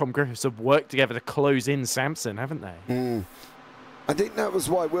Wilson and Tom Griffiths have worked together to close in Sampson, haven't they? I think that was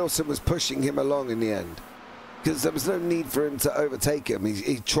why Wilson was pushing him along in the end, because there was no need for him to overtake him.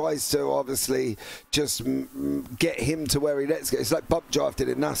 He tries to obviously just get him to where he lets go. It's like bump drafting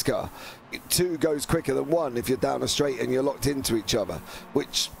in NASCAR. 2 goes quicker than 1 if you're down a straight and you're locked into each other,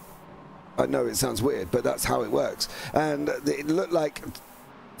 which I know it sounds weird, but that's how it works. And it looked like,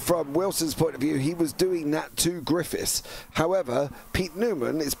 from Wilson's point of view, he was doing that to Griffiths. However, Pete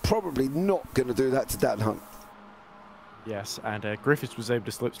Newman is probably not going to do that to Dan Hunt. Yes, and Griffiths was able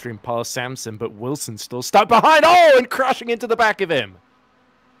to slipstream past Sampson, but Wilson still stuck behind. Oh, and crashing into the back of him.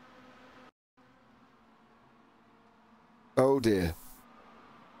 Oh, dear.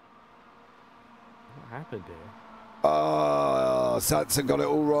 What happened here? Oh, Sampson got it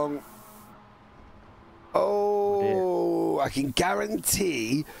all wrong. Oh, I can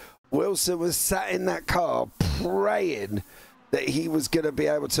guarantee Wilson was sat in that car praying that he was going to be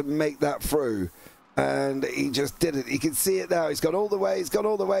able to make that through. And he just didn't. He can see it now. He's gone all the way. He's gone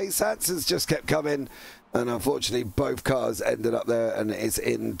all the way. Sampson's just kept coming. And unfortunately, both cars ended up there and it's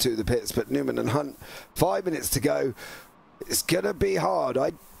into the pits. But Newman and Hunt, 5 minutes to go. It's going to be hard.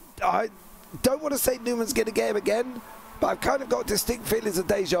 I don't want to say Newman's going to get him again, but I've kind of got distinct feelings of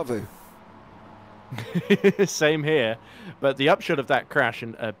deja vu. Same here. But the upshot of that crash,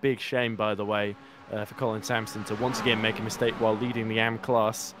 and a big shame, by the way, for Colin Sampson to once again make a mistake while leading the AM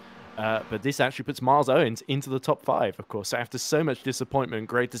class. But this actually puts Miles Owens into the top 5, of course. After so much disappointment,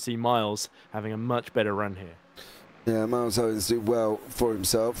 great to see Miles having a much better run here. Yeah, Miles Owens did well for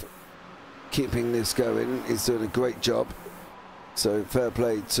himself, keeping this going. He's doing a great job. So fair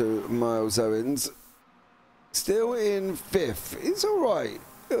play to Miles Owens. Still in 5th. It's all right.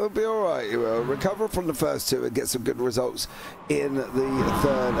 It'll be all right. He will recover from the first 2 and get some good results in the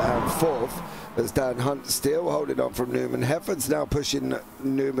 3rd and 4th. As Dan Hunt still holding on from Newman. Hefford's now pushing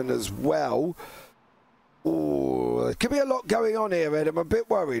Newman as well. Ooh, there could be a lot going on here, Ed. I'm a bit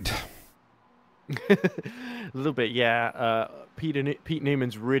worried. A little bit, yeah. Pete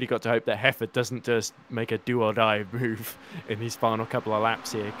Newman's really got to hope that Hefford doesn't just make a do-or-die move in these final couple of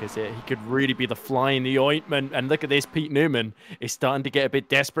laps here, because he could really be the fly in the ointment. And look at this, Pete Newman is starting to get a bit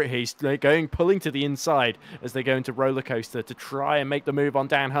desperate here. He's pulling to the inside as they go into roller coaster to try and make the move on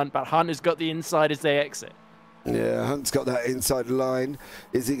Dan Hunt, but Hunt has got the inside as they exit. Yeah, Hunt's got that inside line.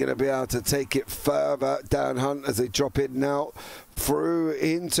 Is he going to be able to take it further down Hunt as they drop it now through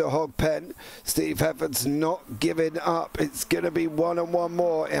into Hog Pen? Steve Hefford's not giving up. It's going to be 1 and 1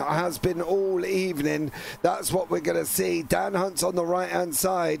 more. It has been all evening. That's what we're going to see. Dan Hunt's on the right-hand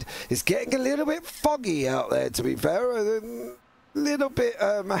side. It's getting a little bit foggy out there, to be fair. A little bit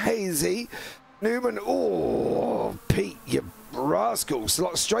hazy. Newman, oh, Pete, you rascal.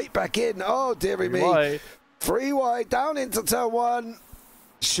 Slot straight back in. Oh, dearie me. Why? 3 wide, down into turn 1.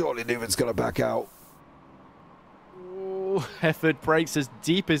 Surely Newman's got to back out. Ooh, Hefford breaks as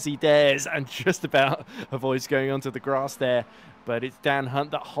deep as he dares and just about avoids going onto the grass there. But it's Dan Hunt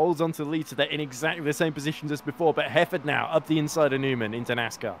that holds onto the lead, so they're in exactly the same positions as before. But Hefford now up the inside of Newman into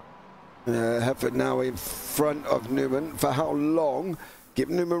NASCAR. Hefford now in front of Newman. For how long? Give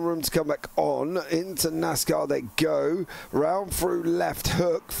Newman room to come back on. Into NASCAR they go. Round through left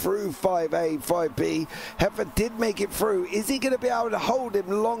hook. Through 5A, 5B. Hefford did make it through. Is he going to be able to hold him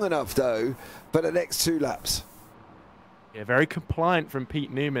long enough, though, for the next 2 laps? Yeah, very compliant from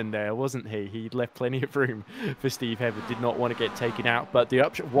Pete Newman there, wasn't he? He left plenty of room for Steve Hefford. Did not want to get taken out. But the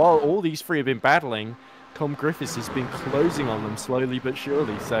upshot, while all these 3 have been battling, Tom Griffiths has been closing on them slowly but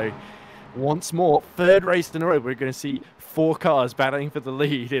surely. So once more, third race in a row, we're going to see 4 cars battling for the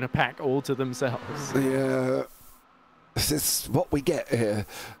lead in a pack all to themselves. Yeah. This is what we get here.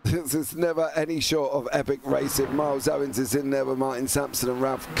 This is never any short of epic racing. Miles Owens is in there with Martin Sampson and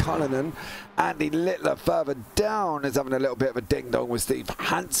Ralph Cullinan. Andy Littler further down is having a little bit of a ding-dong with Steve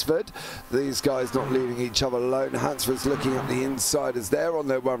Hansford. These guys not leaving each other alone. Hansford's looking at the inside as they're on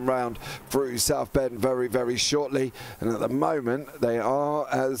their one round through South Bend very, very shortly. And at the moment, they are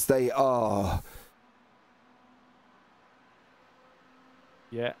as they are.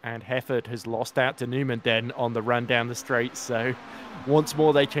 Yeah, and Hefford has lost out to Newman then on the run down the straight. So once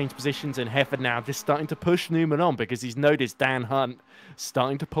more they change positions, and Hefford now just starting to push Newman on because he's noticed Dan Hunt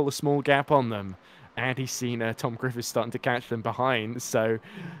starting to pull a small gap on them. And he's seen Tom Griffiths starting to catch them behind. So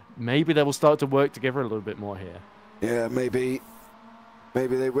maybe they will start to work together a little bit more here. Yeah, maybe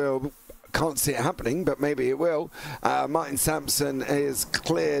they will. Can't see it happening, but maybe it will. Martin Sampson has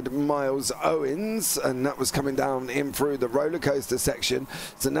cleared Miles Owens, and that was coming down in through the roller coaster section.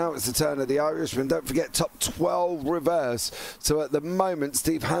 So now it's the turn of the Irishman. Don't forget, top 12 reverse. So at the moment,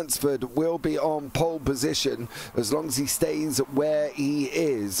 Steve Hansford will be on pole position as long as he stays where he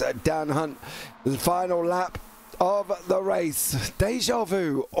is. Dan Hunt, the final lap of the race. Deja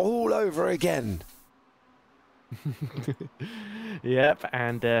vu all over again. Yep,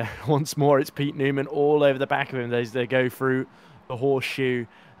 and once more it's Pete Newman all over the back of him as they go through the horseshoe.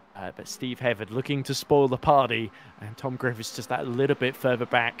 But Steve Hefford looking to spoil the party, and Tom Griffiths just that little bit further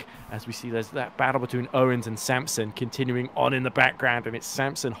back as we see there's that battle between Owens and Sampson continuing on in the background, and it's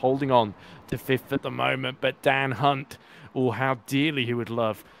Sampson holding on to 5th at the moment. But Dan Hunt, oh, how dearly he would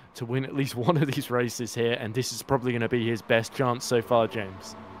love to win at least one of these races here, and this is probably going to be his best chance so far,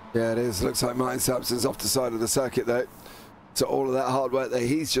 James. Yeah, it is. Looks like Martin Sampson's off the side of the circuit, though. So all of that hard work that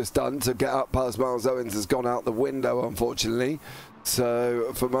he's just done to get up past Miles Owens has gone out the window, unfortunately.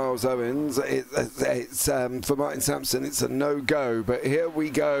 So for Miles Owens, for Martin Sampson, it's a no-go. But here we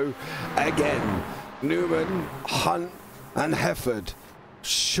go again. Newman, Hunt, and Hefford.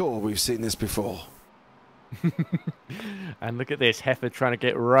 Sure, we've seen this before. And look at this, Hefford trying to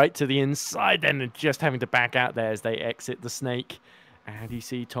get right to the inside then and just having to back out there as they exit the snake. And you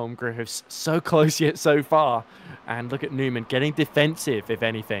see Tom Griffiths so close yet so far. And look at Newman getting defensive, if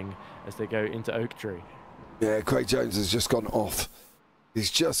anything, as they go into Oak Tree. Yeah, Craig Jones has just gone off. He's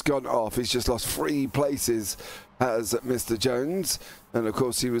just gone off. He's just lost 3 places, has Mr. Jones. And, of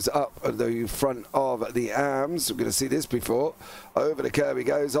course, he was up at the front of the arms. We're going to see this before. Over the curb he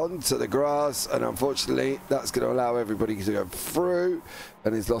goes, onto the grass. And, unfortunately, that's going to allow everybody to go through.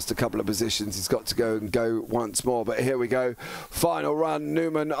 And he's lost a couple of positions. He's got to go once more. But here we go. Final run.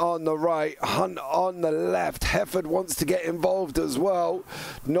 Newman on the right. Hunt on the left. Hefford wants to get involved as well.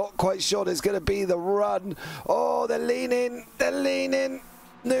 Not quite sure there's going to be the run. Oh, they're leaning. They're leaning.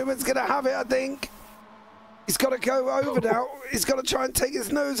 Newman's going to have it, I think. He's got to go over now. He's got to try and take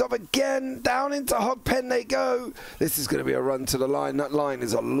his nose off again. Down into Hog Pen they go. This is going to be a run to the line. That line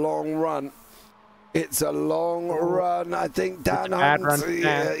is a long run. It's a long run. I think Dan Hunt,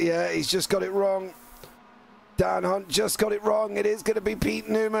 yeah, he's just got it wrong. Dan Hunt just got it wrong. It is going to be Pete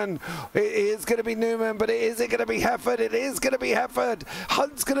Newman. It is going to be Newman, but is it going to be Hefford? It is going to be Hefford.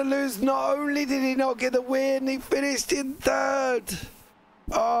 Hunt's going to lose. Not only did he not get the win, he finished in 3rd.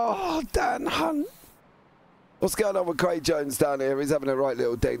 Oh, Dan Hunt. What's going on with Craig Jones down here? He's having a right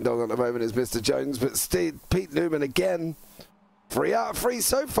little ding-dong at the moment as Mr. Jones, but Pete Newman again. 3 out of 3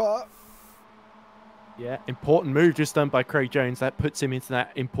 so far. Yeah, important move just done by Craig Jones. That puts him into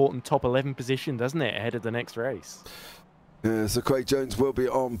that important top 11 position, doesn't it, ahead of the next race? Yeah, so Craig Jones will be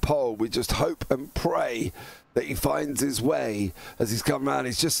on pole. We just hope and pray that he finds his way as he's come round.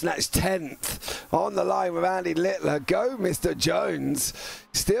 He's just snatched 10th on the line with Andy Littler. Go, Mr. Jones.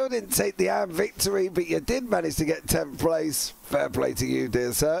 Still didn't take the AM victory, but you did manage to get 10th place. Fair play to you,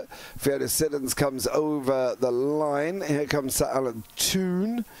 dear sir. Fiona Siddons comes over the line. Here comes Sir Alan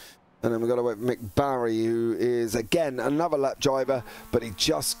Toon. And then we've got to wait for Mick Barry, who is, again, another lap driver, but he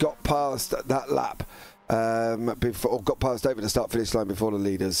just got past that lap. Got past over the start-finish line before the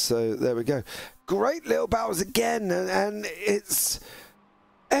leaders. So there we go. Great little battles again, and it's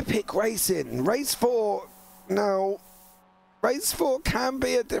epic racing. Race 4, now, Race 4 can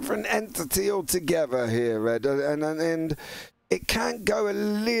be a different entity altogether here, Ed, and it can go a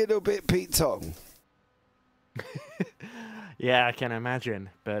little bit Pete Tong. Yeah, I can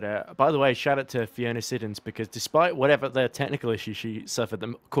imagine. But by the way, shout out to Fiona Siddons, because despite whatever the technical issue she suffered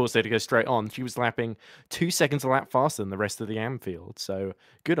that caused her to go straight on, she was lapping 2 seconds a lap faster than the rest of the AM field. So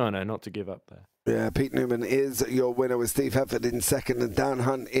good on her not to give up there. Yeah, Pete Newman is your winner with Steve Hefford in second and Dan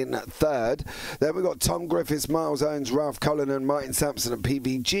Hunt in third. Then we've got Tom Griffiths, Miles Owens, Ralph Cullen and Martin Sampson and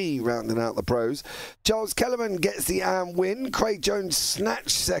PVG rounding out the pros. Charles Kellerman gets the AM win. Craig Jones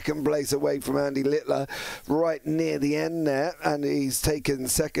snatched second place away from Andy Littler right near the end there, and he's taken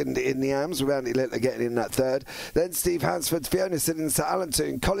second in the AMs with Andy Littler getting in that third. Then Steve Hansford, Fiona Siddons, Sir Alan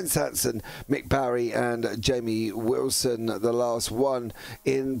Toon, Colin Sanson, Mick Barry and Jamie Wilson, the last one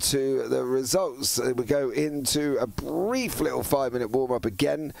into the results. We go into a brief little 5-minute warm-up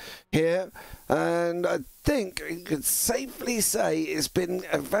again here, and I think you could safely say it's been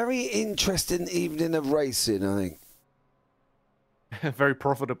a very interesting evening of racing, I think. A very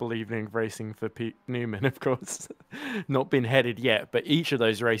profitable evening of racing for Pete Newman, of course. Not been headed yet, but each of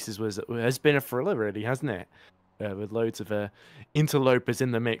those races has been a thriller, really, hasn't it? With loads of interlopers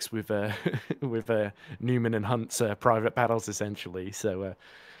in the mix with Newman and Hunt's private battles, essentially. So,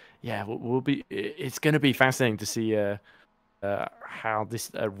 yeah, it's going to be fascinating to see how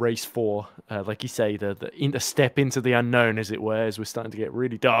this race 4, like you say, the step into the unknown, as it were, as we're starting to get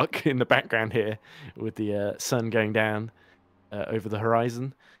really dark in the background here with the sun going down over the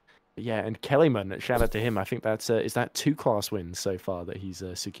horizon. Yeah, and Kellyman, shout out to him. I think that's is that 2 class wins so far that he's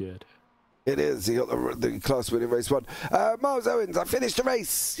secured. It is. He got the class winning race 1. Miles Owens, I finished the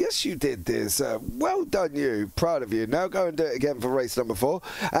race. Yes, you did this. Well done, you. Proud of you. Now go and do it again for race number 4.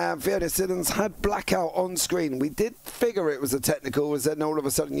 Fiona Siddons had blackout on screen. We did figure it was a technical, as then all of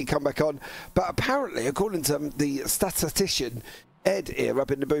a sudden you come back on. But apparently, according to the statistician, Ed here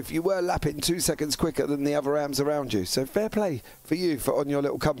up in the booth, you were lapping 2 seconds quicker than the other AMs around you. So fair play for you on your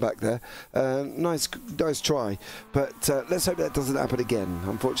little comeback there. Nice try. But let's hope that doesn't happen again.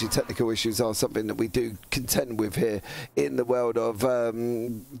 Unfortunately, technical issues are something that we do contend with here in the world of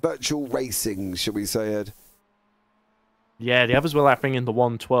virtual racing, shall we say, Ed? Yeah, the others were lapping in the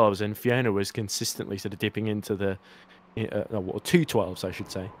 112s, and Fiona was consistently sort of dipping into the 212s, I should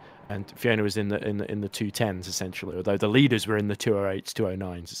say. And Fiona was in the 210s essentially, although the leaders were in the 208s,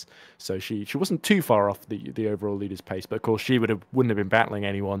 209s. So she wasn't too far off the overall leader's pace, but of course she wouldn't have been battling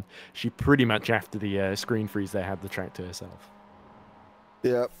anyone. She pretty much, after the screen freeze, they had the track to herself.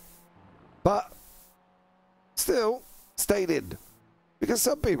 Yeah, but still stayed in, because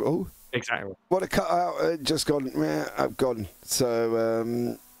some people exactly want to cut out and just gone. Yeah, I've gone.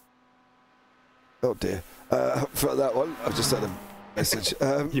 So oh dear, for that one, I've just had a message.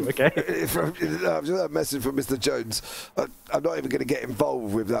 You okay? I've just had a message from Mr. Jones. I'm not even going to get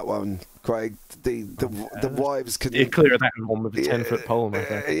involved with that one, Craig. The wives can clear that one with a 10-foot pole, my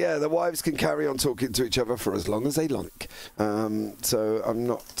friend. Yeah, the wives can carry on talking to each other for as long as they like. So I'm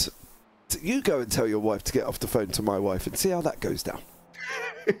not. You go and tell your wife to get off the phone to my wife and see how that goes down.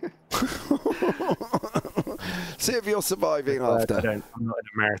 See if you're surviving after. I'm not in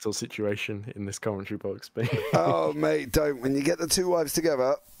a marital situation in this commentary box, but oh, mate, don't. When you get the 2 wives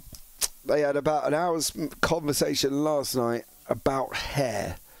together, they had about an hour's conversation last night about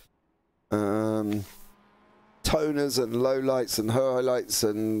hair. Toners and lowlights and highlights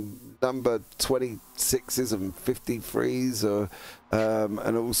and number 26s and 53s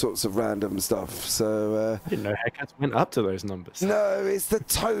and all sorts of random stuff. So I didn't know haircuts went up to those numbers. No, it's the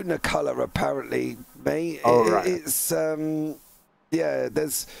toner colour apparently, mate. Oh, right. It's yeah.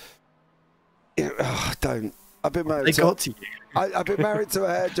 There's don't. I've been married. They got to you. I've been married to a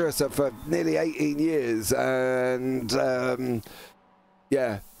hairdresser for nearly 18 years, and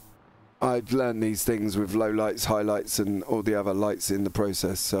yeah. I've learned these things with low lights, highlights, and all the other lights in the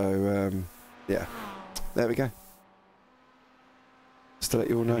process. So, yeah, there we go. Just to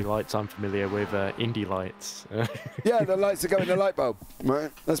let you all know. Indie lights, I'm familiar with indie lights. Yeah, the lights that go in the light bulb, right?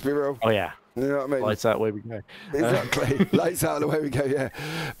 Let's be real. Oh, yeah. You know what I mean? Lights out, away we go. Exactly. Lights out, away we go, yeah.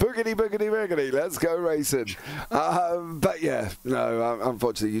 Boogity, boogity, boogity. Let's go racing. But, yeah, no,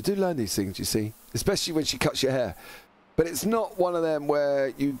 unfortunately, you do learn these things, you see, especially when she cuts your hair. But it's not one of them where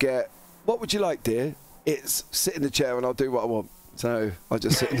you get, what would you like, dear? It's sit in the chair and I'll do what I want. So I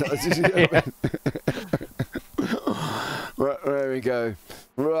just sit in the Right, there we go.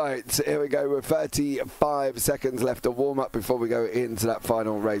 Right, here we go. We're 35 seconds left to warm up before we go into that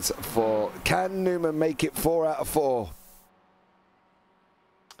final race for can Newman make it 4 out of 4?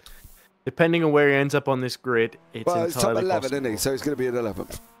 Depending on where he ends up on this grid, it's well, it's top 11, possible. isn't he? So he's going to be at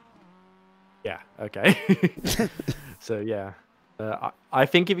 11th. Yeah, okay. So, yeah. I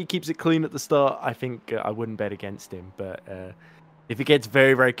think if he keeps it clean at the start, I think I wouldn't bet against him. But if it gets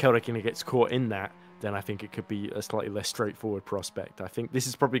very, very chaotic and he gets caught in that, then I think it could be a slightly less straightforward prospect. I think this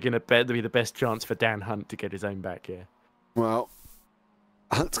is probably going to be the best chance for Dan Hunt to get his own back here. Well,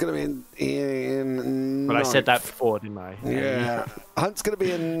 Hunt's going to be in But I said that before, didn't I? Yeah. Hunt's going to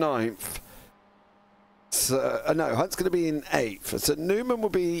be in 9th. So, no, Hunt's going to be in 8th. So Newman will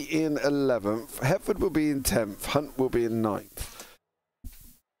be in 11th. Hefford will be in 10th. Hunt will be in 9th.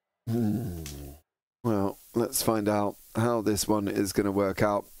 Well, let's find out how this one is going to work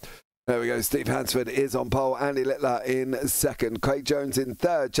out. There we go. Steve Hansford is on pole. Andy Littler in 2nd. Craig Jones in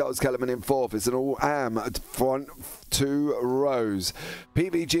 3rd. Charles Kellerman in 4th. It's an all-am front 2 rows.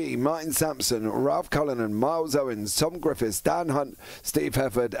 PVG, Martin Sampson, Ralph Cullinan, Miles Owens, Tom Griffiths, Dan Hunt, Steve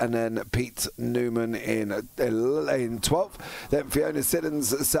Hefford, and then Pete Newman in 12th. Then Fiona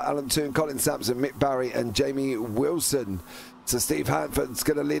Siddons, Sir Alan Toon, Colin Sampson, Mick Barry, and Jamie Wilson. So Steve Hanford's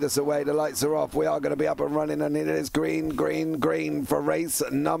going to lead us away. The lights are off. We are going to be up and running, and it is green, green, green for race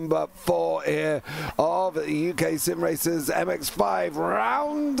number 4 here of the UK SimRacers MX5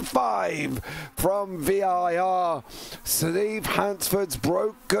 round 5 from VIR. Steve Hansford's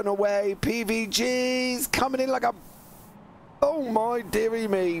broken away. PVG's coming in like a... Oh my dearie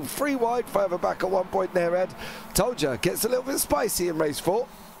me. 3 wide further back at one point there, Ed. Told you, gets a little bit spicy in race 4.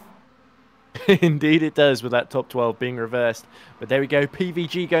 Indeed it does, with that top 12 being reversed. But there we go,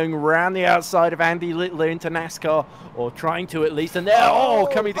 PVG going around the outside of Andy Littler into NASCAR, or trying to at least. And there,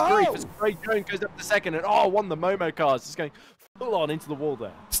 coming to grief as Craig Jones goes up to 2nd, and won the Momo cars. It's going full on into the wall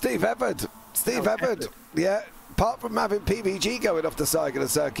there. Steve Hefford. Yeah, apart from having PVG going off the side of the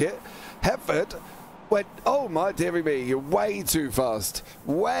circuit, Hefford went, oh my dearie me, you're way too fast.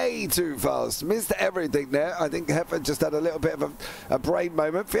 Way too fast. Missed everything there. I think Hefford just had a little bit of a brain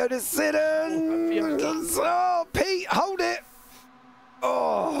moment. Fiona Siddons. Oh, Pete, hold it.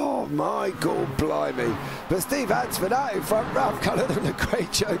 Oh my God, blimey. But Steve Hansford out in front, Ralph Cullinan and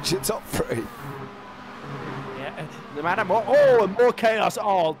Craig Jones, your top 3. Yeah, no matter more. Oh, and more chaos.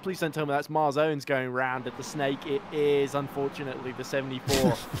 Oh, please don't tell me that's Mars Owens going round at the snake. It is, unfortunately, the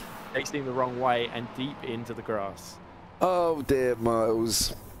 74. Facing the wrong way and deep into the grass. Oh dear,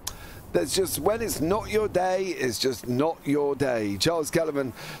 Miles. There's just, when it's not your day, it's just not your day. Charles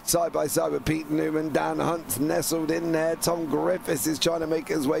Kellerman side by side with Pete Newman. Dan Hunt's nestled in there. Tom Griffiths is trying to make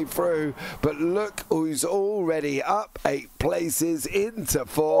his way through. But look who's already up 8 places into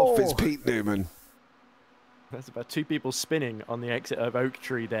 4th. It's Pete Newman. There's about 2 people spinning on the exit of Oak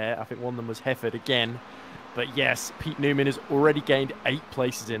Tree there. I think one of them was Hefford again. But yes, Pete Newman has already gained 8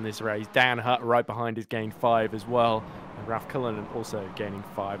 places in this race. Dan Hutt right behind has gained 5 as well. And Ralph Cullinan also gaining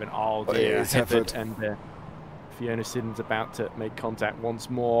 5. And dear, Hefford and Fiona Siddons about to make contact once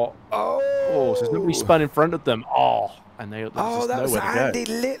more. Oh, so there's nobody spun in front of them. And they that was Andy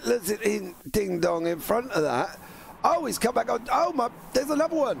Littler's in ding dong in front of that. Oh, he's come back on. Oh my, there's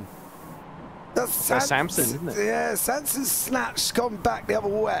another one. That's Samson, isn't it? Yeah, Sampson's snatched, gone back the other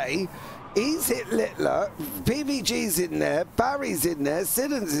way. He's hit Littler, PVG's in there, Barry's in there,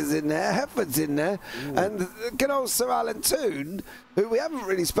 Siddons is in there, Hefford's in there, and good old Sir Alan Toon, who we haven't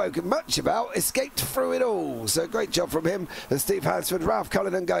really spoken much about, escaped through it all. So great job from him. And Steve Hansford, Ralph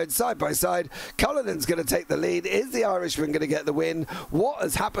Cullinan going side by side. Cullinan's going to take the lead. Is the Irishman going to get the win? What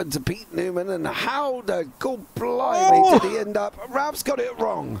has happened to Pete Newman, and how the God blimey did he end up? Ralph's got it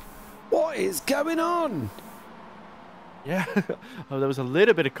wrong. What is going on? Yeah, there was a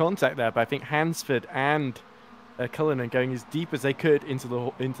little bit of contact there, but I think Hansford and Cullinan going as deep as they could into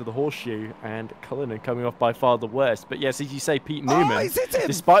the horseshoe, and Cullinan coming off by far the worst. But yes, as you say, Pete Newman,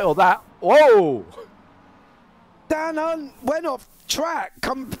 despite all that, Dan Hunt went off track,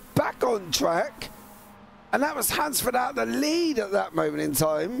 come back on track, and that was Hansford out the lead at that moment in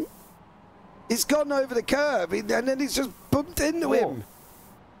time. He's gone over the curve, and then he's just bumped into him.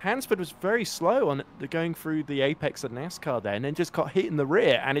 Hansford was very slow on going through the apex of NASCAR there, and then just got hit in the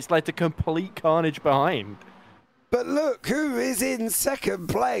rear, and it's led to complete carnage behind. But look who is in 2nd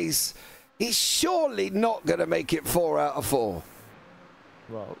place. He's surely not going to make it 4 out of 4.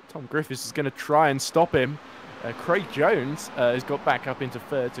 Well, Tom Griffiths is going to try and stop him. Craig Jones has got back up into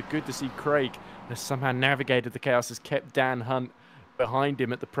 3rd, so good to see Craig has somehow navigated the chaos, has kept Dan Hunt behind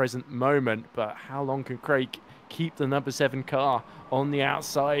him at the present moment. But how long can Craig keep the number 7 car on the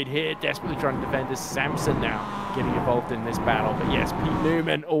outside here, desperately trying to defend as Sampson now getting involved in this battle. But yes, Pete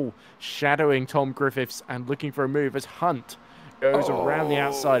Newman, shadowing Tom Griffiths and looking for a move as Hunt goes around the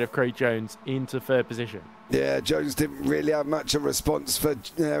outside of Craig Jones into 3rd position. Yeah, Jones didn't really have much of a response for,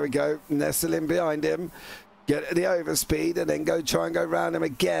 there we go, nestle in behind him. Get the overspeed and then try and go round him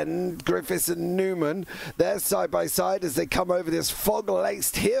again. Griffiths and Newman, they're side by side as they come over this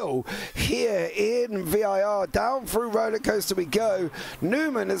fog-laced hill here in VIR. Down through roller coaster we go.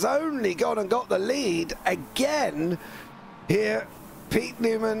 Newman has only gone and got the lead again here. Pete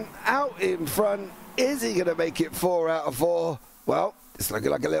Newman out in front. Is he going to make it 4 out of 4? Well, it's looking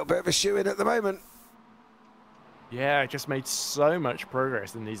like a little bit of a shoe-in at the moment. Yeah, just made so much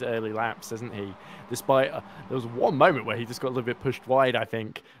progress in these early laps, hasn't he? Despite, there was one moment where he just got a little bit pushed wide, I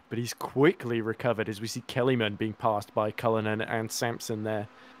think, but he's quickly recovered as we see Kellyman being passed by Cullinan and Sampson there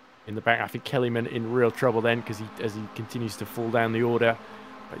in the back. I think Kellyman in real trouble then because as he continues to fall down the order.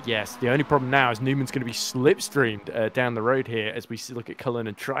 But yes, the only problem now is Newman's going to be slipstreamed down the road here as we look at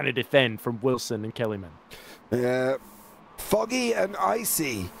Cullinan trying to defend from Wilson and Kellyman. Yeah, foggy and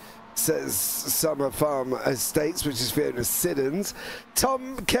icy, says Summer Farm Estates, which is Fiona Siddons.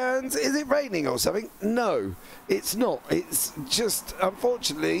 Tom Cairns, is it raining or something? No, it's not. It's just,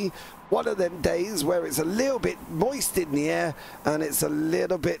 unfortunately, one of them days where it's a little bit moist in the air and it's a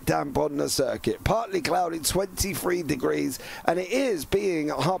little bit damp on the circuit. Partly cloudy, 23 degrees, and it is being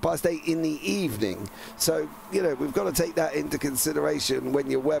 8:30 in the evening. So, you know, we've got to take that into consideration when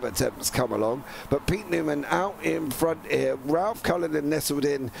your weather temps come along. But Pete Newman out in front here. Ralph Cullinan nestled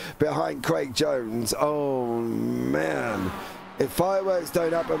in behind Craig Jones. Oh, man. If fireworks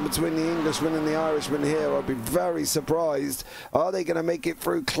don't happen between the Englishman and the Irishman here, I'd be very surprised. Are they going to make it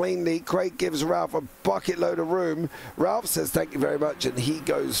through cleanly? Craig gives Ralph a bucket load of room. Ralph says thank you very much, and he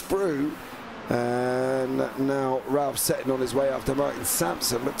goes through. And now Ralph's setting on his way after Martin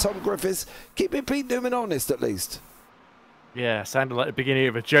Sampson. But Tom Griffiths keeping Pete Newman honest, at least. Yeah, sounded like the beginning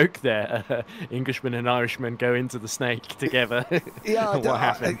of a joke there. Englishman and Irishman go into the snake together. Yeah, what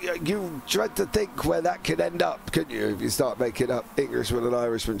happened? You dread to think where that could end up, couldn't you, if you start making up Englishman and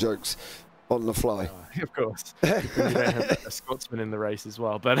Irishman jokes on the fly? Of course. You don't have a Scotsman in the race as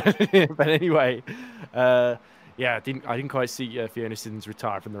well. But but anyway, yeah, I didn't quite see Fiona Siddons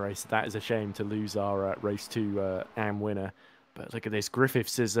retire from the race. That is a shame to lose our race 2 AM winner. But look at this.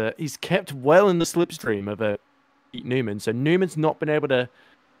 Griffiths is he's kept well in the slipstream of Pete Newman. So Newman's not been able to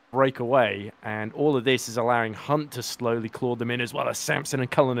break away, and all of this is allowing Hunt to slowly claw them in, as well as Sampson and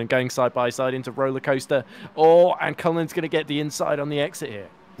Cullinan going side by side into roller coaster. And Cullinan's going to get the inside on the exit here.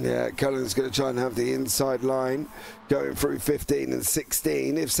 Yeah, Cullinan's going to try and have the inside line going through 15 and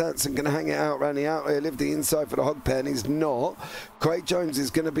 16. If Sampson can hang it out around the out, he'll live the inside for the hog pen. He's not. Craig Jones is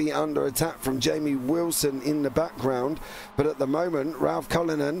going to be under attack from Jamie Wilson in the background. But at the moment, Ralph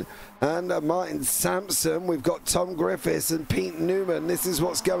Cullinan and Martin Sampson. We've got Tom Griffiths and Pete Newman. This is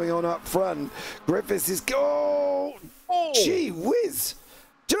what's going on up front. Griffiths is... Oh, gee whiz.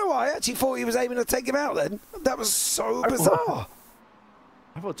 Do you know what? I actually thought he was aiming to take him out then. That was so bizarre.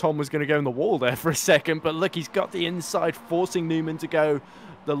 I thought Tom was going to go in the wall there for a second, but look, he's got the inside, forcing Newman to go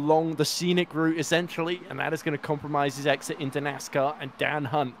the scenic route, essentially, and that is going to compromise his exit into NASCAR. And Dan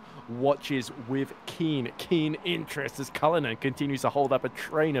Hunt watches with keen interest as Cullinan continues to hold up a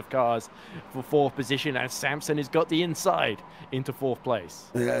train of cars for 4th position, and Sampson has got the inside into 4th place.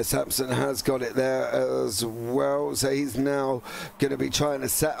 Yeah, Sampson has got it there as well, so he's now going to be trying to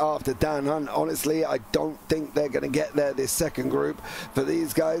set after Dan Hunt. Honestly, I don't think they're going to get there, this second group. For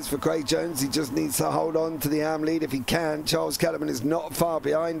these guys, for Craig Jones, he just needs to hold on to the AM lead if he can. Charles Kellerman is not far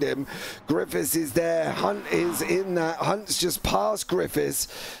behind him. Griffiths is there. Hunt is in that. Hunt's just past Griffiths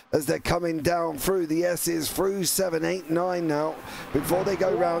as they're coming down through the S's, through 7, 8, 9 now. Before they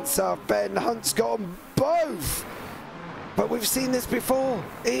go round South Bend, Hunt's got them both. But we've seen this before.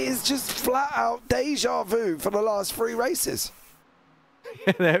 It is just flat out deja vu for the last 3 races.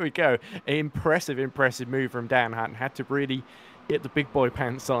 There we go. Impressive move from Dan Hunt. Had to really get the big boy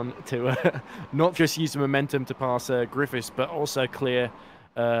pants on to not just use the momentum to pass Griffiths, but also clear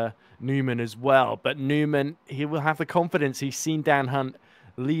Newman as well. But Newman, he will have the confidence. He's seen Dan Hunt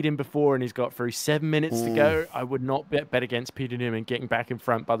lead him before, and he's got through 7 minutes to go. I would not bet against Peter Newman getting back in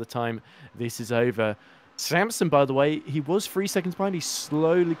front by the time this is over. Sampson, by the way, he was 3 seconds behind. He's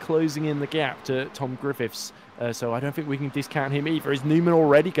slowly closing in the gap to Tom Griffiths. So I don't think we can discount him either. Is Newman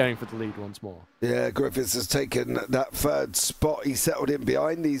already going for the lead once more? Yeah, Griffiths has taken that 3rd spot. He settled in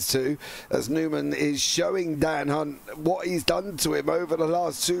behind these two as Newman is showing Dan Hunt what he's done to him over the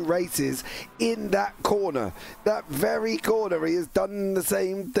last 2 races in that corner. That very corner, he has done the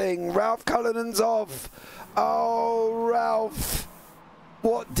same thing. Ralph Cullinan's off. Oh, Ralph.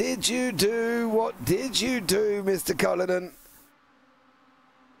 What did you do? What did you do, Mr. Cullinan?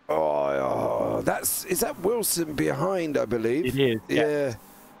 Oh, is that Wilson behind, I believe? It is. Yeah.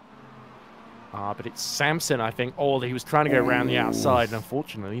 But it's Sampson, I think. He was trying to go around the outside, and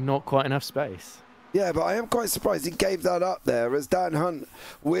unfortunately, not quite enough space. Yeah, but I am quite surprised he gave that up there as Dan Hunt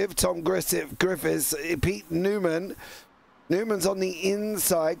with Tom Griffiths, Pete Newman. Newman's on the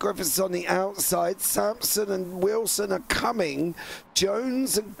inside, Griffiths on the outside, Sampson and Wilson are coming.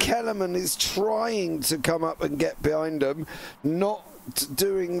 Jones and Kellerman is trying to come up and get behind them. Not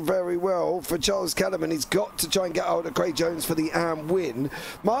doing very well for Charles Kellerman. He's got to try and get hold of Craig Jones for the AM win.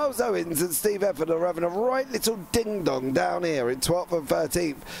 Miles Owens and Steve Efford are having a right little ding-dong down here in 12th and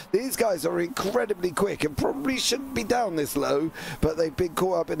 13th. These guys are incredibly quick and probably shouldn't be down this low, but they've been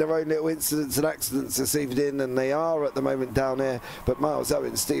caught up in their own little incidents and accidents this evening, and they are at the moment down here. But Miles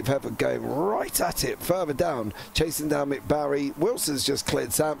Owens, Steve Efford going right at it further down, chasing down Mick Barry. Wilson's just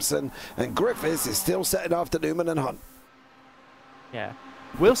cleared Sampson, and Griffiths is still setting after Newman and Hunt. Yeah.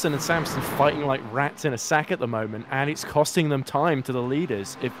 Wilson and Sampson fighting like rats in a sack at the moment, and it's costing them time to the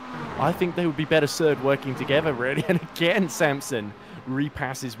leaders. I think they would be better served working together, really. And again, Sampson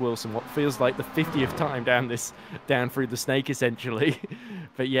repasses Wilson, what feels like the 50th time down through the snake, essentially.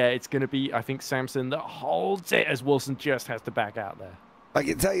 But yeah, it's going to be, I think, Sampson that holds it as Wilson just has to back out there. I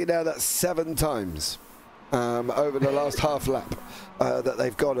can tell you now that's 7 times over the last half lap that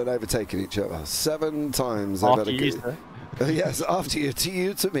they've gone and overtaken each other. 7 times. After you, sir. Yes, after you,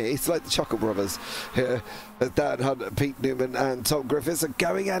 to me. It's like the Chuckle Brothers here. Dan Hunt, Pete Newman and Tom Griffiths are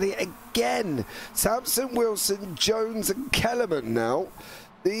going at it again. Sampson, Wilson, Jones and Kellerman now.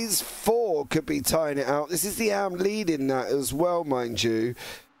 These 4 could be tying it out. This is the AM lead in that as well, mind you.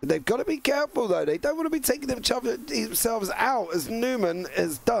 They've got to be careful, though. They don't want to be taking themselves out, as Newman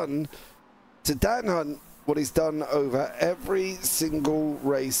has done to Dan Hunt what he's done over every single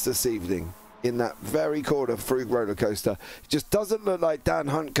race this evening. In that very corner through roller coaster, it just doesn't look like Dan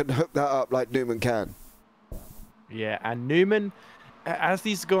Hunt can hook that up like Newman can. Yeah, and Newman, as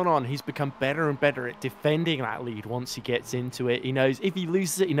these have gone on, he's become better and better at defending that lead once he gets into it. He knows if he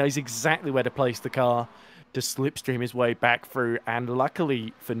loses it, he knows exactly where to place the car to slipstream his way back through. And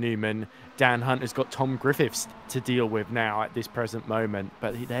luckily for Newman, Dan Hunt has got Tom Griffiths to deal with now at this present moment.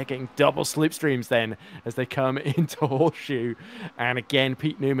 But they're getting double slipstreams then as they come into Horseshoe. And again,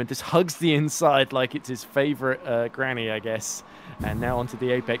 Pete Newman just hugs the inside like it's his favorite granny, I guess. And now onto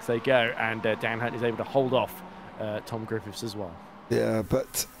the apex they go. And Dan Hunt is able to hold off Tom Griffiths as well. Yeah,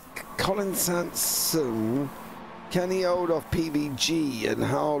 but Colin Sanson, can he hold off PBG and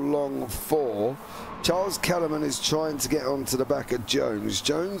how long for? Charles Kellerman is trying to get onto the back of Jones.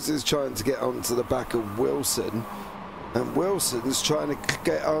 Jones is trying to get onto the back of Wilson. And Wilson's trying to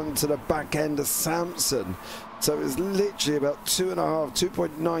get onto the back end of Sampson. So it's literally about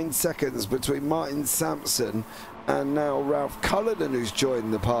 2.9 seconds between Martin Sampson and now Ralph Cullinan, who's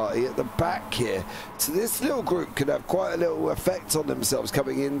joined the party at the back here. So this little group could have quite a little effect on themselves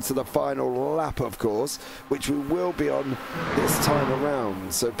coming into the final lap, of course, which we will be on this time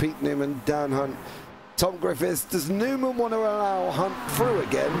around. So Pete Newman, Dan Hunt, Tom Griffiths. Does Newman want to allow Hunt through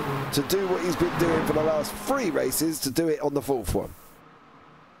again to do what he's been doing for the last 3 races, to do it on the 4th one?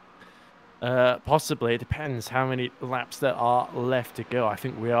 Possibly. It depends how many laps there are left to go. I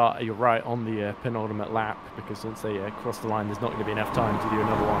think we are, you're right, on the penultimate lap, because once they cross the line, there's not going to be enough time to do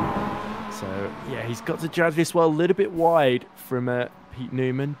another one. So, yeah, he's got to judge this well, a little bit wide from Pete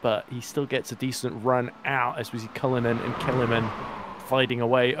Newman, but he still gets a decent run out as we see Cullinan and Kellerman fighting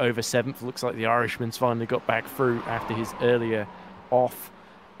away over 7th. Looks like the Irishman's finally got back through after his earlier off.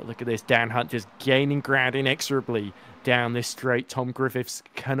 But look at this, Dan Hunt just gaining ground inexorably down this straight. Tom Griffiths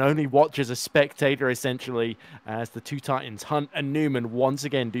can only watch as a spectator, essentially, as the 2 Titans, Hunt and Newman, once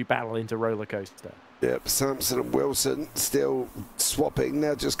again do battle into roller coaster. Yep, Sampson and Wilson still swapping.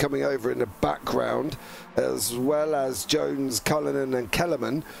 They're just coming over in the background, as well as Jones, Cullinan and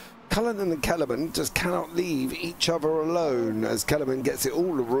Kellerman. Cullinan and Kellerman just cannot leave each other alone, as Kellerman gets it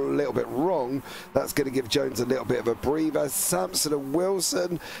all a little bit wrong. That's going to give Jones a little bit of a breather. Sampson and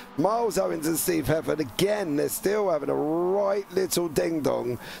Wilson, Miles Owens and Steve Hefford, again, they're still having a right little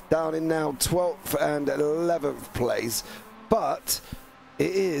ding-dong down in now 12th and 11th place. But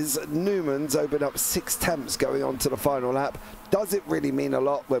it is Newman's open up 6 tenths going on to the final lap. Does it really mean a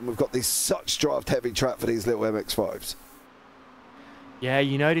lot when we've got this such draft-heavy track for these little MX5s? Yeah,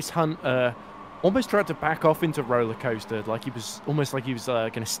 you notice Hunt almost tried to back off into roller coaster, like he was almost like he was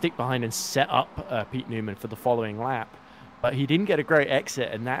going to stick behind and set up Pete Newman for the following lap. But he didn't get a great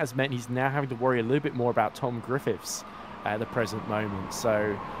exit, and that has meant he's now having to worry a little bit more about Tom Griffiths at the present moment.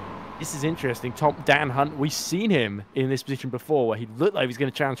 So this is interesting. Dan Hunt, we've seen him in this position before, where he looked like he was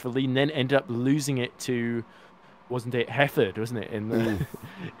going to challenge for the lead and then ended up losing it to, wasn't it, Hefford, wasn't it, in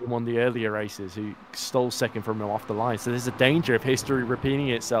one of the earlier races, who stole second from him off the line. So there's a danger of history repeating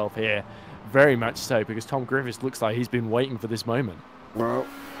itself here, very much so, because Tom Griffiths looks like he's been waiting for this moment. Well,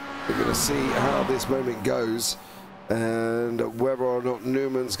 we're going to see how this moment goes And whether or not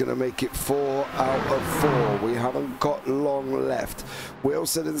Newman's going to make it 4 out of 4. We haven't got long left.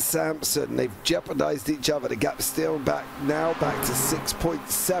 Wilson and Sampson, they've jeopardized each other. The gap's still back to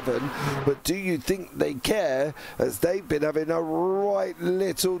 6.7. But do you think they care, as they've been having a right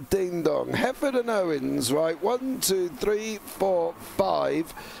little ding-dong? Hefford and Owens, right? 1, 2, 3, 4,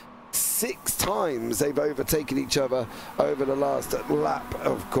 5. 6 times they've overtaken each other over the last lap,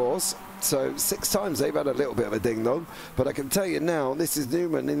 of course. So 6 times they've had a little bit of a ding-dong. But I can tell you now, this is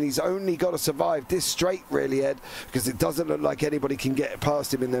Newman, and he's only got to survive this straight, really, Ed, because it doesn't look like anybody can get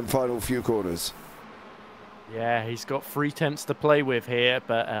past him in them final few corners. Yeah, he's got 3 tenths to play with here,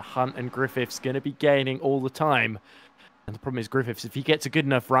 but Hunt and Griffiths going to be gaining all the time. And the problem is Griffiths, if he gets a good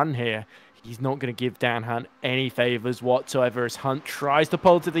enough run here, he's not going to give Dan Hunt any favours whatsoever as Hunt tries to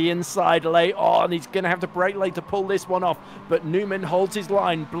pull to the inside late on. He's going to have to brake late to pull this one off. But Newman holds his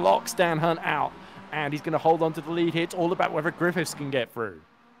line, blocks Dan Hunt out. And he's going to hold on to the lead here. It's all about whether Griffiths can get through.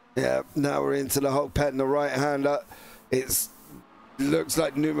 Yeah, now we're into the Hulk Pet and the right-hander. Looks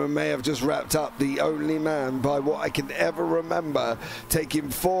like Newman may have just wrapped up, the only man by what I can ever remember taking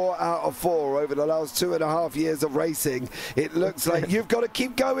 4 out of 4 over the last 2.5 years of racing. It looks like you've got to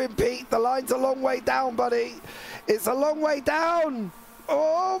keep going, Pete. The line's a long way down, buddy. It's a long way down.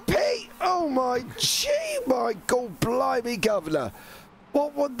 Oh, Pete. Oh, my gee, my God, blimey, governor.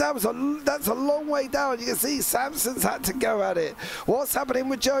 That's a long way down. You can see Sampson's had to go at it. What's happening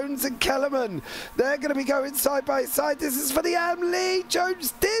with Jones and Kellerman? They're going to be going side by side. This is for the AM lead.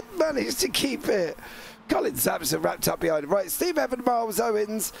 Jones did manage to keep it. Colin Sampson wrapped up behind him. Right, Steve Evans, Miles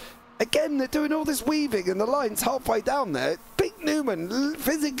Owens. Again, they're doing all this weaving, and the line's halfway down there. Pete Newman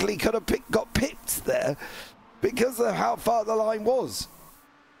physically could have got pipped there because of how far the line was.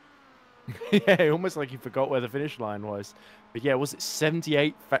 Yeah, almost like he forgot where the finish line was. But yeah, was it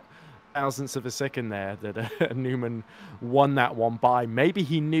 78 thousandths of a second there that Newman won that one by? Maybe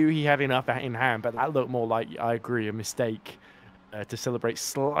he knew he had enough in hand, but that looked more like, I agree, a mistake to celebrate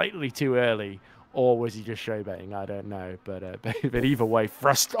slightly too early. Or was he just show betting? I don't know. But either way,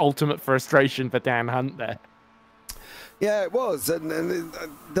 ultimate frustration for Dan Hunt there. Yeah, it was, and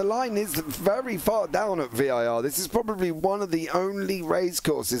the line is very far down at VIR. This is probably one of the only race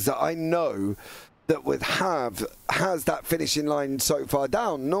courses that I know that has that finishing line so far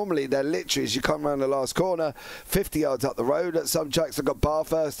down. Normally they're literally, as you come around the last corner, 50 yards up the road. At some tracks I've got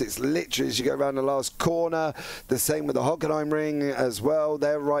Barfirst, it's literally as you go around the last corner. The same with the Hockenheim ring as well,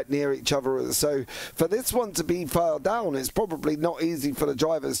 they're right near each other. So for this one to be far down, it's probably not easy for the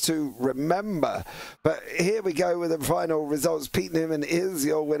drivers to remember. But here we go with the final results. Pete Newman is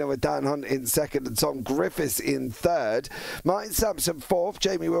your winner with Dan Hunt in second and Tom Griffiths in third. Martin Sampson fourth,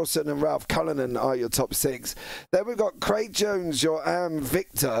 Jamie Wilson and Ralph Cullinan are your top 6. Then we've got Craig Jones, your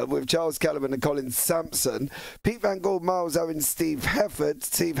Victor, with Charles Kellerman and Colin Sampson. Pete Van Gould, Miles Owens, Steve Hefford,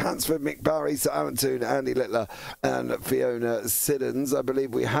 Steve Hansford, Mick Barry, Sir Alan Toon, Andy Littler and Fiona Siddons. I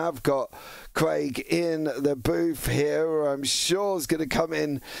believe we have got Craig in the booth here, who I'm sure is going to come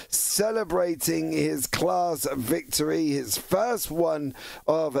in celebrating his class victory, his first one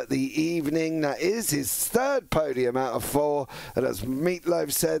of the evening. That is his 3rd podium out of 4, and as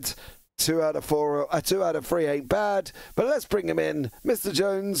Meatloaf said, 2 out of 4, 2 out of 3 ain't bad. But let's bring him in. Mr.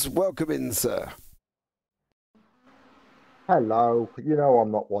 Jones, welcome in, sir. Hello. You know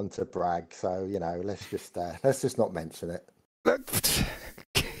I'm not one to brag, so you know let's just not mention it.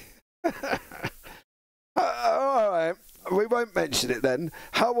 All right, we won't mention it then.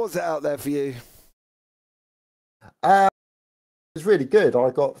 How was it out there for you? It was really good. I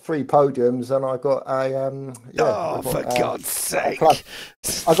got 3 podiums and I got a for God's sake!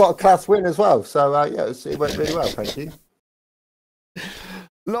 I got a class win as well. So it went really well. Thank you.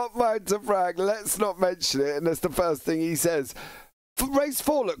 Not mine to brag. Let's not mention it. And that's the first thing he says. Race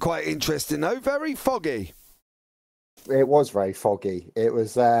 4 looked quite interesting though. Very foggy. It was very foggy. It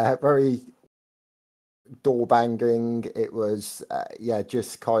was very door banging. It was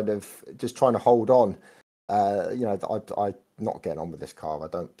just trying to hold on. I'm not getting on with this car. I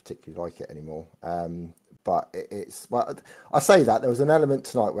don't particularly like it anymore. But I say that there was an element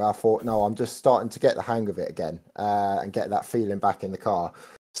tonight where I thought, no, I'm just starting to get the hang of it again and get that feeling back in the car.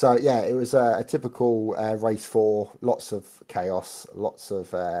 So yeah, it was a typical race 4, lots of chaos, lots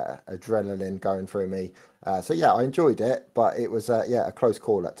of adrenaline going through me. So yeah, I enjoyed it, but it was a close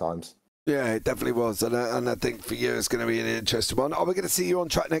call at times. Yeah, it definitely was, and I think for you it's going to be an interesting one. Are we going to see you on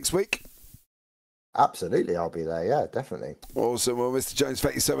track next week? Absolutely, I'll be there. Yeah, definitely. Awesome. Well, Mr. Jones,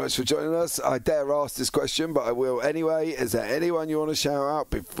 thank you so much for joining us. I dare ask this question, but I will anyway. Is there anyone you want to shout out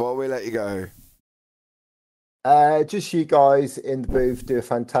before we let you go? Just you guys in the booth do a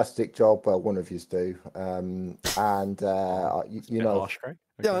fantastic job. Well, one of you do, and you know. Harsh, Craig.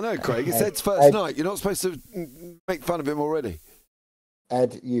 Yeah, I know, Craig. It's Ed's first night. You're not supposed to make fun of him already.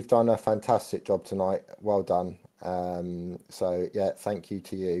 Ed, you've done a fantastic job tonight. Well done. So yeah, thank you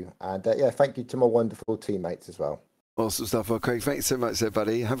to you, and yeah, thank you to my wonderful teammates as well. Awesome stuff. Well, Craig, thanks so much there,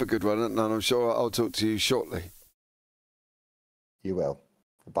 buddy. Have a good one, and I'm sure I'll talk to you shortly. You will.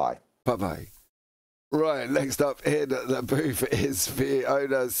 Bye. Bye-bye. Right, next up in the booth is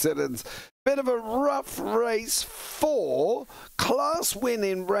Fiona Siddons. Bit of a rough race 4, class win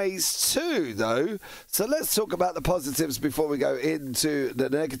in race 2, though. So let's talk about the positives before we go into the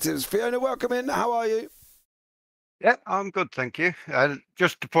negatives. Fiona, welcome in. How are you? Yeah, I'm good, thank you.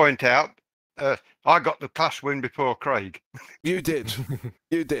 Just to point out, I got the class win before Craig. You did.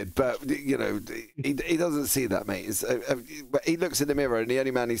 You did. But, you know, he doesn't see that, mate. He looks in the mirror and the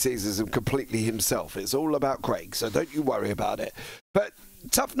only man he sees is completely himself. It's all about Craig, so don't you worry about it. But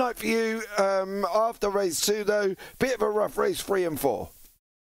tough night for you after race 2, though. Bit of a rough race 3 and 4.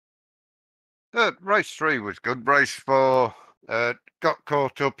 Race 3 was good. Race 4 got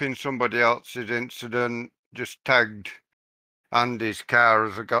caught up in somebody else's incident, just tagged Andy's car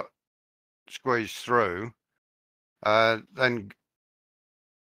as I got squeezed through. Then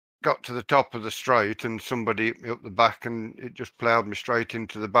got to the top of the straight and somebody hit me up the back and it just ploughed me straight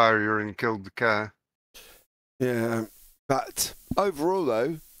into the barrier and killed the car. Yeah, but overall,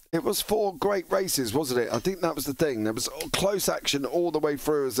 though, it was 4 great races, wasn't it? I think that was the thing. There was close action all the way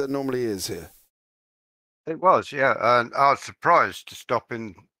through, as there normally is here. It was, yeah. And I was surprised to stop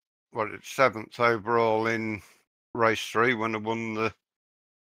in, 7th overall in race 3 when I won the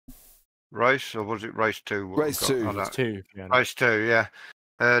race, or was it race 2? Race 2. Race 2. Yeah. Race 2, yeah.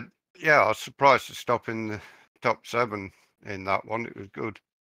 Yeah, I was surprised to stop in the top 7 in that one. It was good.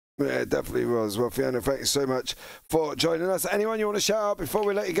 Yeah, it definitely was. Well, Fiona, thank you so much for joining us. Anyone you want to shout out before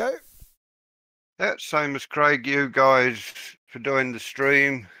we let you go? Yeah, same as Craig, you guys for doing the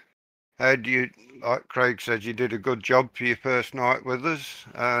stream. Ed, like Craig said, you did a good job for your first night with us,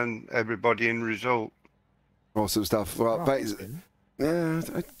 and everybody in result. Awesome stuff. Well, yeah,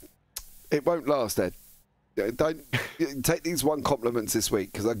 it won't last, Ed. Don't take these 1 compliments this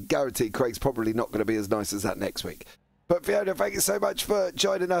week, because I guarantee Craig's probably not going to be as nice as that next week. But Fiona, thank you so much for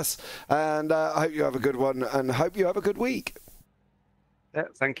joining us, and I hope you have a good one, and hope you have a good week. Yeah,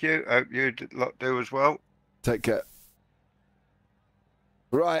 thank you. Hope you lot do as well. Take care.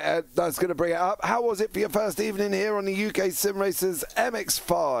 Right, Ed, that's going to bring it up. How was it for your first evening here on the UkSimracers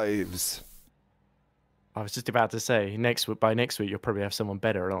MX5s? I was just about to say, by next week, you'll probably have someone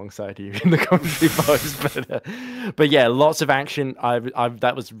better alongside you in the commentary box. But yeah, lots of action.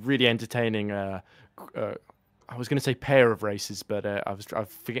 That was really entertaining. I was going to say pair of races, but I'm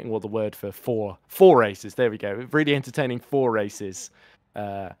forgetting what the word for four races. There we go. Really entertaining 4 races.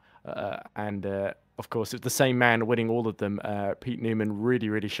 And of course, it's the same man winning all of them. Pete Newman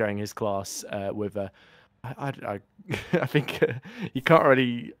really showing his class with I think you can't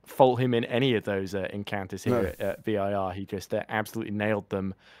really fault him in any of those encounters here at VIR. He just absolutely nailed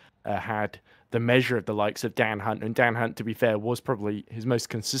them. Had the measure of the likes of Dan Hunt, and Dan Hunt, to be fair, was probably his most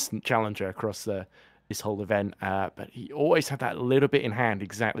consistent challenger across this whole event. But he always had that little bit in hand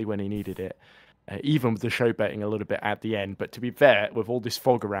exactly when he needed it. Even with the show betting a little bit at the end. But to be fair, with all this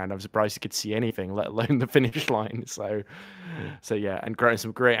fog around, I'm surprised he could see anything, let alone the finish line. So yeah, and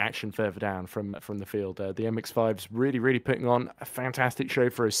some great action further down from the field. The MX5's really putting on a fantastic show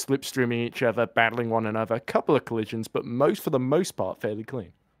for us, slipstreaming each other, battling one another. A couple of collisions, but for the most part, fairly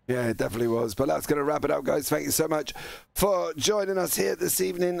clean. Yeah, it definitely was. But that's going to wrap it up, guys. Thank you so much for joining us here this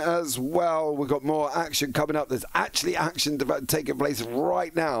evening as well. We've got more action coming up. There's actually action taking place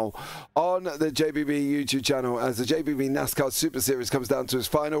right now on the JPB YouTube channel as the JPB NASCAR Super Series comes down to its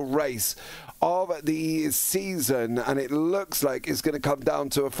final race of the season. And it looks like it's going to come down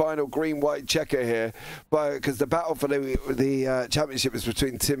to a final green-white checker here, because the battle for the championship is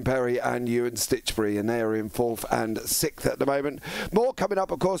between Tim Perry and Ewan Stitchbury, and they are in 4th and 6th at the moment. More coming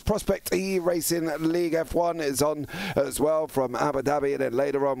up, of course. Prospect E Racing League F1 is on as well from Abu Dhabi, and then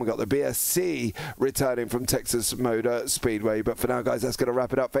later on we've got the BSC returning from Texas Motor Speedway. But for now, guys, that's going to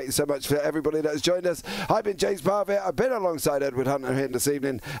wrap it up. Thank you so much for everybody that has joined us. I've been James Parfitt. I've been alongside Edward Hunter here this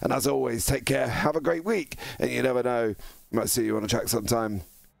evening, and as always, take care, have a great week, and you never know, might see you on the track sometime.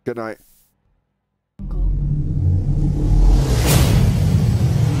 Good night.